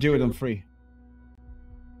 We can't do it on free.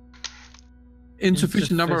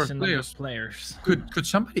 Insufficient number of Insufficient players. players. Could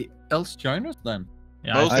somebody else join us then?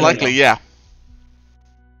 Yeah, Most I don't likely, know.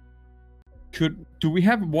 yeah. Do we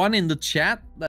have one in the chat that